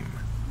game.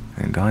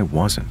 And I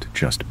wasn't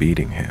just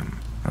beating him,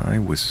 I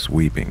was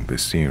sweeping the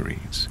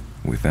series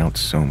without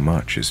so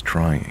much as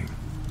trying.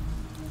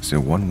 So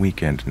one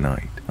weekend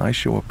night, I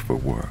show up for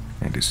work,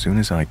 and as soon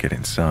as I get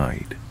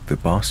inside, the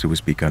boss who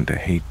has begun to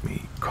hate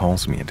me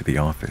calls me into the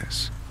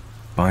office.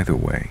 By the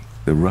way,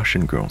 the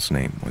Russian girl's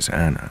name was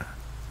Anna.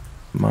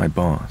 My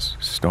boss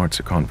starts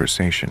a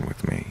conversation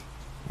with me.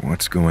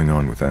 "What's going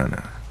on with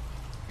Anna?"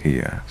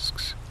 he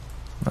asks.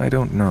 "I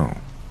don't know.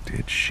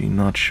 Did she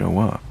not show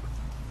up?"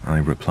 I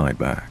reply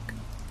back.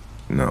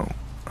 "No,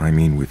 I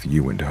mean with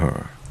you and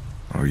her.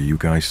 Are you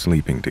guys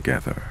sleeping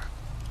together?"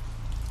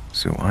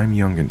 So I'm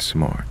young and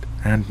smart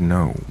and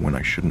know when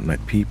I shouldn't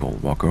let people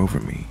walk over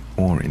me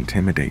or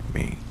intimidate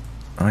me.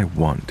 I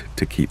want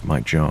to keep my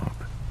job,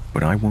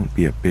 but I won't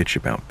be a bitch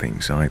about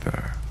things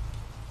either.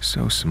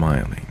 So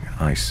smiling,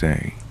 I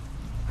say,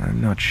 I'm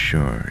not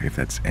sure if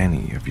that's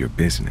any of your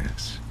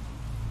business.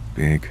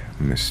 Big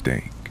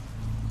mistake.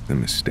 The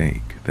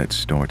mistake that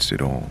starts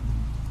it all.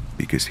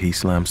 Because he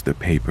slams the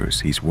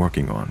papers he's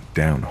working on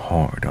down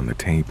hard on the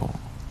table.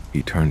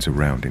 He turns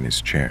around in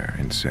his chair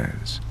and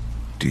says,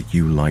 "Do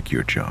you like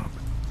your job?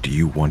 Do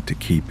you want to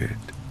keep it?"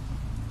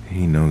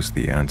 He knows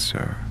the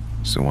answer,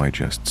 so I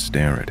just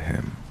stare at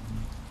him.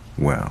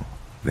 Well,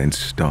 then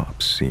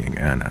stop seeing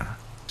Anna.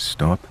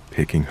 Stop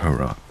picking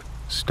her up.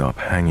 Stop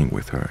hanging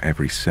with her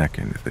every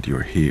second that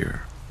you're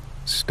here.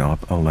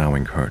 Stop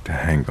allowing her to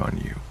hang on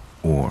you,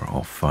 or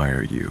I'll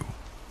fire you.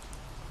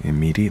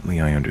 Immediately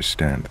I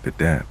understand the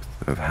depth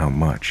of how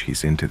much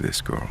he's into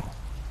this girl,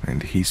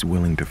 and he's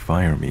willing to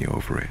fire me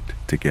over it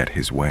to get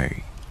his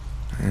way.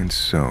 And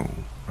so,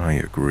 I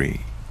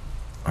agree.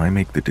 I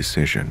make the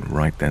decision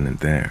right then and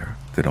there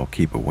that I'll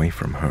keep away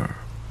from her.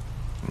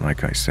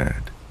 Like I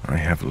said, I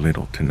have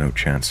little to no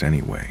chance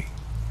anyway,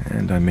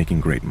 and I'm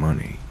making great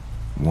money.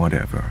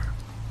 Whatever.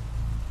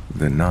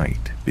 The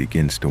night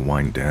begins to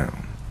wind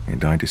down,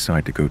 and I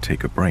decide to go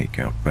take a break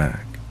out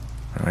back.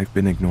 I've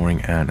been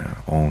ignoring Anna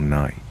all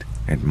night,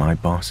 and my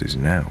boss is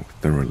now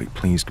thoroughly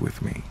pleased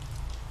with me.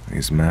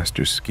 His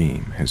master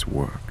scheme has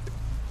worked,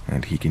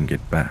 and he can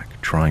get back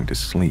trying to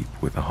sleep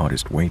with the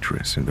hottest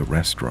waitress in the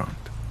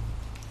restaurant.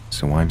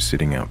 So I'm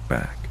sitting out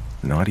back,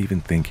 not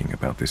even thinking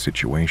about the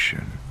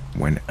situation,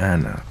 when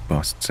Anna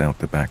busts out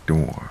the back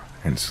door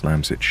and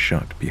slams it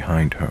shut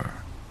behind her.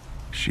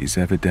 She's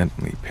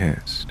evidently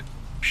pissed.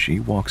 She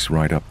walks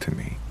right up to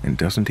me and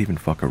doesn't even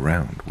fuck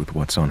around with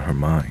what's on her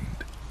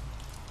mind.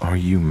 "Are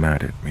you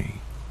mad at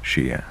me?"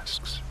 she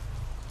asks.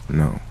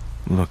 "No,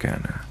 look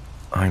Anna,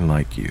 I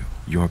like you,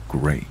 you're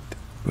great,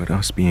 but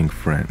us being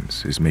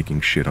friends is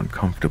making shit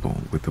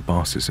uncomfortable with the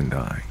bosses and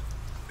I.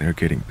 They're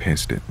getting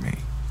pissed at me,"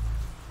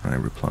 I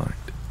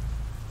replied.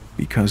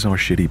 "Because our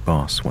shitty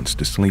boss wants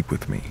to sleep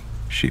with me,"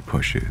 she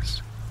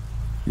pushes.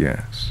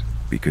 "Yes,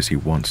 because he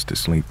wants to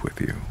sleep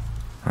with you,"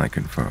 I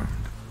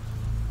confirmed.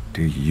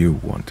 "Do you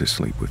want to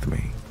sleep with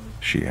me?"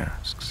 she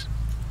asks.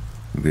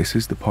 This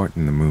is the part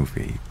in the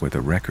movie where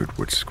the record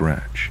would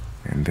scratch,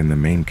 and then the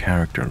main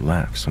character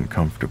laughs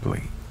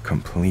uncomfortably,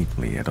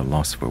 completely at a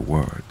loss for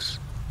words.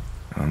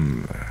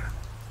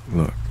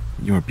 Look,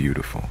 you're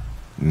beautiful.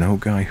 No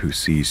guy who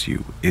sees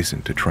you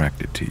isn't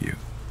attracted to you,"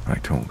 I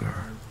told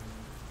her.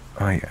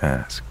 "I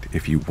asked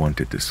if you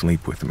wanted to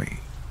sleep with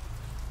me."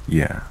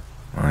 "Yeah,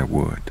 I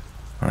would,"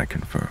 I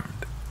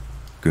confirmed.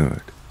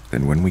 "Good,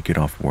 then when we get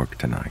off work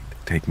tonight,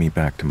 take me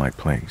back to my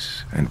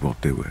place and we'll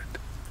do it."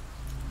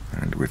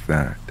 And with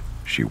that,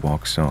 she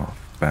walks off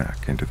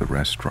back into the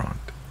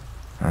restaurant.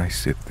 I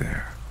sit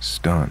there,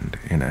 stunned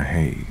in a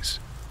haze.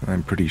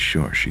 I'm pretty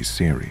sure she's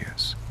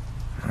serious.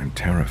 I'm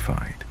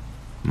terrified.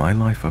 My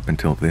life up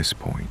until this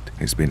point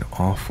has been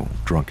awful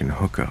drunken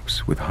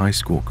hookups with high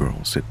school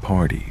girls at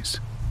parties.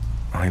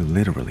 I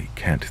literally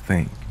can't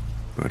think,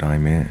 but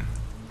I'm in.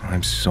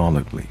 I'm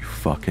solidly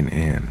fucking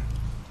in.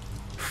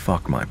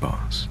 Fuck my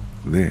boss.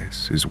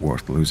 This is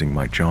worth losing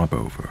my job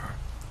over.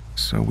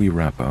 So we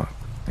wrap up,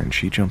 and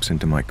she jumps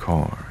into my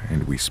car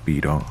and we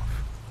speed off.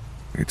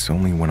 It's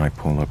only when I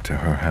pull up to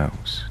her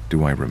house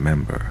do I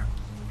remember,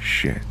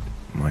 shit,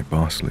 my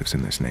boss lives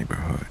in this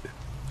neighborhood.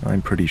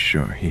 I'm pretty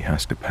sure he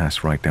has to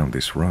pass right down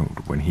this road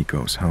when he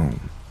goes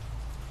home.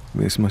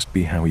 This must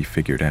be how he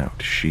figured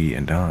out she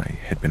and I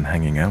had been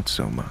hanging out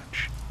so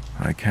much.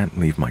 I can't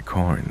leave my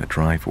car in the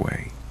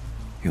driveway.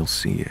 He'll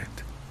see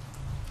it.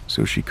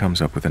 So she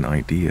comes up with an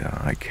idea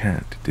I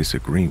can't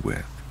disagree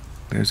with.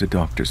 There's a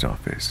doctor's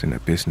office in a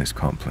business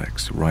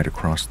complex right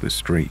across the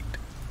street.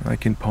 I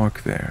can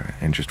park there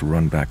and just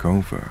run back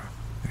over.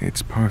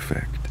 It's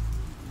perfect.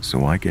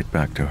 So I get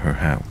back to her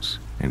house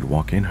and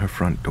walk in her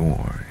front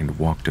door and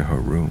walk to her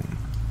room.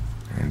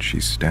 And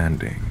she's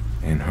standing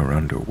in her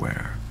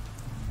underwear.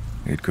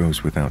 It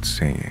goes without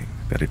saying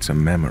that it's a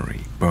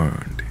memory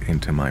burned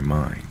into my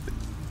mind.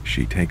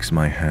 She takes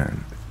my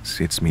hand,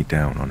 sits me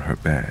down on her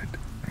bed,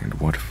 and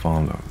what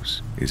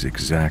follows is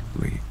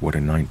exactly what a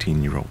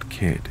 19-year-old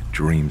kid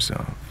dreams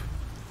of.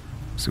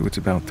 So it's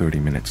about 30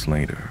 minutes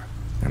later,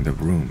 and the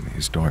room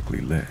is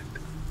darkly lit.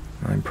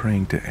 I'm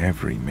praying to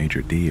every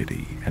major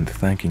deity and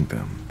thanking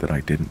them that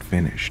I didn't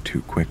finish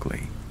too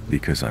quickly,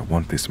 because I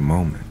want this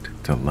moment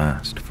to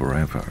last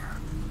forever.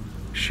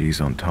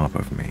 She's on top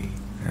of me,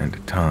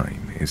 and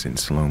time is in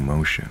slow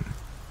motion.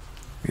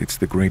 It's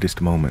the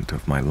greatest moment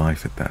of my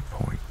life at that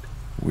point,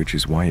 which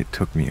is why it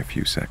took me a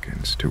few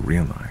seconds to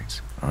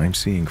realize I'm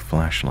seeing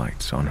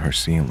flashlights on her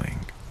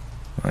ceiling.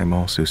 I'm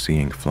also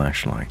seeing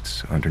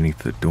flashlights underneath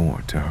the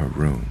door to her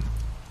room.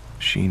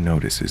 She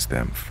notices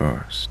them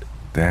first.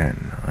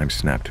 Then I'm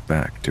snapped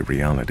back to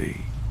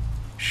reality.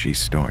 She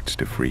starts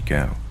to freak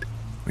out.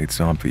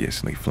 It's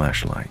obviously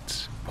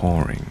flashlights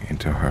pouring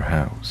into her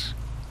house.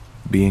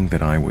 Being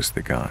that I was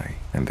the guy,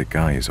 and the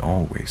guy is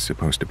always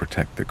supposed to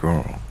protect the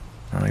girl,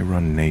 I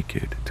run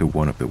naked to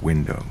one of the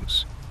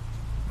windows.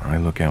 I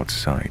look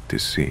outside to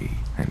see,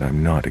 and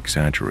I'm not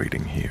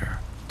exaggerating here,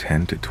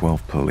 10 to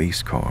 12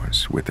 police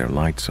cars with their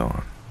lights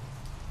on.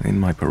 In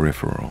my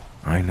peripheral,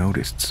 I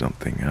noticed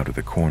something out of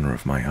the corner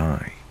of my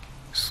eye.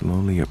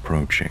 Slowly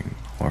approaching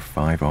are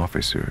 5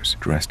 officers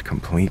dressed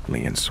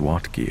completely in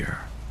SWAT gear.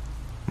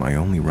 My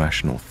only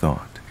rational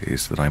thought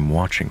is that I'm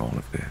watching all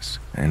of this,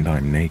 and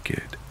I'm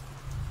naked.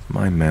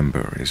 My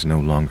member is no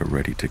longer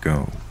ready to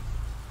go.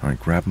 I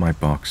grab my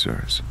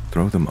boxers,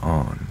 throw them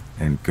on,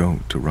 and go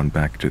to run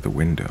back to the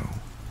window.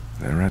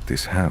 They're at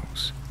this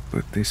house,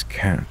 but this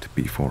can't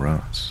be for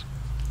us.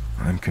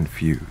 I'm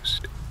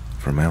confused.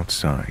 From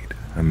outside,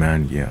 a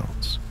man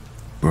yells,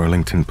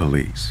 "Burlington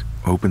Police,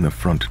 open the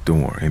front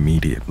door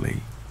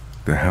immediately.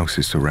 The house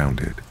is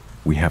surrounded.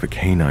 We have a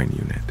canine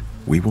unit.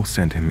 We will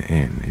send him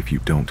in if you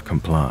don't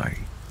comply."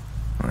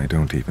 I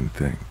don't even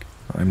think.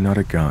 I'm not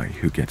a guy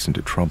who gets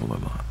into trouble a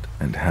lot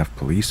and have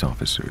police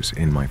officers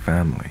in my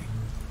family.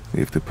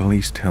 If the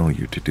police tell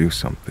you to do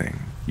something,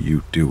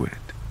 you do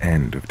it.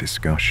 End of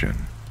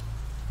discussion.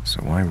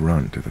 So I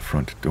run to the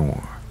front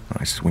door.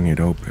 I swing it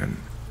open,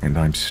 and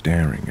I'm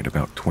staring at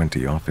about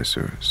 20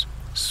 officers,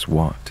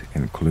 SWAT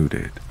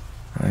included.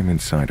 I'm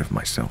inside of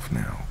myself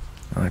now.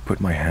 I put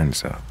my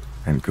hands up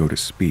and go to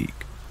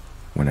speak,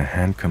 when a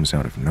hand comes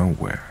out of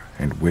nowhere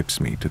and whips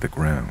me to the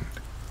ground.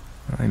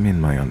 I'm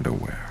in my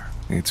underwear.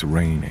 It's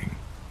raining.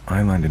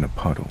 I land in a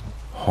puddle,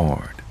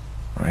 hard.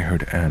 I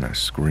heard Anna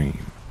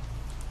scream.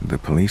 The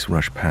police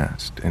rush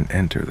past and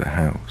enter the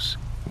house.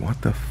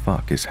 What the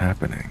fuck is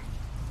happening?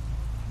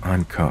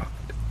 I'm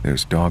cuffed.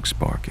 There's dogs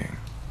barking.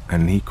 A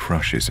knee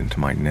crushes into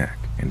my neck,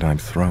 and I'm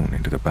thrown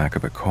into the back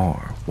of a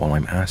car while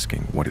I'm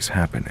asking what is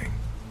happening.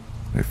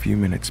 A few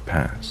minutes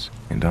pass,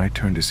 and I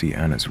turn to see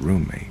Anna's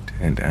roommate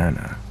and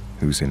Anna,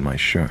 who's in my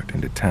shirt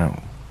and a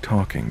towel,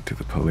 talking to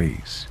the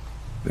police.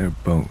 They're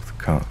both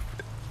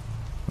cuffed.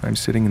 I'm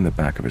sitting in the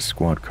back of a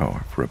squad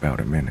car for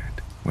about a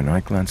minute when I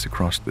glance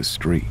across the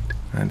street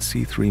and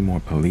see 3 more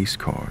police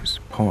cars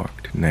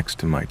parked next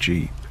to my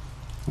Jeep,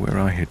 where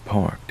I had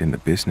parked in the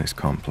business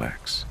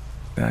complex,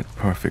 that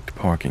perfect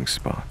parking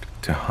spot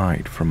to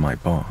hide from my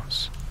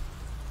boss.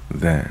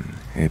 Then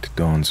it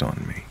dawns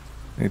on me,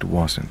 it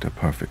wasn't a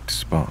perfect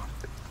spot.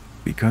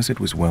 Because it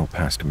was well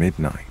past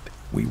midnight,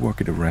 we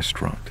work at a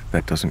restaurant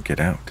that doesn't get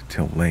out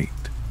till late.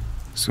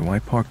 So I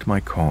parked my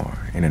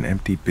car in an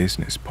empty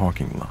business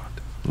parking lot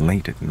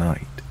late at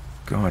night,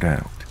 got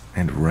out,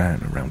 and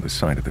ran around the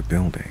side of the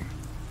building.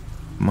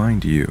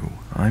 Mind you,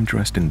 I'm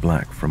dressed in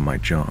black from my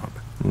job,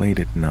 late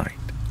at night,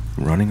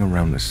 running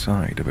around the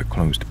side of a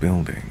closed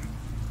building.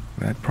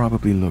 That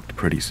probably looked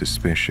pretty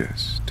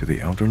suspicious to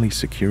the elderly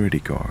security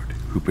guard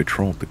who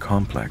patrolled the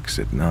complex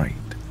at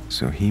night,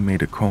 so he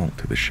made a call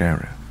to the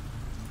sheriff.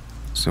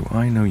 So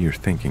I know you're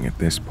thinking at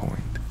this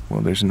point,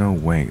 well, there's no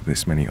way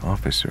this many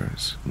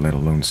officers, let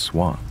alone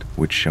SWAT,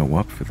 would show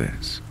up for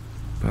this.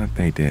 But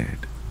they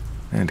did,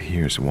 and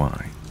here's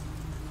why.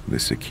 The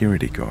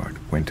security guard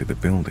went to the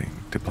building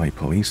to play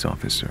police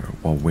officer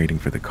while waiting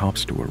for the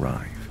cops to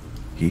arrive.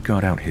 He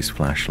got out his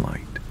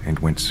flashlight and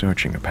went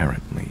searching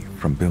apparently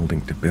from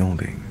building to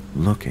building,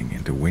 looking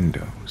into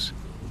windows.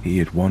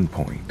 He at one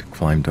point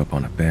climbed up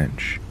on a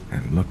bench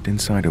and looked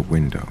inside a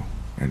window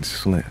and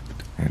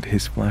slipped, and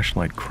his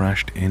flashlight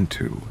crashed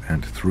into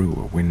and through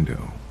a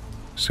window.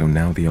 So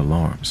now the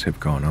alarms have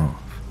gone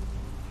off.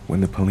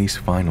 When the police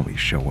finally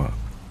show up,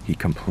 he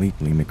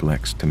completely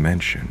neglects to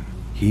mention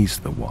he's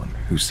the one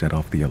who set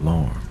off the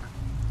alarm.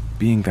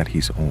 Being that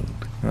he's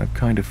old, I've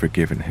kind of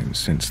forgiven him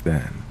since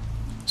then.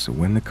 So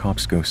when the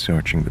cops go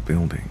searching the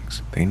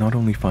buildings, they not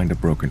only find a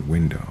broken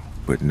window,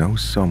 but know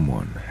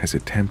someone has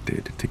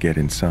attempted to get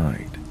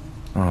inside,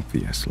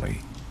 obviously.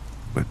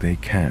 But they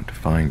can't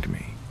find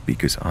me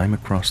because I'm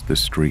across the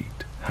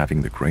street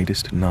having the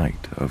greatest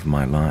night of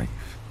my life.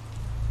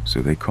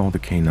 So they call the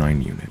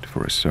K9 unit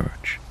for a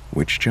search,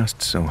 which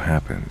just so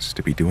happens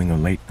to be doing a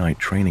late-night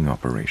training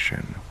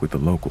operation with the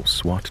local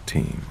SWAT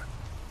team.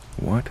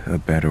 What a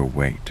better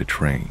way to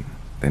train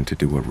than to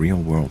do a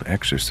real-world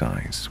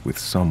exercise with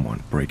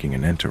someone breaking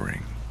and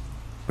entering.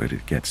 But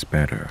it gets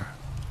better.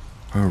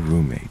 Her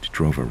roommate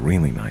drove a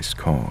really nice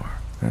car,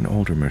 an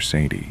older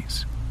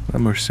Mercedes, a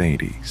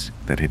Mercedes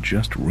that had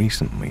just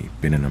recently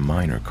been in a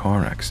minor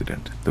car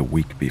accident the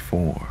week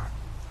before.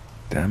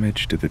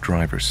 Damage to the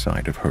driver's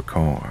side of her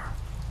car,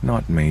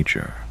 not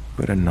major,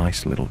 but a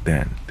nice little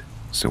dent.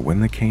 So when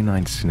the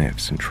canine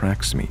sniffs and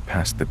tracks me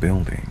past the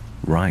building,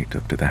 right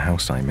up to the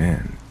house I'm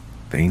in,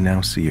 they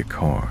now see a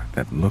car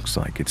that looks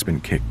like it's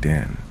been kicked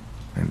in,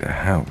 and a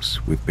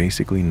house with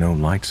basically no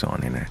lights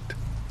on in it.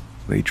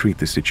 They treat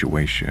the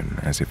situation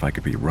as if I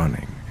could be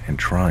running and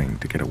trying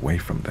to get away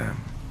from them.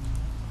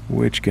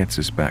 Which gets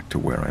us back to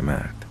where I'm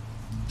at,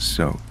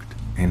 soaked,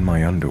 in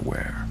my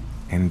underwear,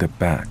 in the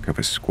back of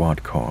a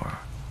squad car.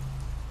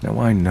 Now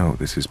I know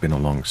this has been a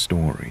long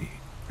story,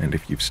 and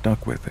if you've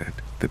stuck with it,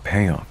 the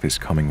payoff is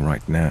coming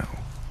right now,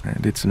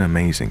 and it's an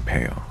amazing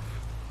payoff.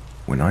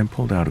 When I'm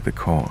pulled out of the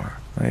car,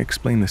 I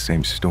explain the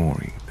same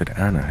story that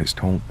Anna has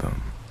told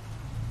them.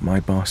 My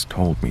boss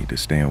told me to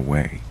stay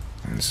away,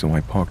 and so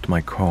I parked my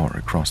car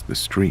across the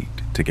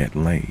street to get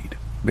laid,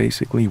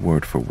 basically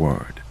word for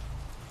word.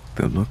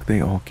 The look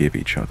they all give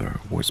each other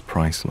was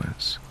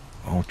priceless.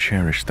 all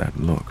cherish that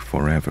look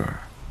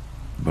forever.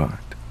 But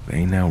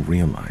they now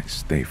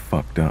realize they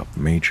fucked up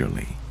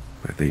majorly,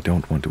 but they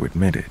don't want to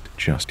admit it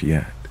just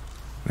yet.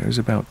 There's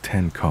about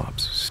 10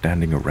 cops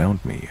standing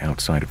around me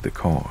outside of the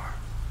car.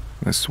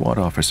 The SWAT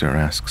officer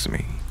asks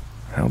me,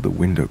 how'd the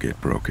window get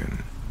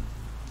broken?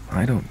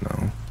 I don't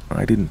know.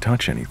 I didn't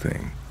touch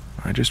anything.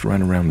 I just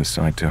ran around the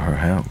side to her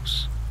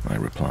house, I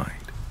replied.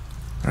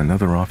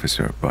 Another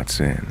officer butts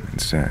in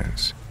and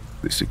says,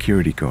 the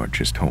security guard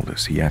just told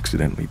us he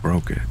accidentally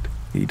broke it.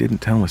 He didn't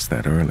tell us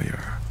that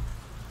earlier.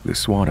 The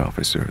SWAT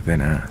officer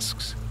then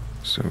asks,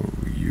 so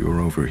you're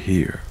over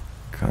here,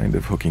 kind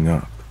of hooking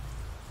up?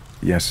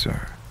 Yes,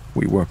 sir.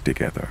 We work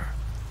together.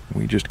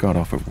 We just got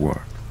off of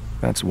work.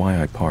 That's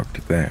why I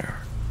parked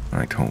there,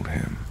 I told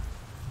him.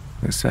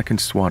 The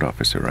second SWAT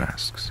officer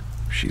asks,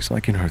 she's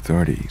like in her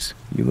 30s.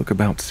 You look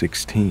about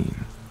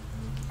 16.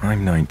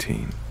 I'm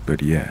 19,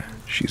 but yeah,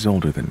 she's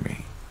older than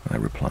me, I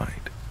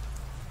replied.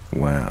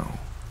 Wow,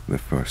 the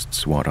first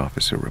SWAT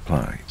officer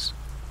replies.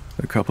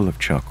 A couple of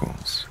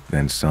chuckles,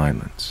 then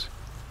silence.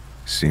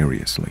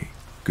 Seriously,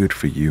 good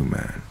for you,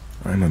 man.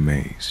 I'm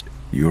amazed.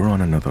 You're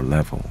on another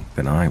level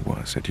than I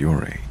was at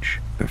your age,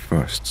 the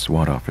first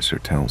SWAT officer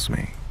tells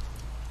me.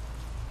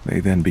 They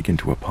then begin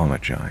to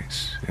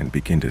apologize and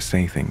begin to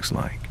say things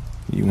like,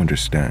 you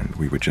understand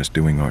we were just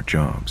doing our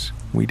jobs.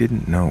 We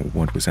didn't know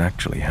what was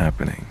actually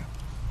happening.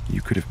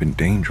 You could have been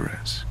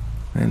dangerous,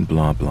 and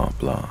blah blah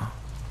blah.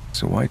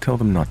 So I tell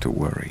them not to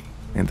worry,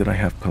 and that I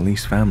have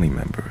police family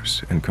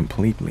members and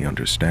completely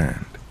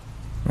understand.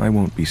 I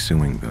won't be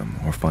suing them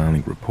or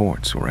filing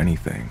reports or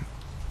anything.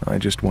 I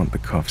just want the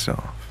cuffs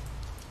off.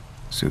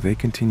 So they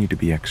continue to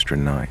be extra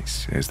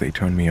nice as they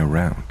turn me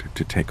around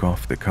to take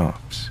off the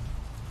cuffs.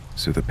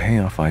 So the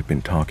payoff I've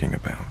been talking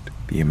about,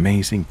 the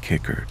amazing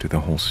kicker to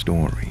the whole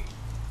story.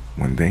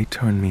 When they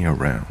turn me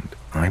around,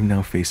 I'm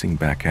now facing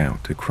back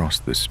out across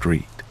the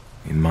street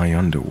in my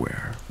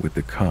underwear with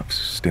the cuffs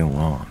still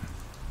on.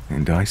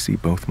 And I see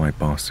both my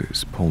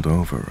bosses pulled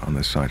over on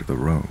the side of the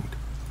road,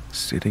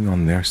 sitting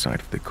on their side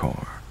of the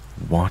car,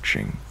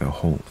 watching the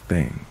whole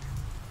thing.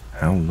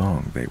 How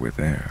long they were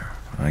there,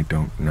 I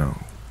don't know.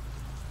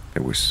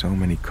 There were so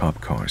many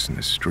cop cars in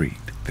the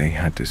street, they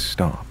had to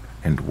stop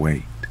and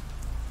wait.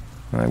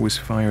 I was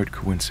fired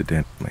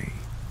coincidentally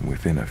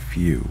within a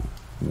few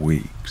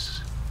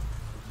weeks.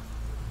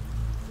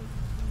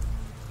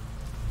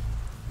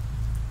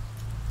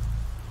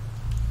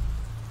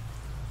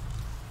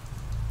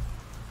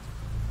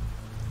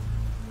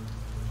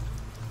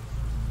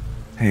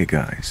 Hey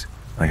guys,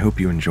 I hope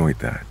you enjoyed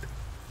that.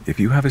 If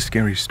you have a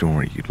scary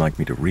story you'd like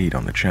me to read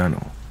on the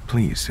channel,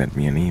 please send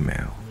me an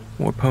email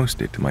or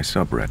post it to my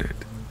subreddit.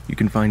 You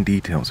can find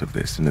details of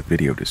this in the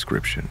video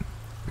description.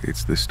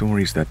 It's the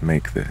stories that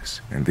make this,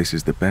 and this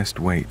is the best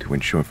way to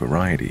ensure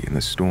variety in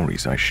the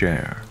stories I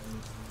share.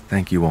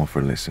 Thank you all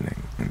for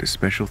listening, and a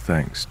special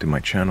thanks to my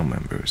channel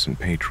members and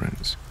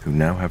patrons who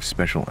now have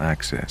special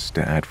access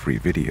to ad-free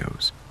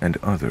videos and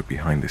other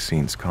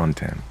behind-the-scenes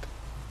content.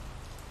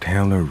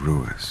 Taylor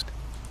Ruist,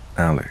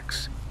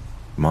 Alex,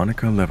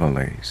 Monica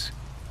Levalace,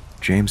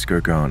 James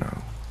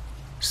Gargano,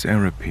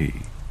 Sarah P.,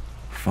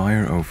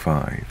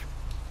 Fire05,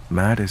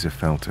 Mad as a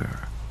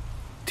Felter,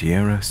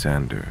 Tierra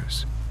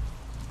Sanders,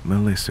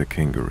 Melissa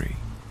Kingery,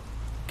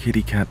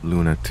 Kitty Cat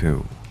Luna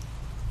 2,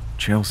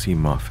 Chelsea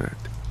Moffat,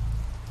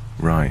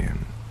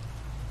 Ryan,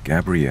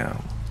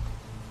 Gabrielle,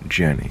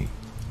 Jenny,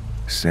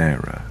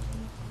 Sarah,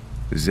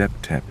 Zep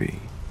Tepe,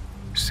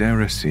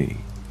 Sarah C.,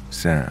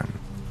 Sam,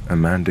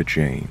 Amanda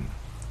Jane,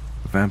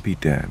 Vampy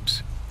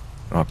Debs,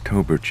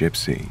 October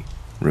Gypsy,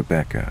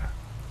 Rebecca,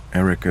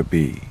 Erica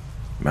B.,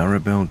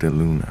 Maribel De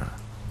Luna,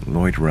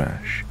 Lloyd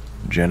Rash,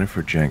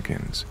 Jennifer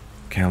Jenkins,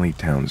 Kelly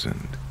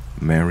Townsend,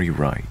 Mary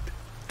Wright,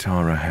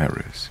 Tara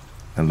Harris,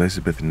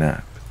 Elizabeth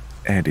Knapp,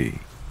 Eddie,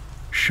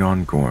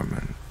 Sean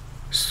Gorman,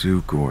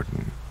 Sue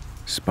Gordon,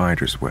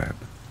 Spider's Web,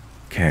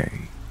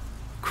 Kay,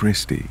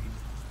 Christy,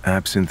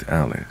 Absinthe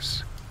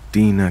Alice,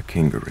 Dina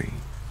Kingery,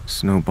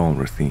 Snowball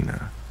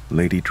Rathina,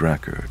 Lady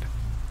Drackard,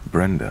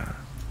 Brenda,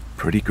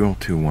 Pretty Girl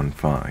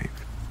 215,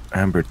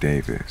 Amber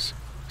Davis,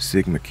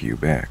 Sigma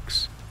Cube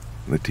X,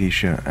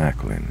 Letitia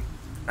Acklin,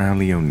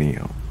 Ali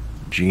O'Neill,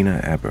 Gina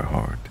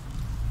Eberhardt,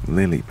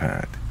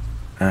 Lilypad,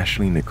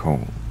 Ashley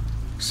Nicole,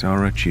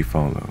 Sarah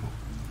Chifolo,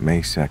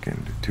 May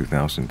 2nd,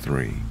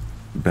 2003,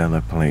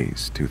 Bella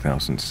Plays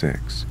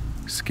 2006,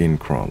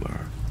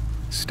 Skincrawler,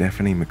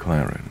 Stephanie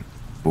McLaren,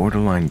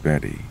 Borderline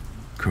Betty,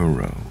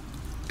 Kuro,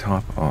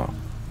 Top Up,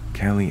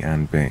 Kelly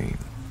Ann Bain,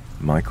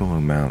 Michael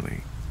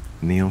O'Malley,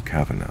 Neil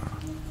Kavanagh,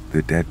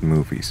 The Dead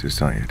Movie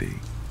Society,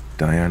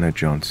 Diana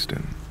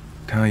Johnston,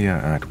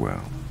 Taya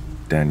Atwell,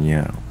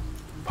 Danielle,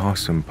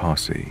 Possum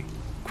Posse,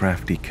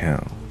 Crafty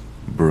Kell,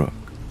 Brooke,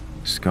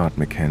 Scott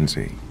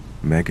McKenzie,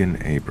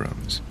 Megan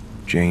Abrams,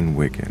 Jane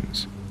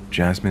Wiggins,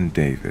 Jasmine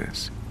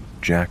Davis,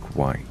 Jack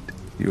White,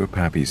 Your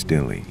Pappy's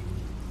Dilly,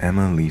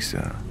 Emma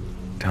Lisa,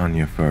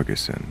 Tanya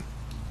Ferguson,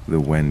 The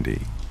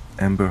Wendy,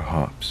 Ember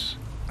Hops,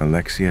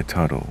 Alexia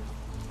Tuttle,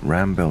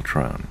 Ram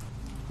Beltran,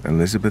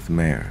 Elizabeth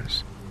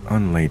Mayers,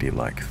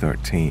 Unladylike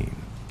 13,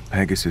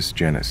 Pegasus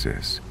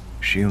Genesis,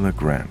 Sheila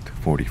Grant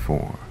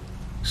 44,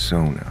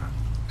 Sona,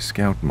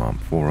 Scout Mom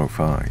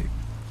 405,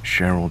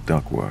 Cheryl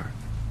Duckworth,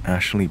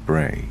 Ashley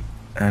Bray,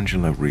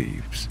 Angela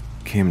Reeves,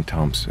 Kim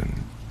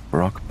Thompson,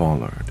 Brock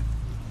Bollard,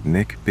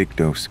 Nick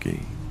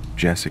Bigdowski,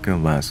 Jessica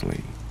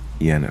Lasley,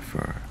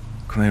 Yennefer,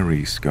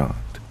 Clarice Scott,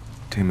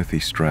 Timothy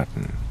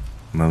Stratton,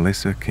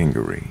 Melissa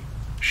Kingery,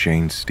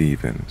 Shane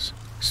Stevens,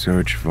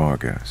 Serge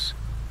Vargas,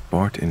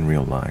 Bart in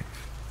Real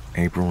Life,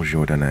 April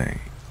Jordanet,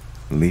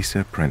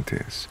 Lisa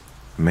Prentice,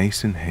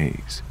 Mason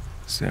Hayes,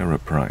 Sarah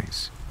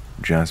Price,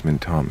 Jasmine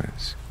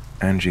Thomas,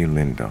 Angie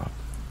Lindop,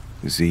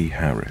 Z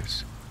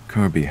Harris,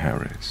 Kirby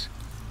Harris,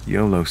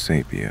 Yolo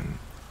Sapien,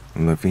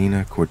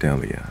 Lavina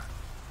Cordelia,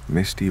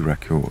 Misty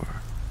Racour,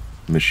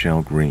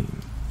 Michelle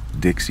Green,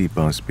 Dixie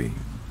Busby,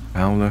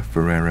 Paula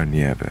Ferreira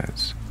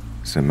Nieves,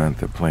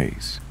 Samantha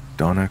Place,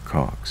 Donna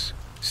Cox,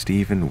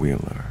 Stephen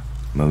Wheeler,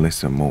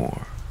 Melissa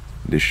Moore,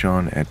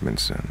 Deshaun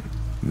Edmondson,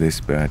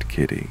 This Bad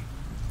Kitty,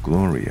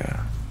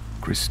 Gloria,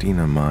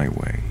 Christina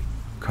Myway,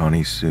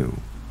 Connie Sue,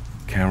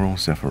 Carol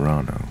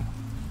Zaffarano,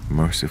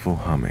 Merciful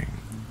Humming,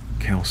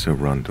 Kelsa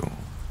Rundle,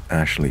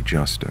 Ashley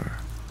Juster,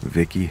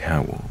 Vicky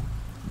Howell,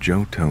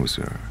 Joe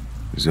Tozer,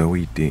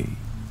 Zoe D,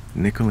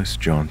 Nicholas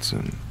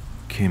Johnson,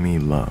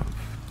 Kimmy Love.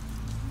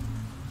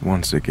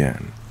 Once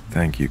again,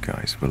 thank you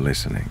guys for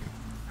listening.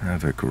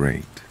 Have a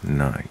great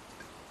night.